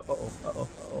 Shit. Uh-oh. Uh-oh.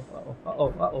 Uh-oh. Uh-oh.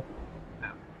 Uh-oh. Uh-oh.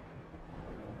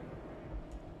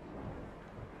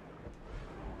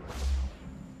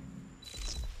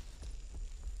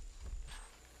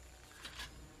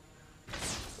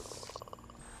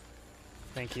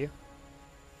 Thank you.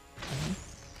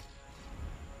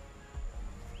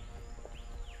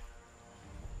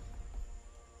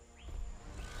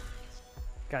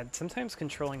 God, sometimes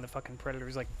controlling the fucking predator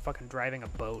is like fucking driving a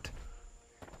boat.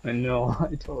 I know.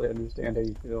 I totally understand how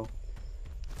you feel.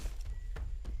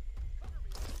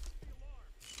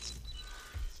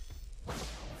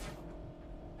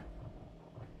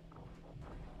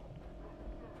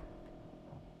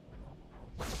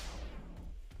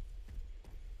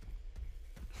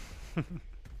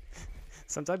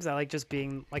 Sometimes I like just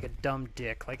being like a dumb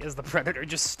dick, like as the predator,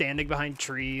 just standing behind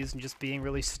trees and just being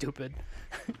really stupid.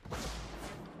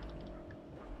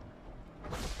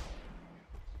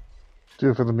 Do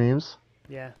it for the memes.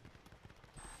 Yeah.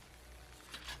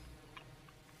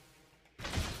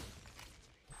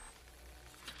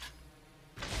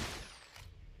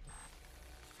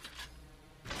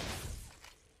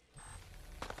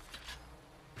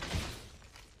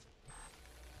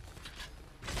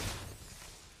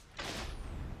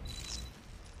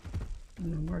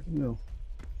 Mark and move.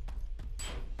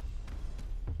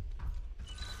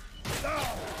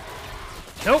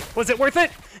 Nope. Was it worth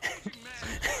it?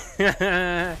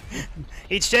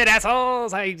 Eat shit,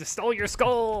 assholes! I stole your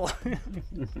skull.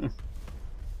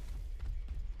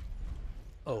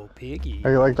 Oh, piggy. How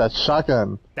you like that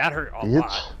shotgun? That hurt a Bitch.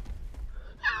 lot.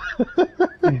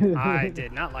 I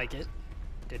did not like it.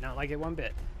 Did not like it one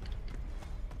bit.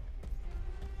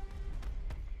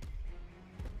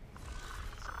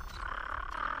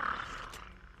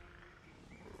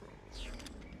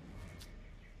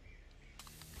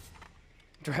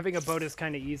 Driving a boat is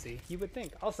kind of easy. You would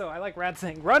think. Also, I like Rad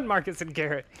saying, "Run, Marcus and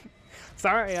Garrett."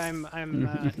 Sorry, I'm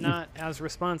not as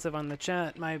responsive on the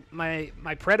chat. My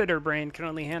predator brain can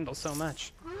only handle so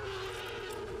much.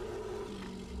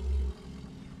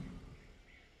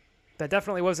 That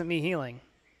definitely wasn't me healing.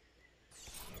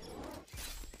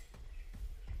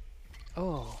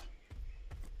 Oh.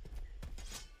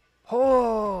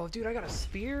 Oh, dude, I got a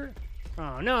spear?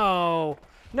 Oh, no.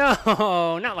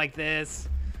 No, not like this.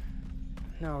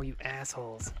 No, you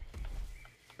assholes.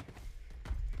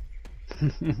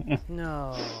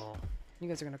 No. You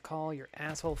guys are gonna call your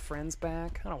asshole friends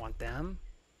back? I don't want them.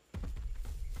 I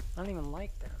don't even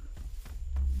like them.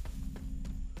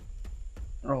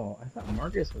 Oh, I thought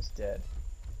Marcus was dead.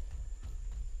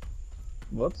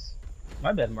 Whoops.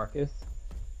 My bad, Marcus.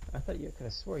 I thought you could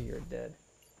have swore you were dead.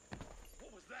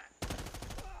 What was that?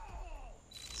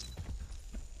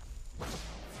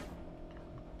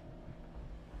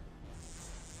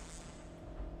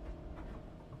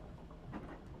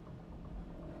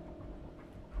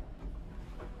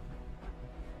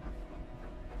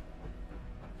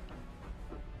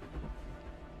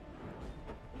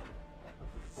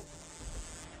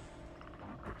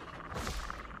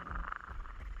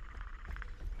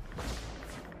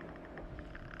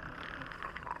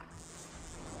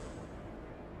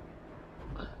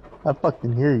 I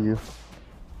fucking hear you.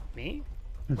 Me?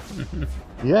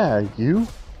 Yeah, you?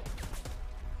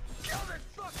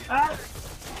 I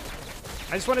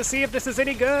just want to see if this is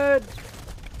any good.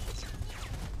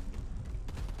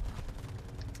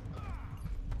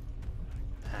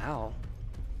 Ow.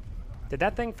 Did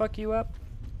that thing fuck you up?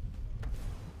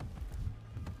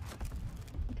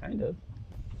 Kind of.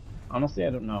 Honestly,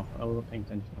 I don't know. I wasn't paying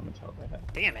attention to how much health I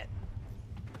had. Damn it.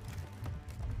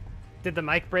 Did the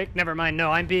mic break? Never mind.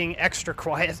 No, I'm being extra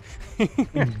quiet. Got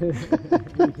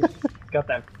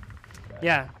that.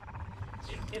 Yeah.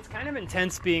 It's kind of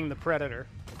intense being the predator.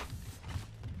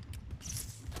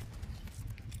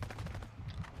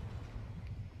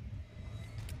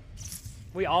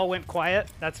 We all went quiet.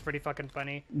 That's pretty fucking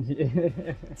funny.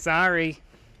 Sorry.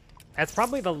 That's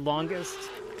probably the longest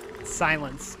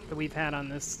silence that we've had on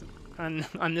this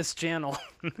on this channel.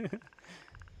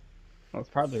 That's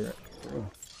probably right. True.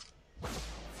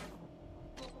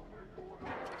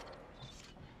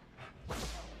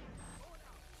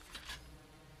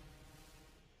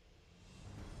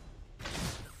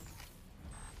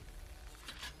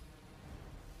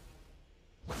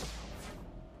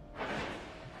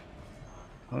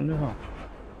 Oh no.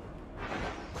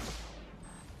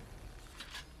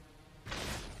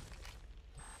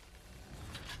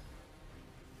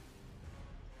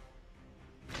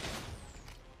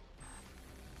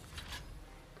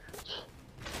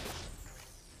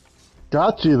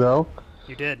 Got you though.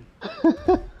 You did.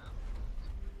 Help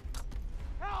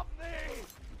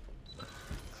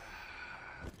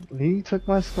me! You took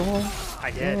my skull.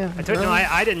 I did. Yeah, I took bro. no.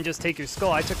 I didn't just take your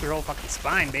skull. I took your whole fucking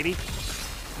spine, baby.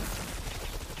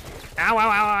 Ow! Ow!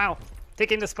 Ow! Ow!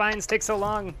 Taking the spines takes so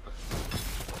long.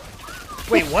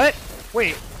 Wait, what?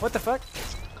 Wait, what the fuck?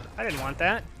 I didn't want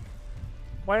that.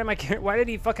 Why am I? Why did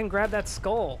he fucking grab that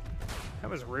skull? That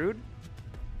was rude.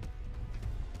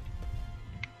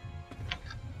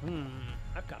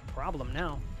 I've got a problem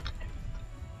now.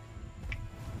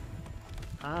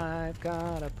 I've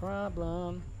got a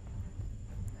problem.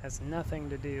 Has nothing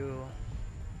to do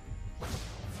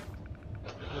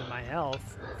with my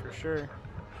health, for sure.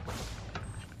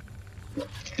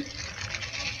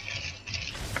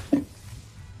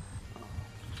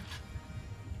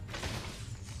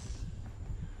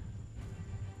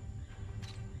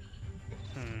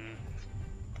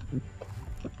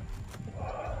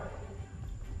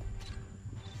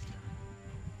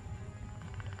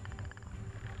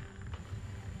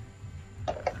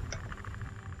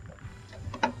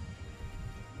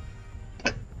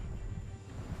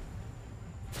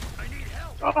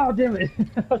 Oh damn it!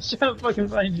 I was trying to fucking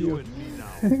find you. And me now.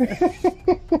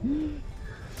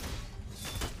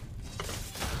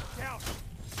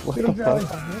 What Get the him, Valley.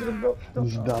 fuck? Let him go.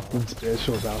 There's nothing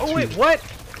special about Oh you. wait, what?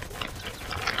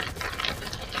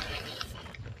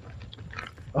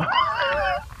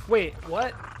 Wait,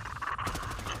 what?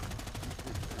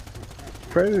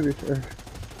 Predator.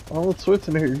 Arnold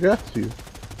Schwarzenegger got you.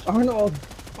 Arnold!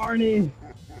 Barney!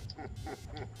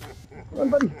 Run,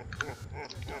 buddy!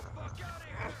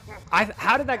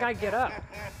 How did that guy get up?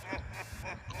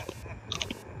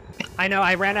 I know,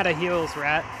 I ran out of heals,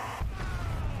 rat.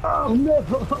 Oh no!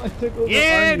 I took over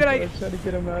Yeah, Arnie, did I- so I tried to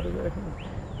get him out of there.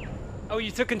 Oh,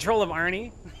 you took control of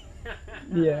Arnie?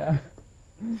 Yeah.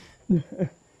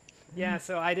 Yeah,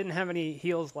 so I didn't have any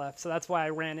heals left, so that's why I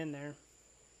ran in there.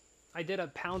 I did a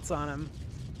pounce on him.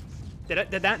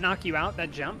 Did that knock you out,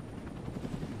 that jump?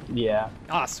 Yeah.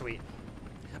 Ah, sweet.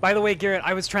 By the way, Garrett,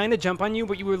 I was trying to jump on you,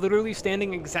 but you were literally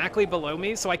standing exactly below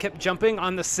me, so I kept jumping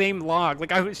on the same log.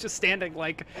 Like, I was just standing,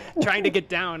 like, trying to get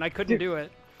down. I couldn't do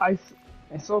it. I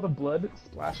saw the blood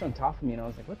splash on top of me, and I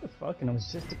was like, "What the fuck?" And I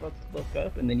was just about to look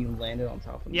up, and then you landed on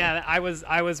top of me. Yeah, I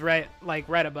was right, like,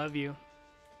 right above you.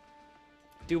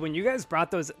 Dude, when you guys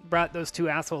brought those two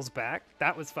assholes back,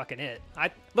 that was fucking it.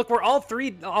 Look, we're all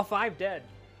five dead.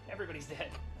 Everybody's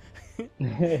dead.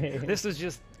 This is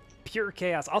just pure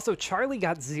chaos. Also, Charlie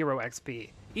got 0 XP.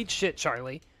 Eat shit,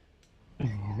 Charlie.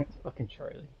 Fucking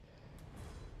Charlie.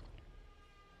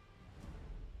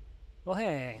 Well,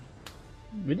 hey.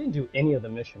 We didn't do any of the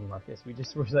mission, Marcus. We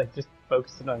just were like just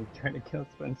focusing on trying to kill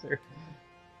Spencer.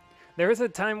 There was a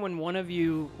time when one of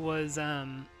you was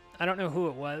I don't know who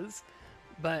it was,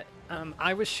 but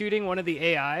I was shooting one of the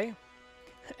AI,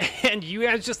 and you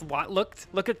guys just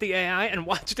look at the AI and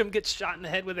watched him get shot in the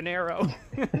head with an arrow.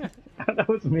 That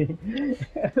was me.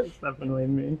 That's definitely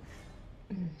me.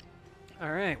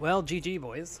 All right, well, GG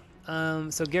boys.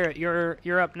 So Garrett,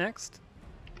 you're up next.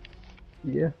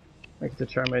 Yeah, I get to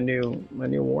try my new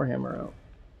Warhammer out.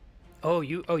 Oh,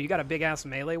 you got a big ass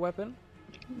melee weapon?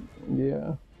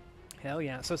 Yeah. Hell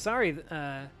yeah. So sorry,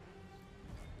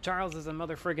 Charles is a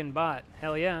mother friggin' bot.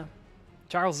 Hell yeah.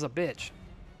 Charles is a bitch.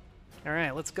 All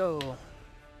right, let's go.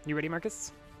 You ready,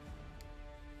 Marcus?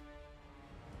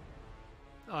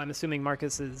 Oh, I'm assuming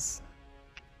Marcus is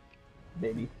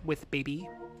Baby. with baby.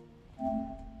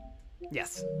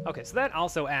 Yes. Okay, so that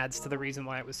also adds to the reason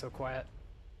why it was so quiet.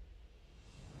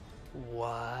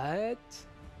 What?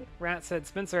 Rat said,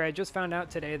 Spencer, I just found out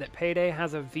today that Payday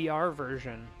has a VR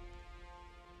version.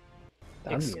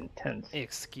 That'd be intense.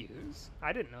 Excuse?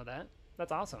 I didn't know that.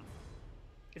 That's awesome.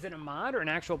 Is it a mod or an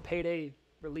actual Payday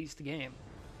released game?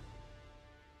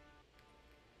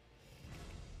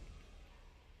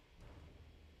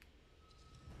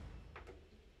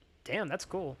 Damn, that's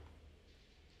cool.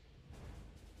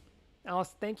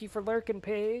 Alice, thank you for lurking,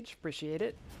 Paige. Appreciate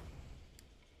it.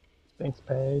 Thanks,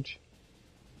 Paige.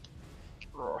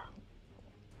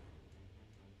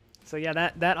 So yeah,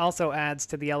 that also adds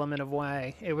to the element of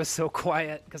why it was so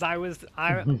quiet. Because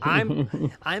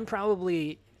I'm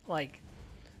probably like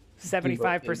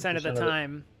 75% of the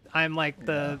time I'm like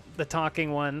the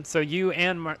talking one. So you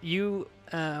and you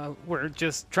were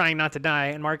just trying not to die,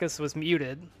 and Marcus was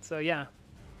muted. So yeah.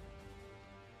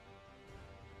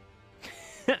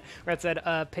 Red said,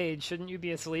 Paige, shouldn't you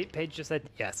be asleep? Paige just said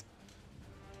yes.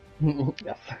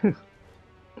 Yes.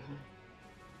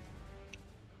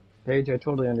 Paige, I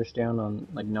totally understand on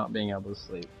like not being able to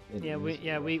sleep.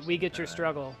 We get your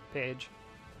struggle, Paige.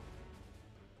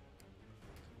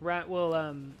 Rat will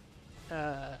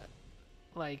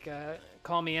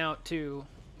call me out too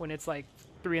when it's like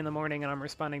 3 in the morning and I'm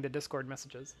responding to Discord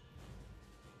messages.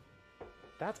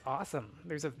 That's awesome.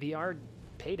 There's a VR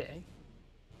Payday.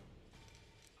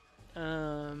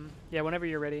 Yeah, whenever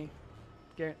you're ready,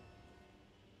 Garrett.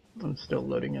 I'm still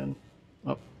loading in.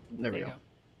 Oh, there we go.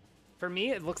 For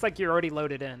me, it looks like you're already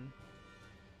loaded in.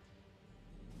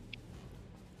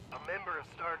 A member of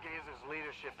Stargazer's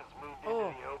leadership has moved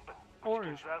into the open, which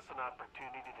gives us an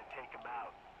opportunity to take him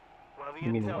out. While the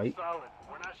You mean intel's white? solid,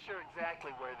 we're not sure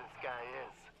exactly where this guy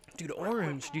is. Dude,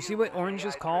 Orange. Do you see what Orange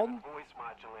is called? Voice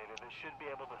modulator that should be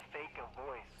able to fake a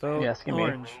voice. Vote Yes, give me.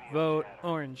 Orange. Vote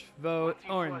Orange. Vote Once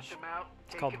you Orange. flush him out,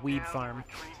 It's take called him Weed down Farm. and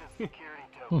retrieve his security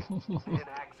token, then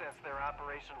access their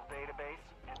operational database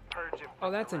and purge him Oh,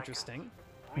 from that's the record. interesting.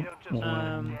 We don't just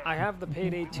want I have the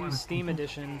Payday 2 Steam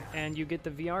Edition, and you get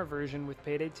the VR version with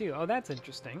Payday 2. Oh, that's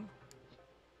interesting.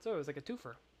 So it was like a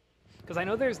twofer. Because I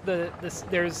know there's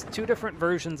there's 2 different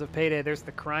versions of Payday. There's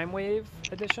the Crime Wave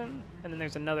Edition, and then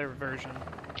there's another version.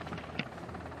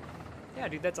 Yeah,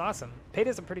 dude, that's awesome.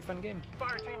 Payday's a pretty fun game.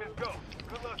 Fire team is go.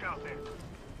 Good luck out there.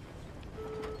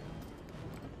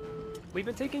 We've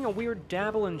been taking a weird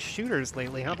dabble in shooters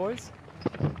lately, huh, boys?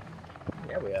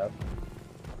 Yeah, we have.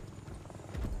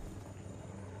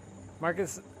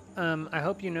 Marcus, I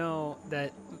hope you know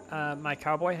that my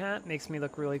cowboy hat makes me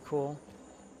look really cool.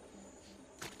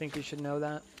 Think you should know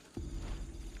that.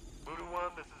 Voodoo 1,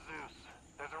 this is Zeus.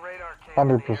 There's a radar cam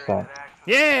in the area 100%. that acts as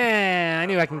Yeah! I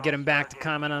knew I can get him back to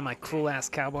comment on my cool-ass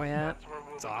cowboy hat. that's where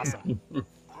we'll It's awesome. move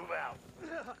out.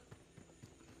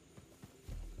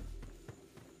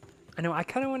 I know, I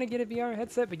kind of want to get a VR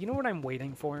headset, but you know what I'm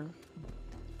waiting for?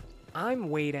 I'm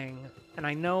waiting, and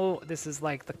I know this is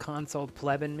like the console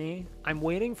pleb in me, I'm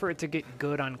waiting for it to get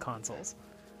good on consoles.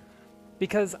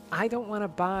 Because I don't want to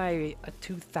buy a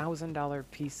 $2,000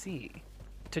 PC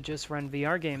to just run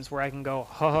VR games where I can go,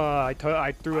 haha, I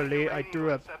threw a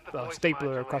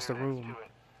stapler across the room.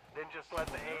 Then just let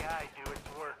the AI do its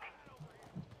work.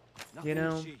 You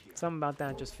know, something about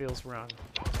that just feels wrong.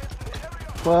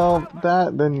 Well,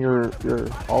 then you're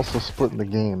also splitting the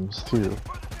games too.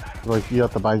 Like you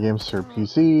have to buy games for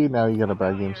PC, now you gotta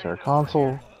buy games for a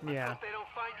console. Yeah.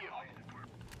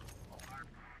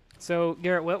 So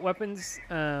Garrett, what weapons?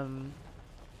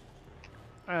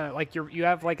 Like you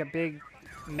have like a big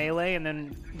melee, and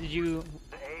then did you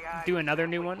do another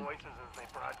new one?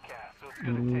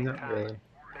 Not really.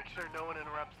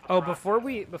 Oh, before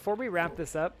we wrap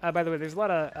this up. By the way, there's a lot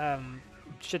of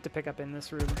shit to pick up in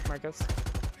this room, Marcos.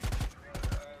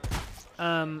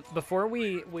 Before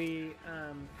we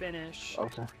finish,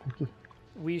 Okay, thank you.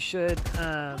 we should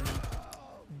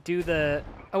do the.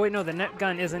 Oh wait, no, the net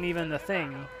gun isn't even the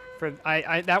thing. For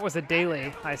I that was a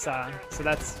daily I saw, so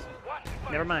that's.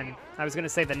 Never mind. I was gonna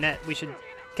say the net. We should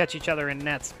catch each other in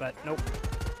nets, but nope.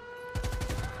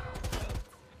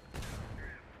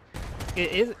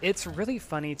 It's really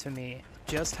funny to me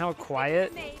just how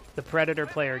quiet the Predator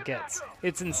player gets.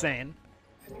 It's insane.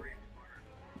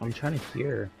 I'm trying to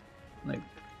hear. Like,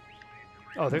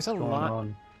 Oh, there's a what's going lot.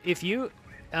 on? If you,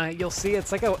 you'll see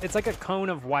it's like a cone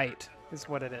of white is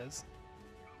what it is.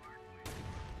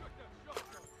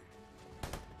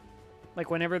 Like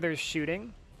whenever there's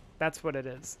shooting, that's what it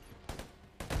is.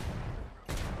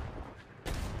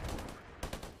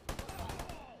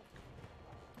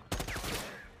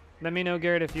 Let me know,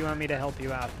 Garrett, if you want me to help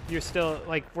you out. You're still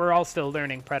like we're all still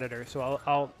learning Predator, so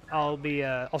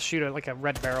I'll shoot like a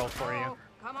red barrel for you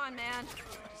Come on, man.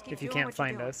 Just keep if you doing can't what you're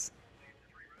find doing. us.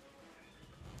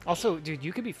 Also, dude,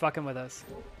 you could be fucking with us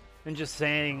and just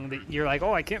saying that you're like,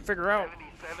 oh, I can't figure out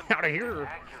how to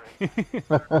hear.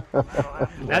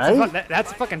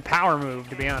 That's a fucking power move,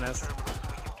 to be honest.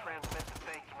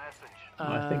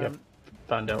 I think I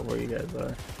found out where you guys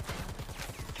are.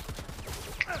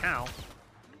 Ow.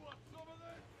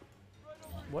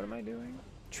 What am I doing?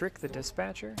 Trick the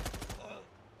dispatcher?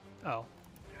 Oh.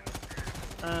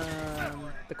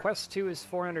 The Quest 2 is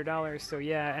 $400, so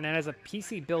yeah, and it has a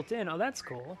PC built in. Oh, that's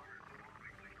cool.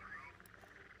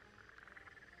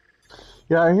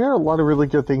 Yeah, I hear a lot of really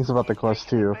good things about the Quest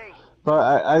 2,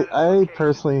 but I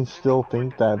personally still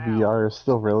think that VR is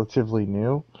still relatively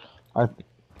new. Oh,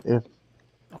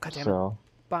 goddammit. So.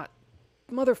 Bot.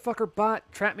 Motherfucker bot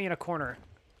trapped me in a corner.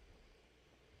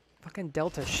 Fucking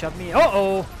Delta shoved me.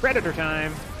 Uh-oh! Predator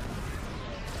time!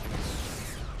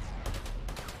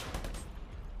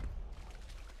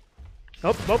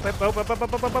 Oh.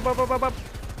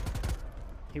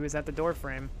 He was at the door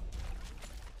frame.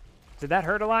 Did that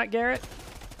hurt a lot, Garrett?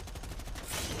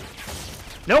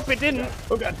 Nope, it didn't.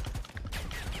 Oh god.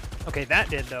 Okay, that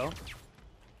did, though.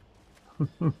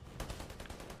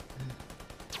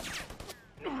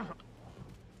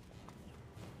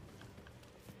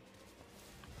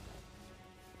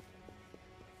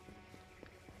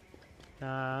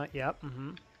 Yep,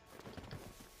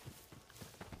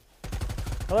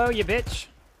 Hello, you bitch.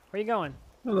 Where you going?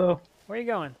 Hello. Where you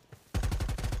going?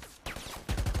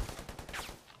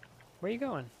 Where you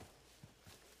going?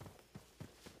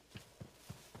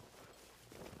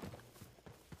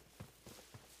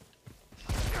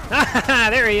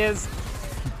 There he is.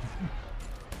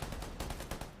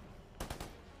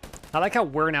 I like how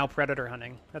we're now predator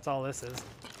hunting. That's all this is.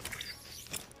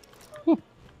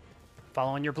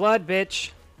 Following your blood,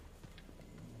 bitch.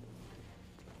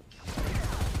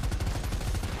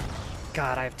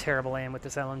 God, I have terrible aim with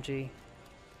this LMG.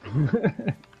 I'm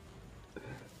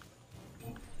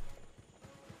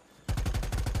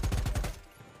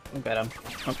bad. I'm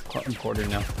quartered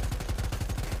now.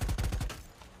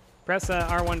 Press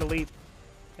R1 to leap.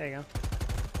 There you go.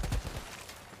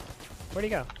 Where'd he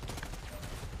go?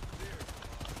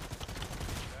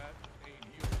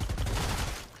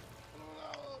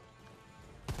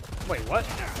 Wait, what?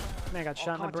 Man, I got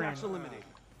shot in the brain.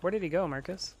 Where did he go,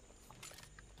 Marcus?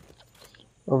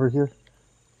 Over here.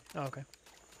 Oh, okay.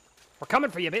 We're coming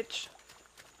for you, bitch!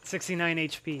 69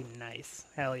 HP. Nice.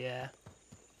 Hell yeah.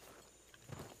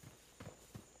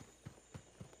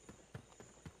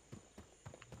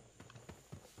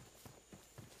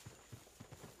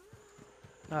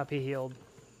 Up, he healed.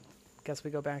 Guess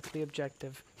we go back to the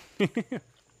objective.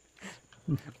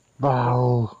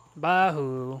 Wow.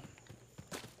 Bahoo.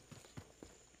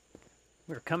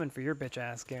 We're coming for your bitch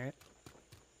ass, Garrett.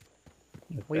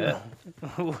 We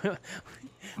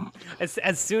as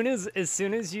soon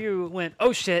as you went,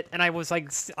 oh shit, and I was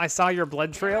like, I saw your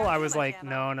blood trail. I was like,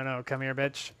 no, come here,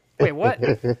 bitch. Wait, what?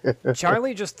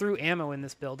 Charlie just threw ammo in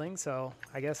this building, so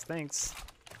I guess thanks.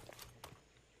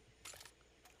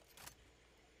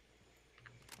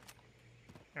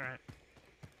 All right.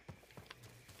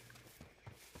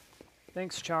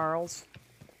 Thanks, Charles.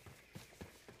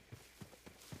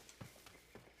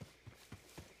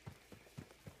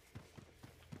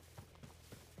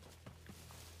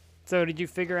 So did you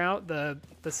figure out the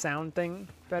sound thing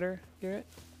better, Garrett?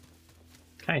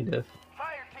 Kind of.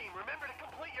 Fire team, remember to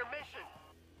complete your mission.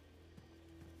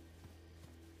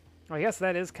 Well, I guess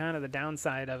that is kind of the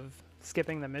downside of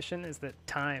skipping the mission, is that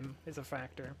time is a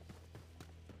factor.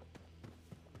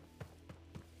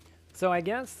 So I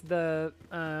guess the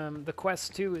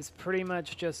Quest 2 is pretty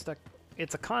much just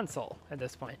it's a console at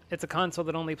this point. It's a console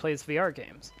that only plays VR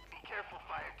games. Be careful,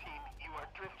 fire team. You are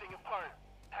drifting apart.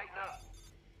 Tighten up.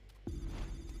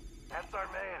 That's our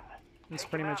man. That's Take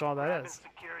pretty him much out all and that grab is. his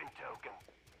security token.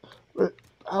 But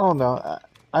I don't know.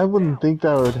 I wouldn't think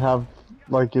that would have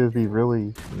like it would be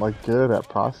really like good at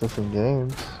processing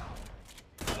games.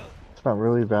 It's not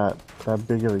really that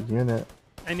big of a unit.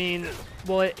 I mean,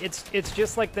 well, it's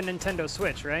just like the Nintendo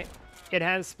Switch, right? It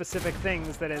has specific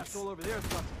things that it's. All over there's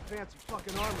got some fancy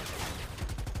fucking armor.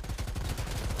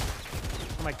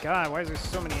 Oh my god, why is there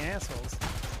so many assholes?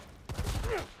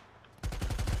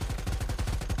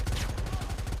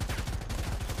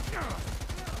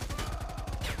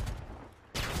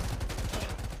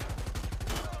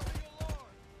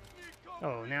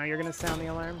 Oh, now you're gonna sound the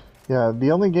alarm? Yeah, the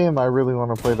only game I really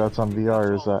want to play that's on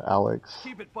VR is Alex.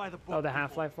 Keep it by the book. Oh, the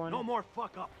Half-Life one? No more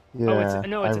fuck up. Yeah, Oh, it's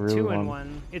no, it's I a really two-in-one.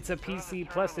 want. It's a PC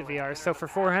plus the VR. So for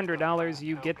 $400,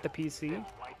 you get the PC.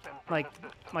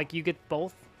 Like you get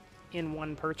both in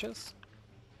one purchase.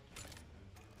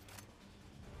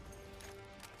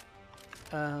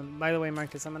 By the way,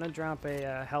 Marcus, I'm gonna drop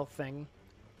a health thing.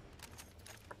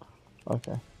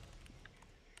 Okay.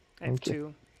 I have Thank you.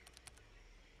 2.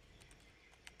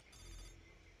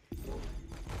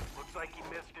 Looks like you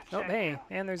missed it. Oh, hey,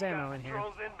 and there's ammo in here.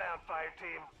 Controls inbound, fire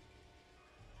team.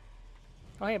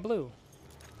 Oh, hey, blue,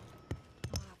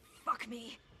 Fuck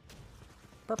me.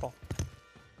 purple.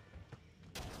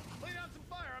 Lay down some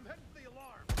fire. I'm heading for the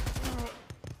alarm.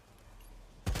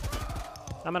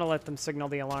 I'm gonna let them signal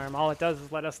the alarm. All it does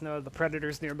is let us know the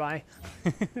predator's nearby.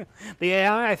 The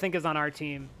AI, I think, is on our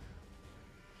team.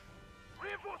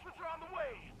 Reinforcements are on the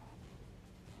way.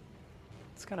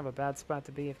 It's kind of a bad spot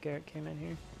to be if Garrett came in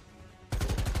here.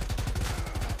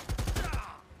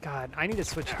 God, I need to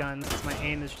switch guns because my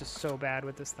aim is just so bad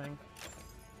with this thing.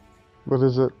 What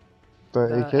is it?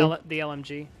 The AK? The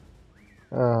LMG.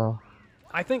 Oh,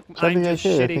 I think Try I'm the just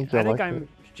AK, I shitty. think I you'll think like I'm it.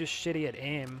 just shitty at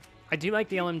aim. I do like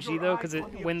the LMG though, because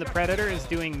when the Predator is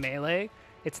doing melee,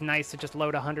 it's nice to just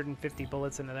load 150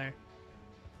 bullets into there.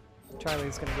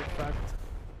 Charlie's gonna get fucked.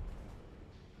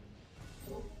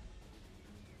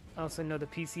 Also, no, the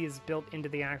PC is built into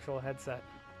the actual headset.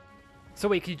 So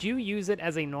wait, could you use it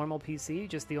as a normal PC?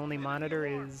 Just the only monitor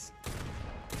is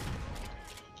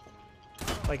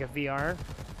like a VR?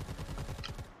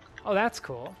 Oh, that's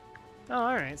cool. Oh,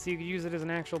 alright, so you could use it as an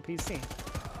actual PC.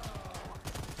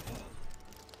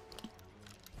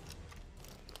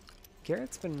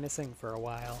 Garrett's been missing for a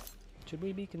while. Should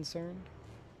we be concerned?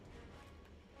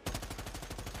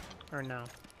 Or no?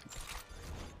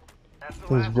 That's the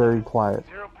he's last very quiet.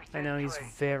 0% I know he's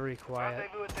trace. very quiet.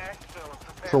 Rendezvous at the exfil and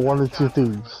prepare So for one the of two chopper.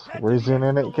 things: where's the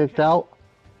internet kicked out?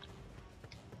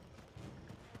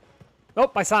 Oh,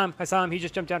 I saw him. I saw him. He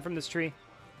just jumped down from this tree.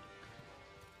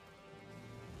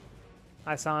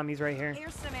 I saw him. He's right here.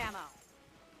 Here's some ammo.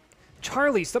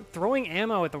 Charlie, stop throwing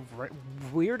ammo at the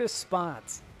weirdest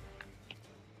spots.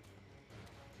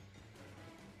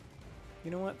 You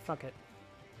know what? Fuck it.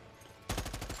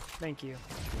 Thank you.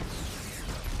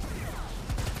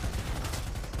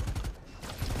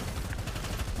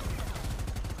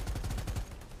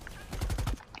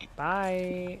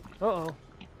 Bye. Uh-oh.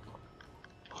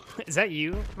 Is that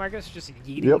you, Marcus? Just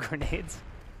yeeting Yep. grenades?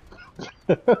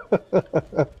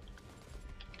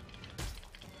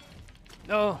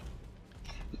 No.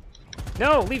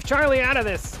 No, leave Charlie out of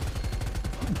this.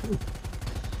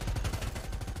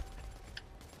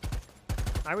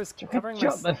 I was covering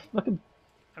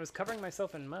I was covering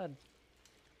myself in mud.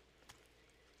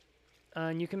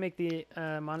 And you can make the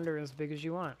monitor as big as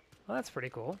you want. Well, that's pretty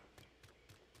cool.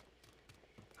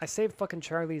 I saved fucking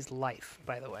Charlie's life,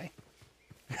 by the way.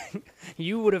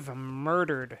 You would have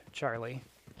murdered Charlie.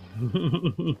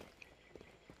 Poor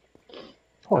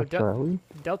Oh, Charlie.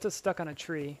 Delta's stuck on a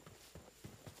tree.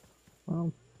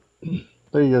 Well,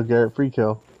 there you go, Garrett. Free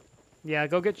kill. Yeah,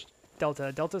 go get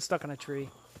Delta. Delta's stuck on a tree.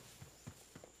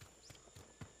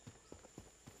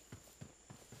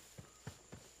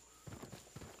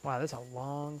 Wow, that's a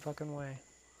long fucking way.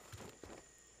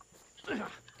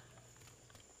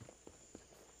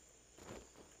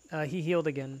 He healed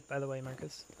again, by the way,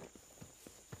 Marcus.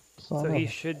 So he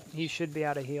should be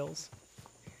out of heals.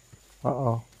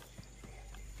 Uh-oh.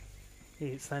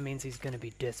 So that means he's gonna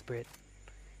be desperate.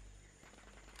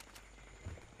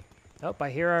 Oh, I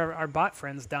hear our bot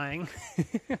friends dying.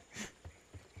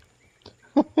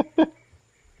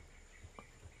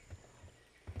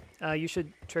 You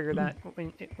should trigger that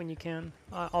when you can.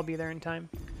 I'll be there in time.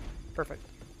 Perfect.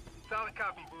 Solid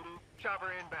copy, Voodoo.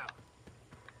 Chopper inbound.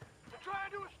 They're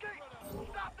trying to escape.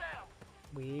 Stop them.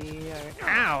 We are...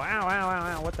 Ow, ow, ow,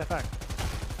 ow, ow. What the fuck?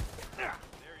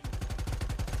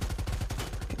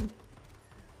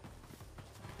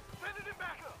 Sending it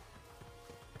back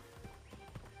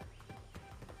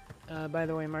up. By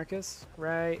the way, Marcus,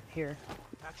 right here.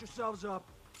 Patch yourselves up.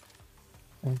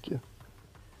 Thank you.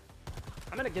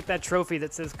 I'm gonna get that trophy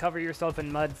that says cover yourself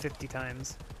in mud 50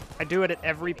 times. I do it at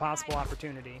every possible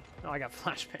opportunity. Oh, I got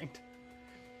flashbanged.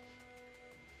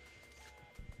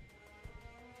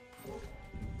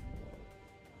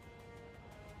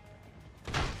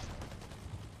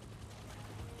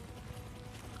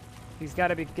 He's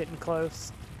gotta be getting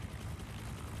close.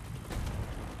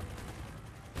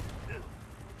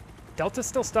 Delta's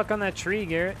still stuck on that tree,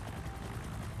 Garrett.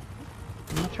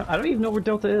 I don't even know where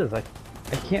Delta is. I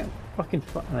can't fucking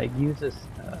like use this.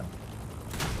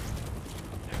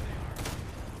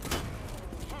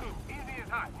 Easy as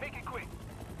hot. Make it quick.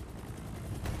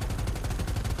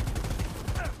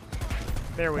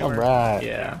 There we All were. right.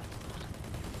 Yeah.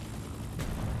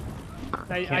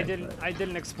 I did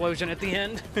an explosion at the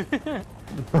end.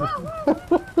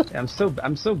 I'm so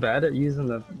bad at using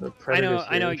the predator.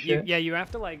 I know. Shit. You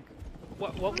have to like.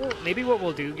 What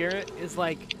we'll do, Garrett, is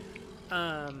like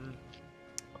one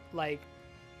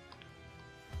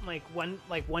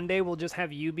day we'll just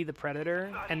have you be the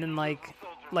predator, and then like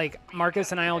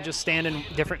Marcus and I'll just stand in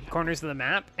different corners of the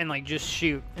map and like just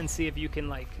shoot and see if you can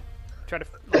like try to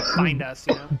like find us,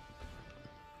 you know?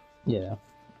 Yeah.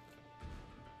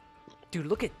 Dude,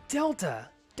 look at Delta.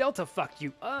 Delta fucked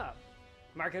you up.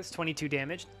 Marcus, 22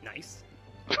 damage. Nice.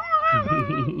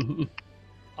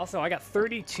 Also, I got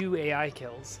 32 AI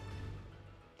kills.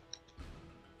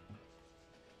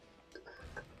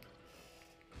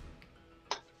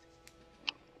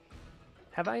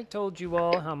 Have I told you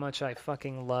all how much I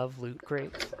fucking love loot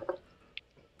crates?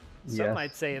 Some Yes.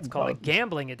 might say it's called a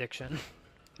gambling addiction.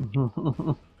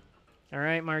 All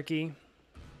right, Marky.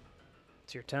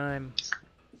 It's your time.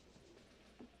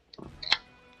 All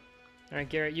right,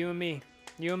 Garrett, you and me.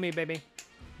 You and me, baby.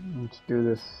 Let's do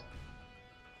this.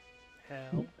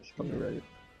 Hell. Should probably ready.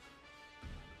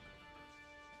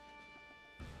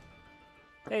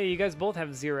 Hey, you guys both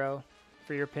have 0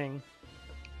 for your ping.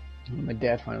 My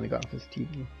dad finally got off his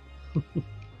TV.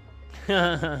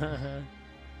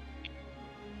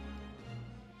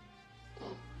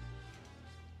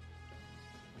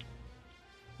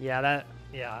 Yeah.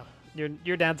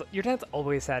 Your dad's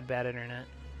always had bad internet.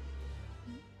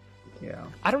 Yeah.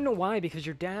 I don't know why, because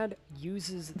your dad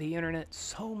uses the internet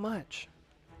so much.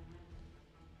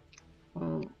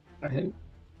 I think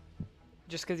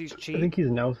Just because he's cheap. I think he's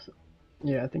now.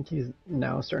 Yeah, I think he's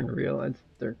now starting to realize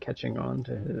they're catching on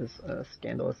to his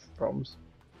scandalous problems.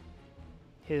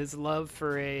 His love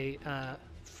for a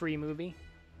free movie.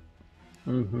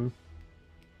 Mm-hmm.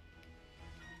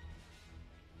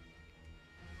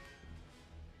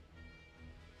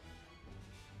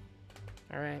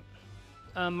 All right.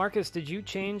 Marcus, did you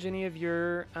change any of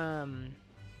your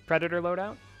Predator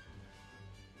loadout?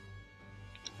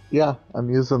 Yeah, I'm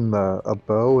using a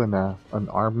bow and an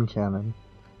arm cannon.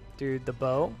 Dude, the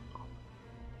bow?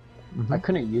 I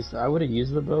couldn't use. I would have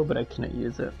used the bow, but I couldn't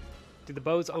use it. Dude, the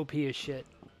bow's OP as shit.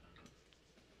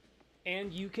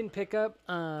 And you can pick up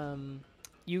the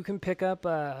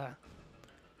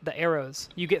arrows.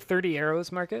 You get 30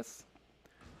 arrows, Marcus.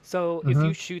 So if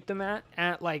you shoot them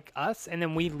at like us, and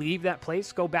then we leave that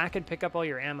place, go back and pick up all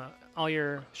your ammo, all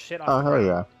your shit off. Oh the hell ground.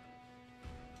 yeah!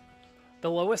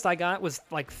 The lowest I got was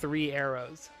like 3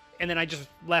 arrows, and then I just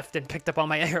left and picked up all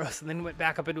my arrows, and then went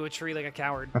back up into a tree like a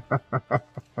coward.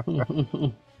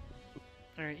 All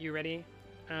right, you ready,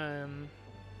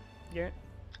 Garrett?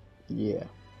 Yeah.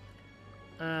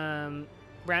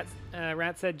 Rat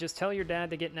said, just tell your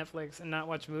dad to get Netflix and not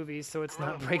watch movies, so it's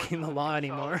not breaking the law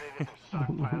anymore.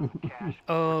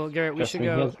 Oh, Garrett, we Trust should me,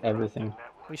 he go. has everything.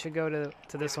 We should go to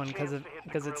this one because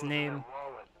its name.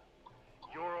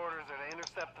 Your orders are to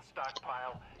intercept the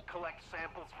stockpile, collect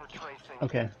samples for tracing,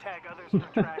 Okay. tag others for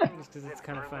tracking, Just 'cause it's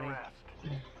then kinda burn the funny. rest.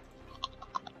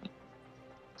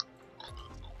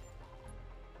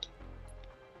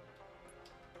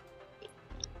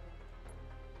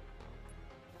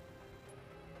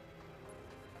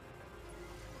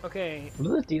 Okay, What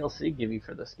does the DLC give you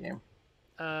for this game?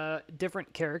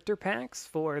 different character packs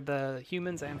for the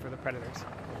humans and for the predators.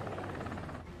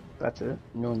 That's it.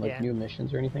 No like Yeah. new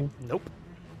missions or anything. Nope.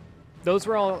 Those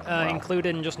were all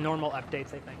included in just normal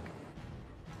updates, I think.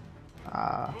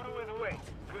 Voodoo is away.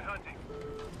 Good hunting.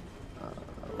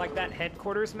 Like that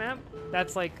headquarters map,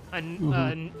 that's like a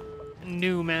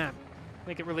new map.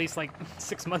 Like it released like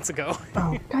 6 months ago.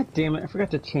 Oh, god damn it. I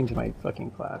forgot to change my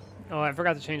fucking class. Oh, I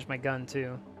forgot to change my gun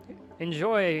too.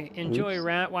 Enjoy, Oops.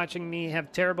 Rat, watching me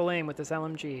have terrible aim with this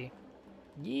LMG.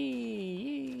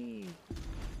 Yee.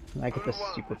 I get this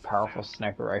super powerful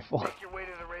sniper rifle. Make your way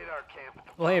to the radar camp.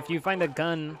 Well, hey, if you find a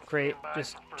gun crate,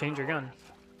 just change your gun.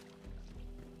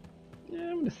 Yeah,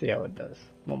 I'm gonna see how it does.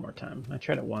 One more time. I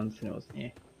tried it once and it was eh.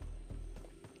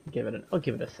 I'll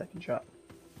give it a second shot.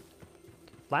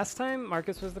 Last time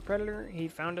Marcus was the Predator, he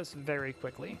found us very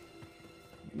quickly.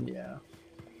 Yeah.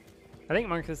 I think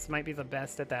Marcus might be the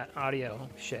best at that audio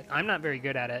shit. I'm not very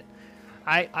good at it.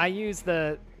 I use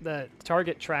the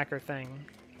target tracker thing,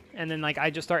 and then like I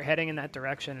just start heading in that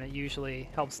direction, and it usually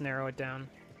helps narrow it down.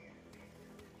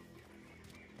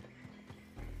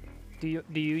 Do you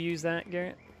use that,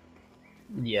 Garrett?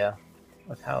 Yeah.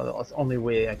 That's the only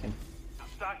way I can The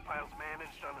stockpile's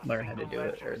managed on a learn how to single do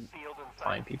it ledger or sealed inside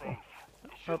find the people. safe.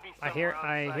 It should Oh, be I somewhere on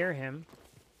site. hear him.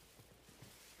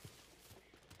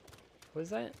 Was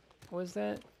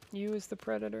that you as the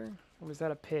Predator, or was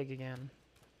that a pig again?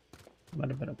 Might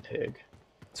have been a pig.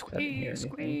 Squee, hear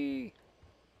anything. squee.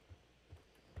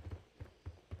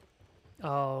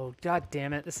 Oh, god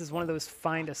damn it. This is one of those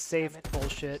find a safe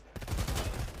bullshit.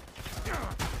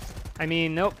 I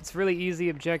mean, nope, it's really easy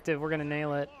objective. We're gonna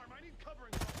nail it.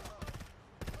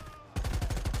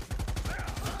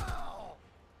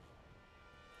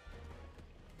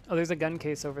 Oh, there's a gun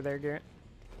case over there, Garrett.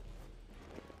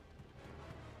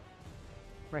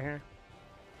 Right here.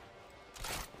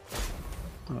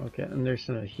 Oh, okay, and there's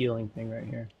a healing thing right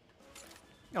here.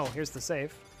 Oh, here's the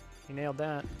safe. You nailed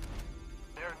that.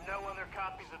 There are no other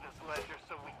copies of this ledger,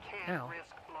 so we can't Ow.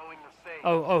 risk blowing the safe.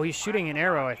 Oh, he's shooting an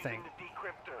arrow, I think. Using the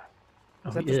decryptor.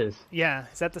 Oh, that he the- is. Yeah,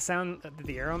 is that the sound that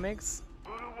the arrow makes?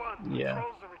 Voodoo 1, Yeah.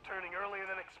 patrols are returning earlier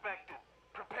than expected.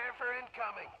 Prepare for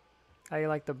incoming. How you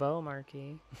like the bow,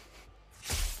 Marquis?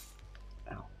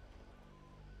 Ow.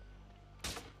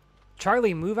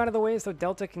 Charlie, move out of the way so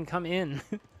Delta can come in.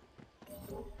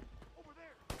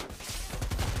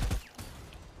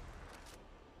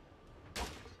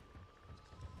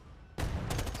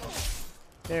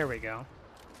 There we go.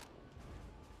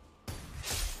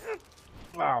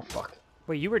 Oh, fuck.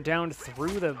 Wait, you were down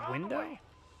through the window?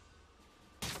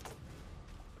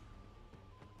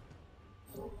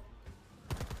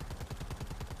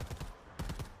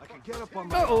 I can get up on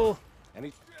my Uh-oh!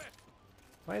 Any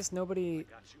Why is nobody...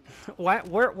 Why?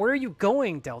 Where are you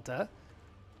going, Delta?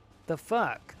 The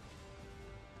fuck?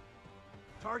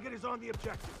 target is on the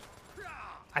objective.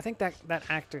 I think that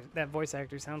voice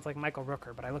actor sounds like Michael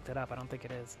Rooker, but I looked it up. I don't think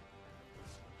it is.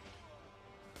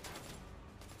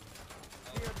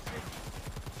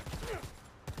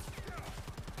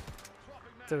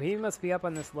 So he must be up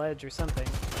on this ledge or something.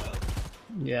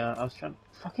 Yeah, I was trying.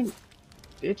 Fucking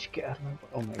bitch, get out of my.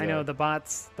 Oh my god. I know the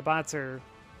bots are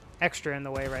extra in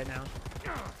the way right now.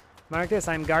 Marcus,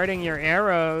 I'm guarding your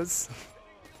arrows.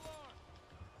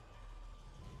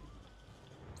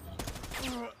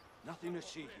 Nothing to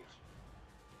see here.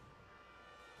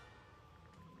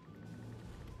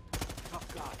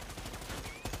 Tough guy.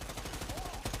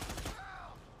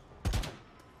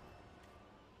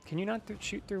 Can you not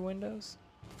shoot through windows?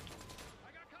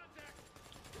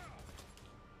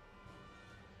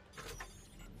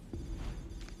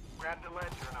 Grab the ledger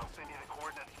and I'll send you the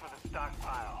coordinates for the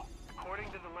stockpile. According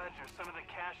to the ledger, some of the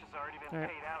cash has already been Alright.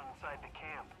 paid out inside the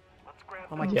camp. Let's grab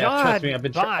Oh my those. Yeah, God, trust me.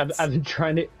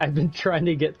 I've been trying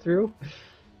to get through.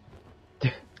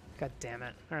 God damn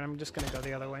it. Alright, I'm just gonna go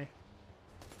the other way.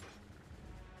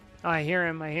 Oh, I hear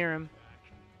him.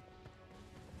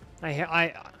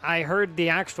 I heard the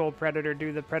actual Predator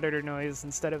do the Predator noise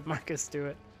instead of Marcus do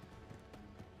it.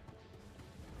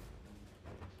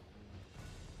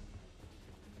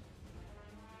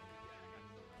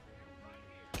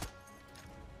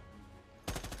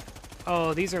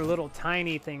 Oh, these are little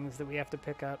tiny things that we have to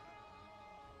pick up.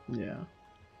 Yeah.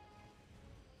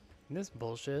 This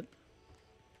bullshit.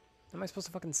 How am I supposed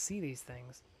to fucking see these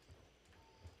things?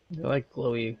 They're like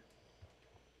glowy.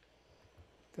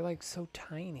 They're like so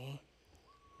tiny.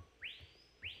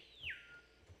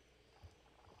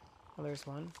 Oh, there's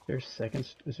one. Is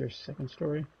there a second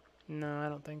story? No, I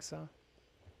don't think so.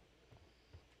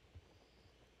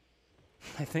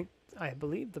 I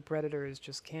believe the Predator is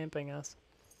just camping us.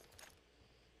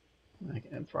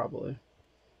 Probably.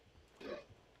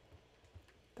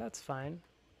 That's fine.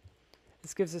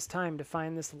 This gives us time to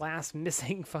find this last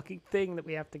missing fucking thing that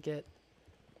we have to get.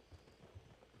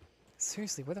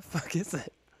 Seriously, where the fuck is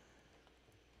it?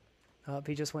 Oh,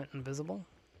 he just went invisible.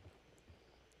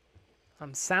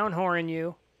 I'm sound whoring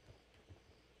you.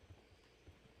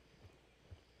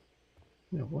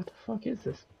 Yeah, what the fuck is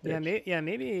this? Yeah,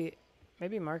 Bitch?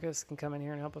 maybe Marcus can come in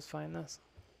here and help us find this.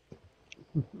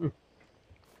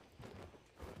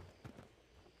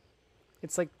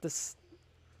 It's like this,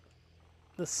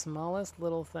 the smallest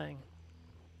little thing.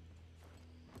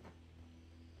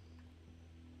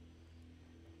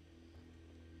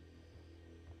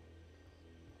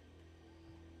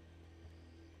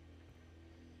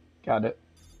 Got it.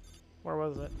 Where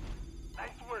was it? Nice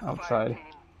work, Outside. Fire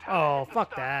team. Oh, Time to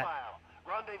fuck that. stockpile.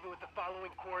 Rendezvous with the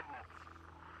following coordinates.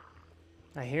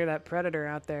 I hear that predator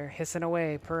out there hissing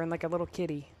away, purring like a little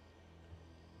kitty.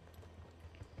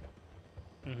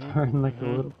 Turn like a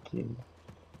little kid.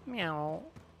 Meow.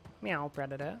 Meow,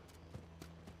 predator.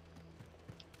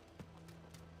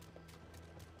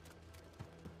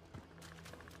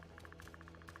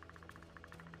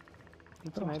 I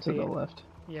think he Off might to be. the left.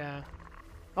 Yeah.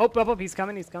 Oh, Bubble, he's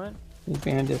coming, he's coming. He's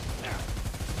bandit.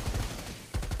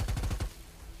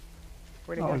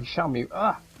 Where'd he Oh, go? he shot me. It's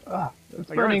Oh, you're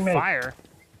burning on me. fire.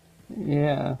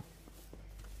 Yeah.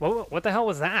 What the hell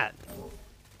was that?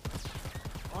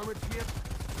 Armored vehicle.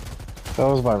 That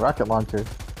was my rocket launcher.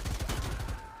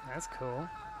 That's cool.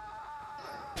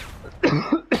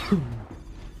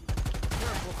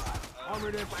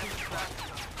 Armored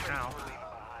MG. Ow.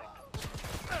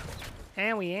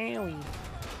 Owie, owie.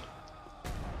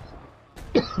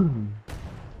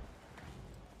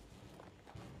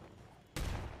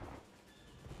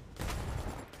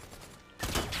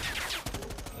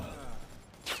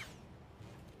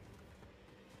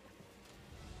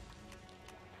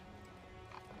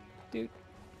 Dude.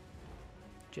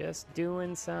 Just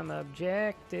doing some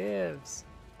objectives.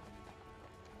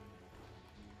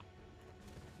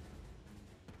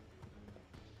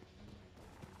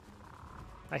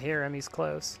 I hear him, he's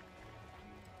close.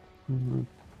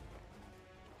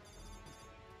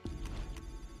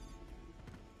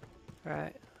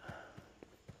 Alright.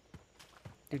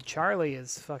 Dude, Charlie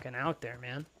is fucking out there,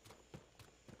 man.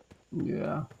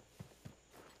 Yeah.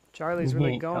 Charlie's He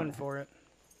really ain't going coming. for it.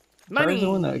 Charlie's Money! the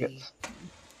one that gets.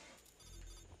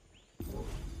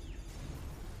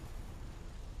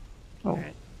 Oh,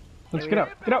 Alright. let's Here get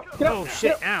we out. Get out. Get out. Oh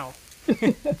shit, ow.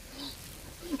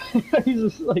 He's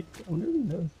just like, I wonder if he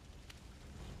knows.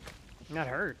 Not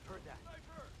hurt.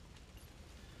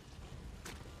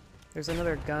 There's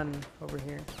another gun over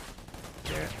here.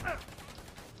 There.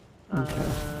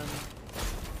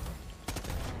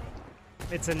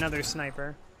 It's another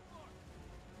sniper.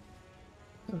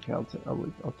 Okay, I'll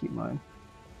keep mine.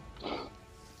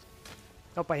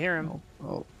 Oh, I hear him.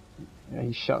 Oh, yeah,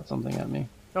 he shot something at me.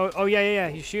 Oh, yeah.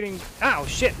 He's shooting. Ow,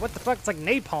 shit. What the fuck? It's like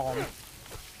napalm.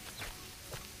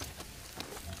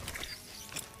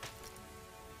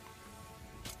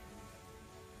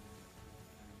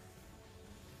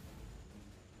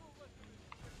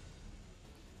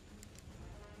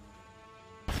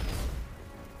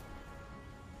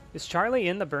 Is Charlie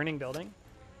in the burning building?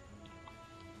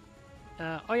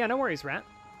 Oh yeah, no worries, Rat.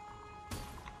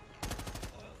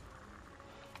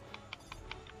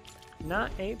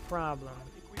 Not a problem.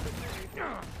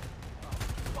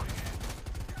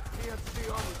 PFC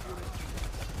armored unit.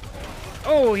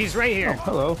 Oh, he's right Oh, here.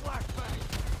 hello. We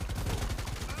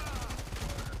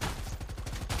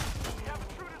have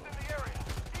intruders in the area.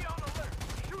 Be on alert.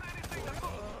 Shoot anything that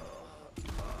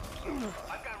moves.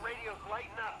 I've got radios lighting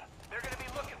up. They're gonna be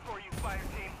looking for you, fire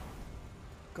team.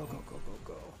 Go.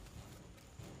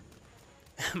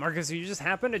 Marcus, you just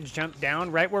happened to jump down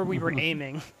right where we were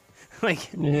aiming. like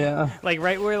Yeah. like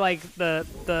right where like the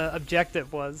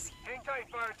objective was. Hang tight,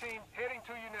 fire team. Heading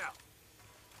to you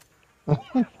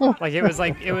now. Like it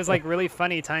was like really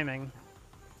funny timing.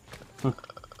 I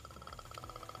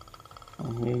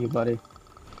hear you, buddy.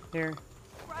 Here.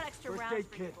 Brought extra First rounds aid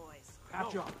for you kit. boys.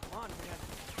 Patch up.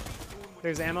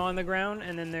 There's ammo on the ground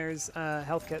and then there's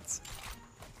health kits.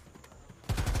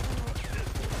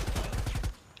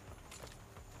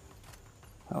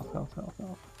 Health.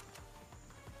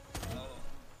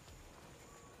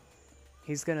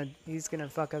 He's gonna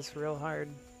fuck us real hard.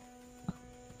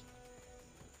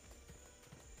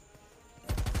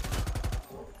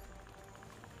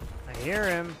 I hear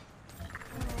him.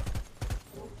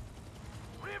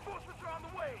 Reinforcements are on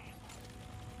the way.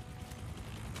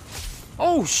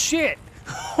 Oh shit!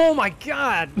 Oh my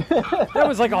god! That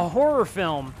was like a horror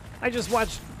film. I just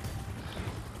watched.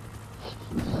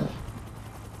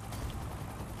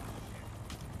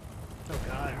 Oh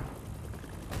god.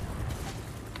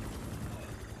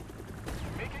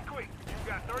 Make it quick. You've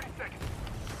got 30 seconds.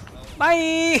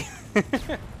 Bye!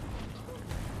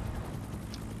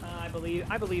 I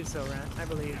I believe so, Rat. I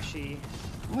believe she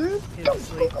Go, is go,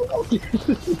 asleep. go,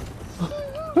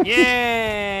 go.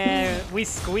 Yeah, we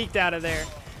squeaked out of there,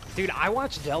 dude. I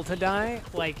watched Delta die.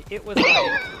 Like it was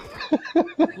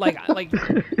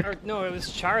or no, it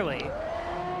was Charlie.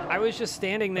 I was just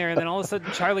standing there, and then all of a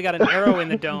sudden, Charlie got an arrow in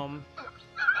the dome.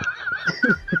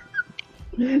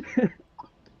 You did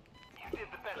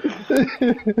the best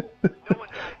you could. No one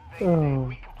died today. Oh.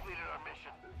 We completed our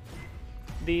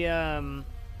mission.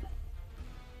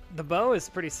 The bow is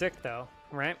pretty sick, though,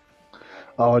 right?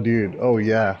 Oh, dude. Oh,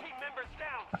 yeah. Team members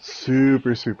down.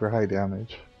 Super, super high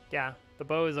damage. Yeah, the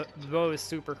bow is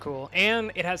super cool,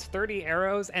 and it has 30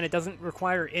 arrows, and it doesn't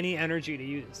require any energy to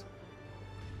use.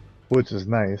 Which is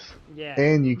nice. Yeah.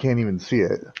 And you can't even see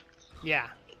it. Yeah.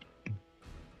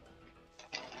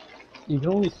 You can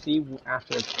only see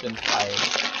after it's been fired.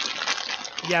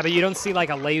 Yeah, but you don't see like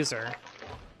a laser.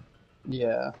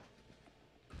 Yeah.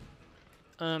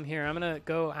 Here, I'm gonna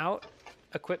go out,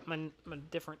 equip my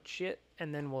different shit,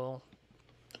 and then we'll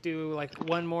do like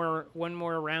one more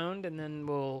round, and then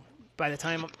we'll, by the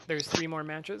time there's 3 more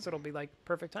matches, it'll be like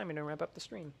perfect timing to wrap up the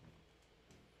stream.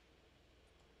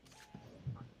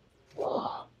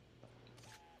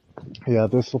 Yeah,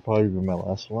 this will probably be my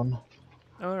last one.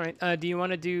 All right. Do you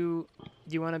want to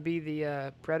be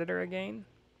the predator again?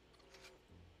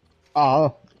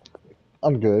 I'm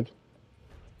good.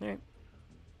 All right.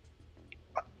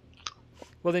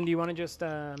 Well, then, do you want to just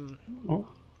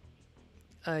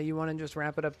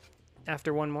wrap it up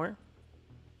after one more?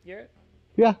 Garrett?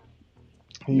 Yeah.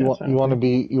 You want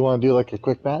to do like a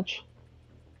quick match?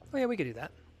 Oh yeah, we could do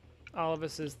that. All of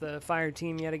us is the fire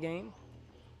team yet again.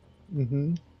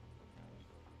 Mm-hmm.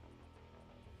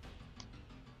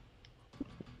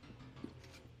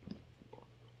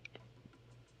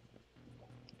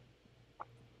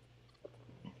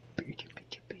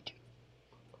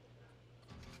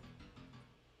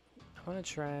 I want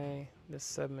to try this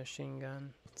submachine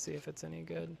gun. See if it's any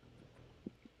good.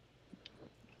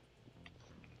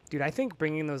 Dude, I think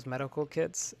bringing those medical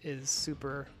kits is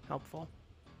super helpful.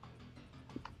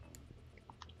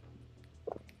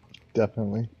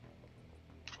 Definitely.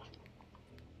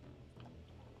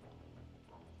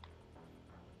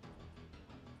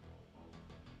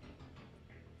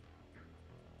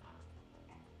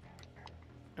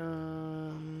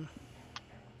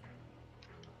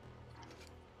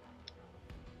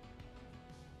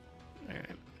 Alright.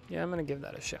 Yeah, I'm gonna give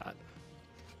that a shot.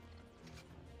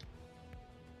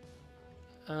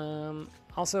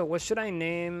 Also, what should I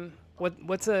name?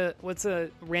 What's a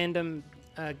random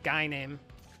guy name?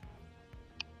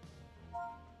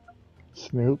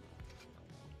 Snoop.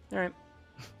 All right.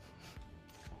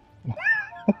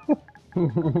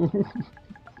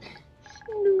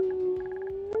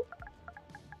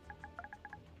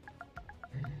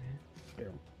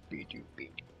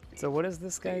 So what is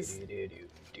this guy's?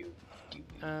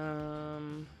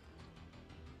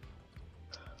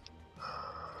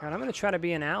 God, I'm gonna try to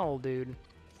be an owl, dude.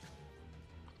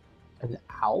 An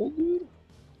owl, dude?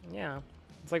 Yeah,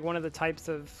 it's like one of the types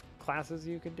of classes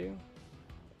you could do.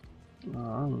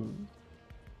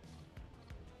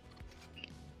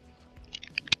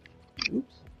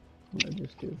 Oops. What did I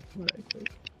just do? What did I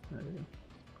click? There we go.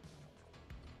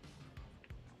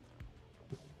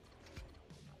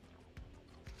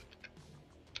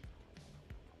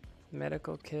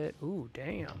 Medical kit. Ooh,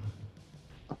 damn.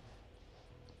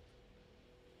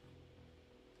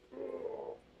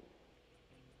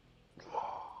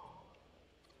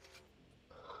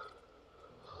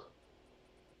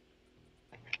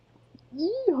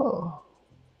 Yeehaw!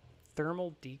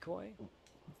 Thermal decoy.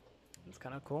 That's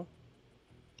kind of cool.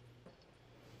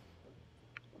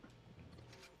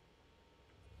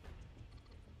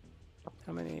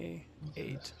 How many?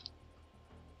 8.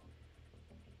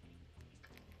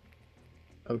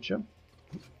 Ocho.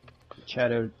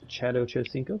 Chad Ocho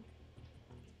Cinco.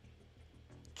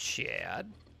 Chad.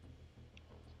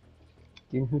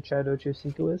 Do you know who Chad Ocho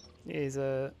Cinco is? He's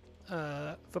a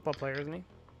football player, isn't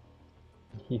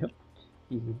he? Yep.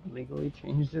 He legally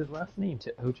changed his last name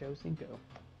to Ocho Cinco.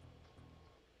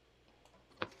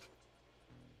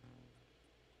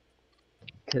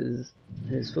 Because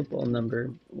his football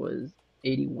number was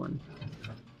 81.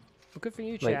 Well, good for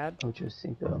you, Like Chad. Ocho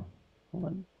Cinco.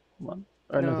 1.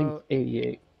 Or no, I think No. it's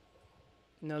 88.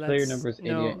 No, that's Player number is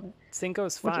 88. No,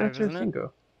 Cinco's What's 5, Ocho isn't it?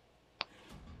 Cinco?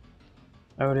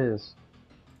 Oh, it is.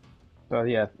 So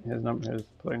yeah, his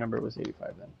player number was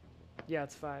 85 then. Yeah,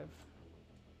 it's 5.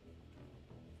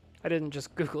 I didn't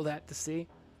just Google that to see.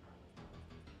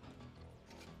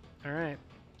 All right.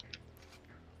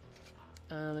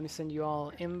 Let me send you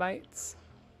all invites.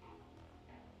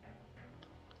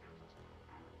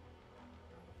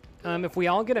 If we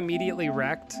all get immediately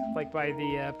wrecked, like by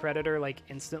the predator, like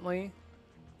instantly,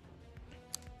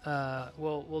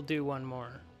 we'll do one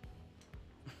more.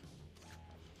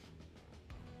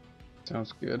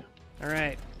 Sounds good. All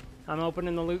right, I'm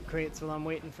opening the loot crates while I'm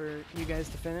waiting for you guys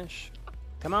to finish.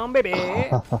 Come on, baby!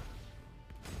 I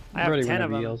I'm have ready 10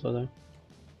 of whenever you them. guys are there.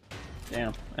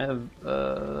 Damn, I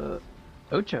have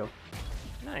Ocho.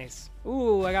 Nice.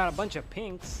 Ooh, I got a bunch of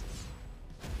pinks.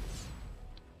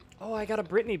 Oh, I got a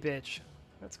Britney bitch.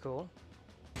 That's cool.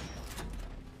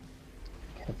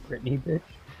 Got a Britney bitch.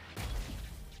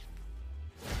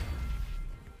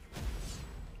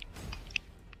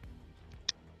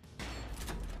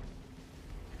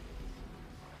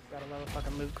 Gotta love a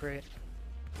fucking loot crate.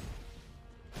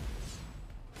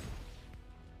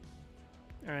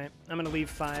 Alright, I'm gonna leave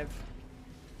 5.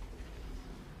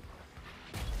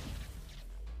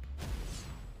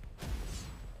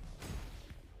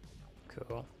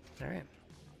 Cool.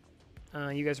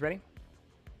 Alright. You guys ready?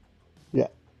 Yeah.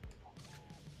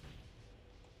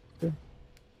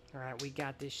 Alright, we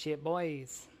got this shit,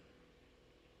 boys.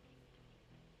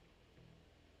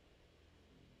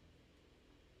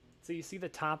 So you see the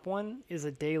top one is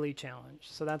a daily challenge.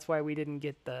 So that's why we didn't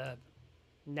get the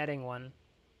netting one.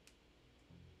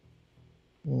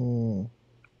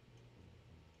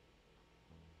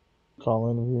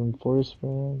 Call in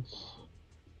reinforcements.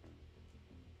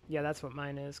 Yeah, that's what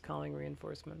mine is, calling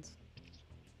reinforcements.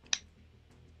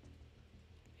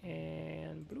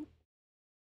 And bloop.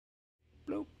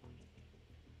 Bloop.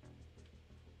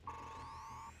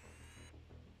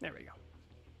 There we go.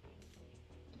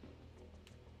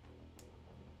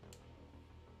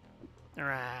 All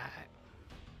right.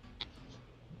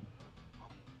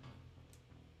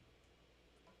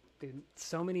 Dude,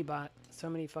 so many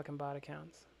fucking bot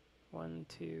accounts. 1,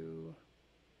 2,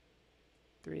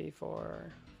 3,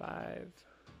 4, 5,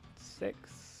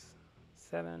 6,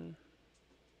 7,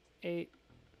 8,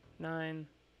 9,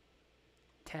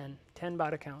 10. 10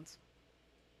 bot accounts.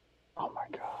 Oh my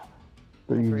god.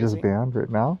 But you Crazy. just banned right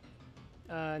now?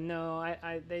 No,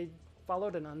 they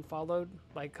followed and unfollowed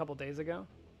like a couple days ago.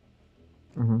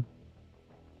 Mm-hmm.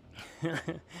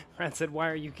 Rat said, why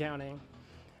are you counting?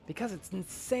 Because it's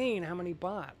insane how many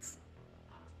bots.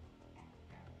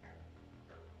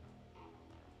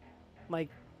 Like,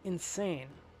 insane.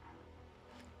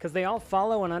 Because they all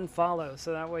follow and unfollow,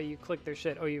 so that way you click their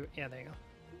shit. Oh, yeah, there you go.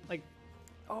 Like,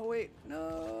 oh wait,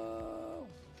 no.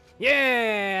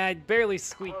 Yeah, I barely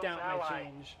squeaked Close out my ally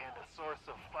change. and a source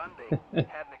of funding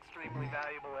had an extremely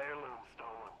valuable heirloom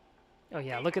stolen. Oh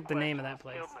yeah, look at the name of that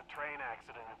place. Killed in a train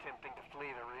accident attempting to flee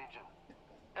the region.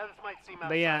 Now, this might seem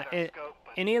But yeah, outside our scope,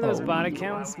 but any of those Oh, bot wow.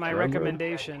 accounts, my Wow.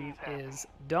 recommendation is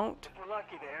don't if we're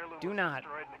lucky, the heirloom do was not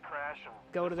destroyed in a crash and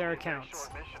go to this will their be a very accounts.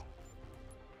 short mission.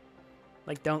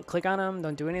 Like, don't click on them,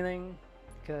 don't do anything,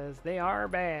 because they are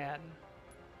bad.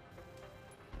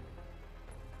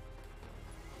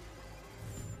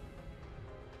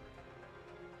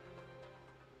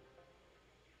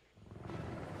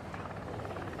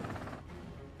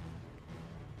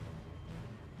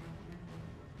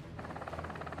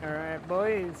 Alright,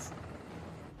 boys.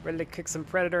 Ready to kick some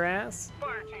predator ass?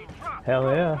 Fire team, drop, Hell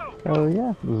go, yeah. go, go. Hell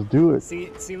yeah. Let's do it.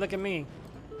 See, look at me.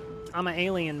 I'm an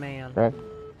alien man. Right.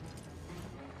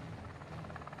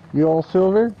 You all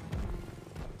silver?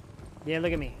 Yeah,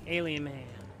 look at me. Alien man.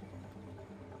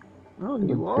 Oh, you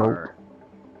Dope. are.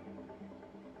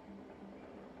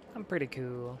 I'm pretty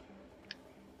cool.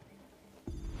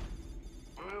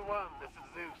 Blue One, this is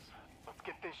Zeus. Let's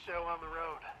get this show on the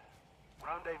road.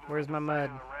 Rendezvous Where's at my the mud?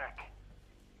 site of the wreck.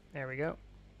 There we go.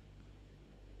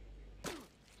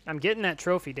 I'm getting that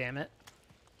trophy, damn it.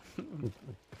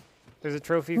 There's a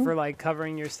trophy for like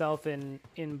covering yourself in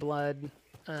blood.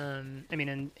 I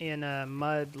mean in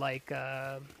mud like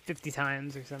 50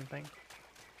 times or something.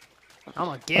 I'm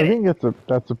gonna get I it. think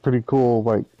that's a pretty cool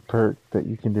like perk that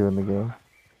you can do in the game.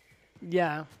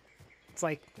 Yeah, it's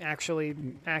like actually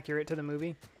accurate to the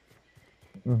movie.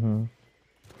 Mm-hmm.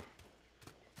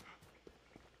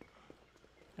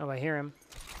 Oh, I hear him.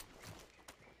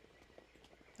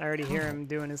 I already hear him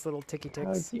doing his little ticky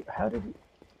ticks. How did he?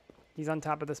 He's on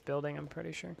top of this building, I'm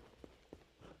pretty sure.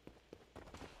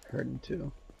 Heard him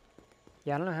too.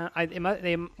 Yeah, I don't know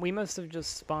how. We must have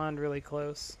just spawned really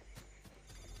close.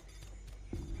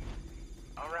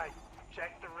 All right,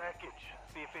 check the wreckage.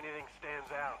 See if anything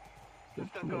stands out. Good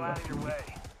Just to don't go know out that. of your way.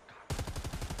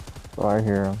 Oh, I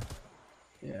hear him.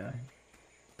 Yeah.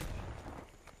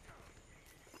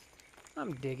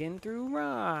 I'm digging through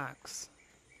rocks.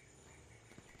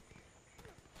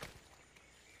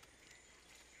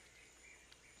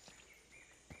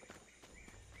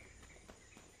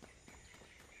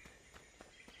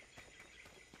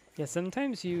 Yeah,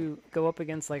 sometimes you go up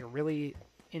against like really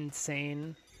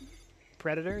insane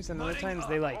predators, and other times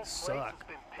they like suck. It's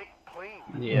been picked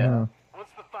clean. Yeah. Once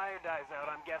the fire dies out,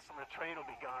 I'm guessing the train will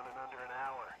be gone in under an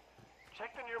hour.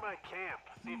 Check the nearby camp,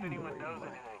 see if anyone knows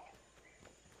anything.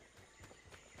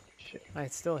 Shit. I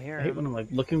still hear I hate when him. I'm like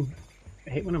looking. I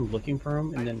hate when I'm looking for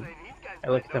them, and then I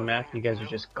look at the map, and you guys are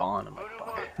just gone. I'm like,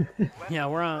 fuck. Yeah,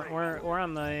 we're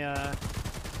on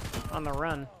the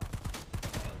run.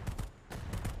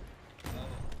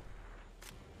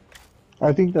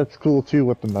 I think that's cool too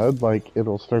with the mud. Like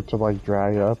it'll start to like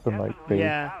dry up and like fade.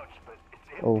 Yeah.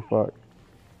 Oh fuck.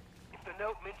 If the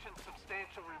note mentions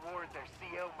substantial reward, their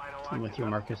CO might allow I'm with you,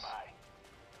 Marcus.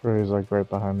 Where he's like right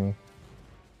behind me.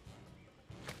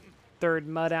 Third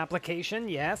mud application,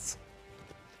 yes.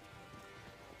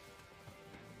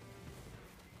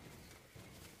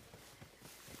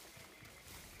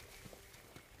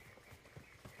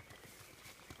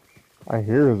 I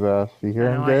hear his ass. You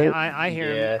hear him, Garrett? I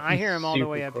hear Yeah, him. I hear he's him all the super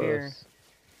way up here. close.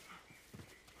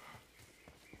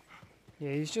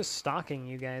 Yeah, he's just stalking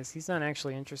you guys. He's not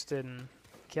actually interested in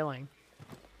killing.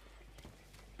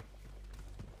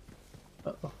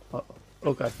 Uh-oh, uh-oh.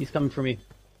 Oh god, he's coming for me.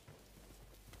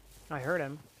 I heard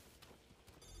him.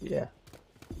 Yeah.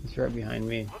 He's right behind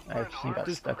me. I actually got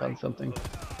stuck on something.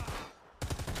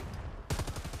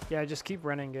 Yeah, just keep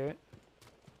running, Garrett.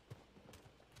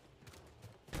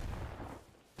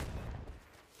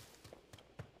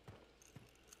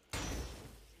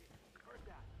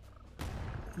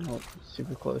 Oh,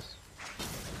 super close.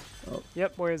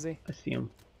 Yep, where is he? I see him.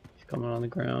 He's coming on the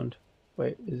ground.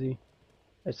 Wait, is he?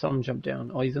 I saw him jump down.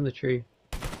 Oh, he's in the tree.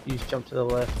 He just jumped to the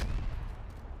left.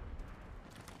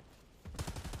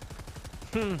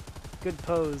 Good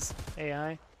pose,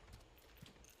 AI.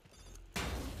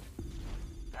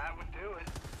 That would do it.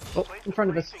 Oh, in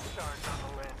front of us. Racing charge on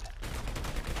the lid.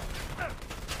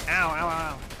 Ow, ow,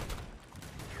 ow.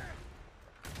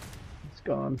 It's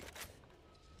gone.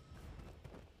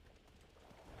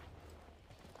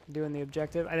 Doing the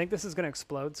objective. I think this is going to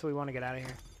explode, so we want to get out of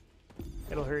here.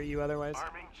 It'll hurt you otherwise.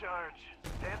 Arming charge.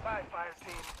 Stand by, fire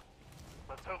team.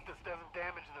 Let's hope this doesn't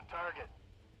damage the target.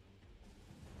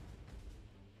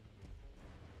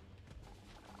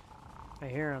 I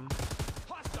hear him.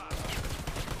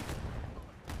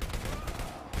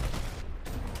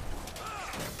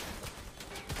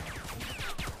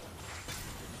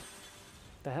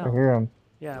 The hell? I hear him.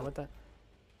 Yeah, what the?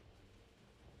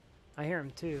 I hear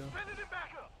him too. Sending it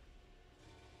back up.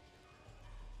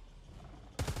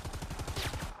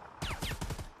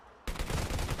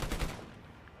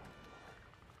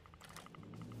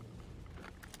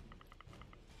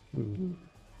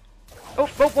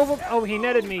 Oh, oh, he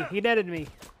netted me. He netted me.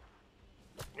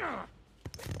 I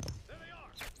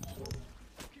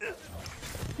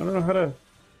don't know how to...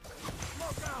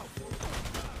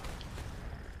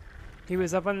 He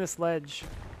was up on this ledge.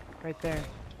 Right there.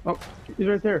 Oh, he's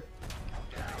right there.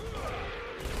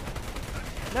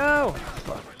 No!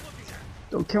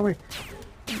 Don't kill me.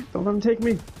 Don't let him take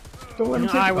me. Don't let him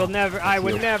take me. I will never. I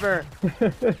would never.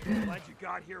 Glad you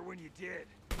got here when you did.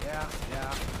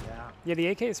 Yeah, the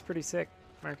AK is pretty sick,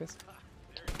 Marcus.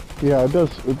 Yeah, it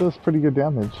does pretty good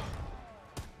damage.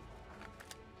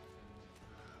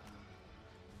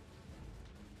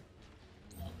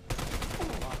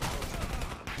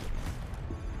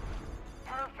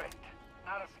 Perfect.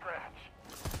 Not a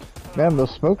scratch. Man,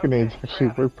 those smoke grenades actually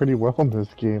work pretty well in this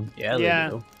game. Yeah, Yeah.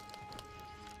 they do.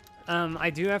 I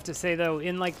do have to say though,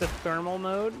 in like the thermal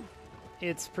mode,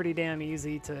 it's pretty damn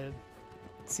easy to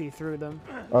see through them.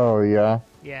 Oh yeah.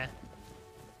 Yeah.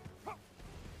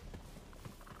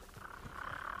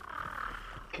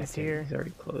 He's Okay, here. He's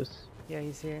already close. Yeah,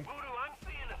 he's here. Voodoo, I'm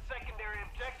seeing a secondary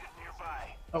objective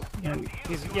nearby. Oh, yeah.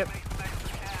 He's yep.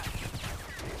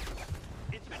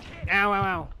 Ow, ow,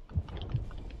 ow.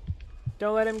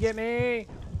 Don't let him get me.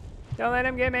 Don't let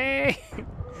him get me.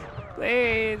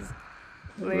 Please.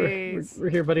 Please. We're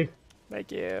here, buddy.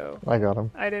 Thank you. I got him.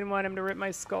 I didn't want him to rip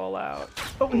my skull out.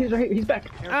 Oh, he's right. He's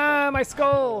back. Ah, my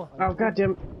skull. Oh,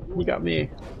 goddamn. He got me.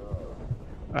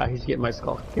 Ah, he's getting my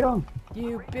skull. Get on.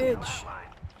 You bitch.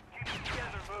 Keep it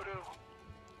together,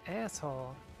 Voodoo.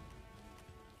 Asshole.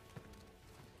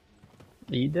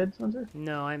 Are you dead, Spencer?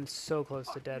 No, I'm so close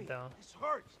to dead though. This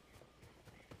hurts.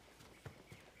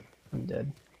 I'm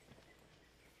dead.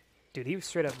 Dude, he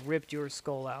straight up ripped your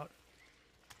skull out.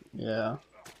 Yeah.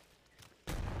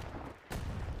 I'm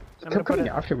Kept gonna put coming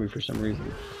a... after me for some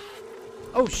reason.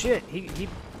 Oh shit, he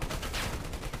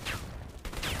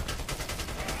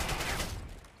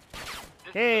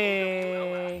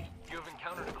Hey. You have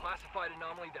encountered a classified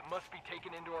anomaly that must be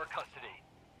taken into our custody.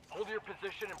 Hold your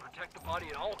position and protect the body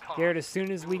at all costs. Garrett, as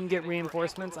soon as we can get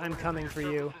reinforcements, I'm coming for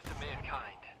you. Services to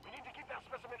mankind. We need to keep that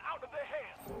specimen out of their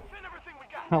hands. Send everything we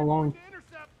got. How long?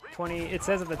 20. It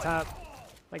says at the top,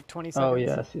 like 20 seconds. Oh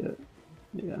yeah, I see it.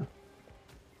 Yeah.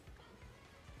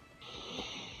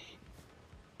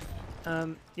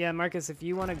 Yeah, Marcus, if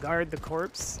you want to guard the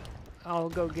corpse, I'll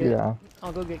go get. Yeah.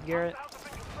 I'll go get Garrett. Sounds have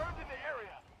been confirmed in the area.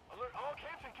 Alert all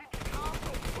camps and keep your comms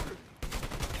open.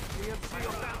 CMC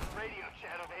sounds radio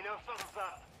chatter. They know something's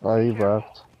up. Oh, he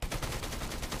left.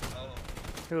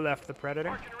 Who left? The Predator?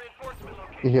 Marking reinforcement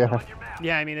location Yeah. on your map.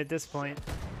 Yeah, I mean at this point.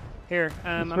 Here,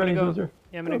 I'm gonna Spreading go. closer.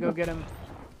 Yeah, I'm gonna go get him.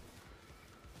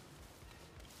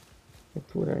 Get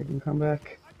to where I can come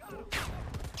back.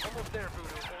 Almost there,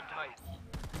 Voodoo. Hold tight.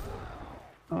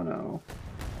 Oh no.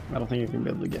 I don't think you're gonna be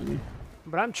able to get me.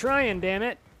 But I'm trying, damn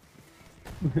it.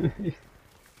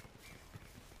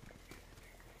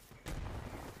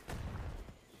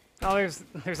 Oh,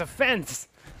 there's a fence.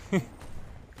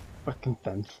 Fucking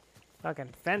fence. Fucking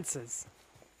fences.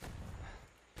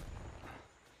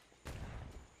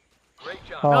 Great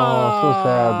job. Oh, so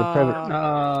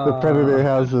sad. The predator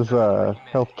has his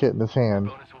health kit in his hand.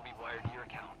 Bonus will be wired to your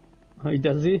account. Oh,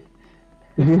 does he?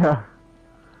 Yeah.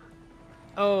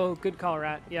 Oh, good call,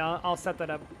 Rat. Yeah, I'll set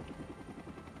that up.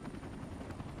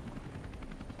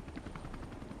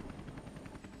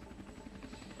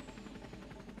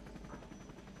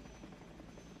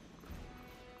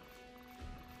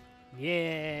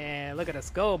 Yeah, look at us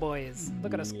go, boys.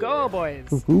 Look at us go, boys.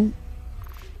 Ooh.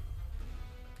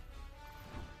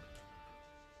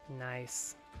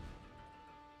 Nice.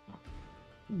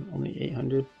 Only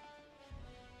 800.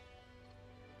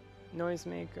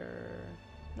 Noisemaker.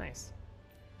 Nice.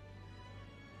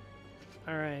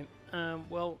 Alright.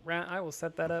 Well, Rat, I will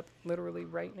set that up literally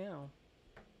right now.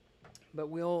 But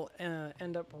we'll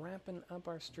end up wrapping up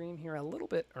our stream here a little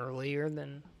bit earlier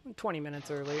than 20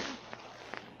 minutes earlier.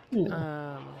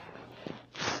 Yeah.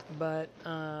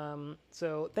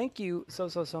 So thank you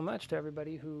so much to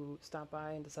everybody who stopped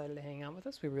by and decided to hang out with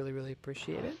us. We really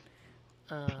appreciate it.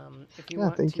 If you Yeah,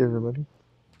 want thank to, you, everybody.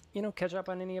 you know, catch up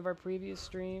on any of our previous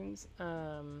streams,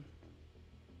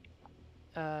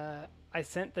 I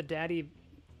sent the Daddy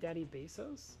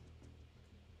Bezos.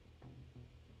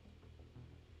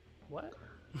 What?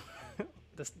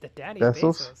 the Daddy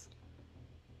Bezos?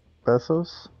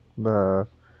 Bezos, the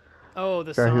Oh,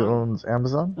 the guy who song. owns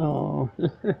Amazon. Oh.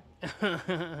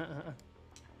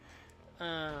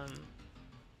 I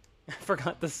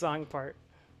forgot the song part.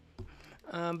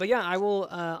 But yeah, I will.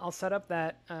 I'll set up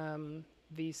that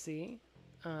VC.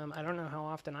 I don't know how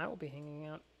often I will be hanging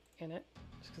out in it,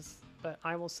 but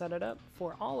I will set it up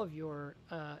for all of your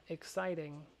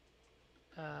exciting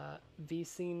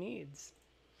VC needs.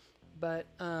 But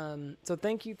so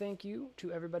thank you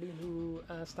to everybody who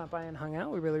stopped by and hung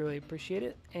out. We really appreciate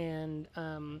it. And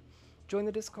join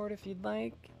the Discord if you'd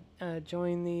like.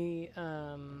 Join the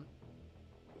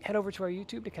head over to our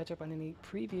YouTube to catch up on any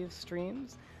previous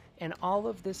streams. And all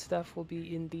of this stuff will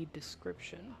be in the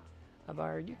description of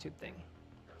our YouTube thing.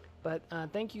 But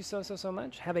thank you so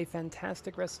much. Have a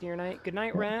fantastic rest of your night. Good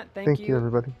night, Rat. Thank you,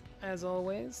 everybody. as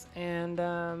always.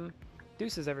 And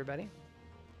deuces, everybody.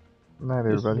 Night,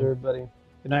 This is everybody. everybody.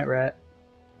 Good night, Rat.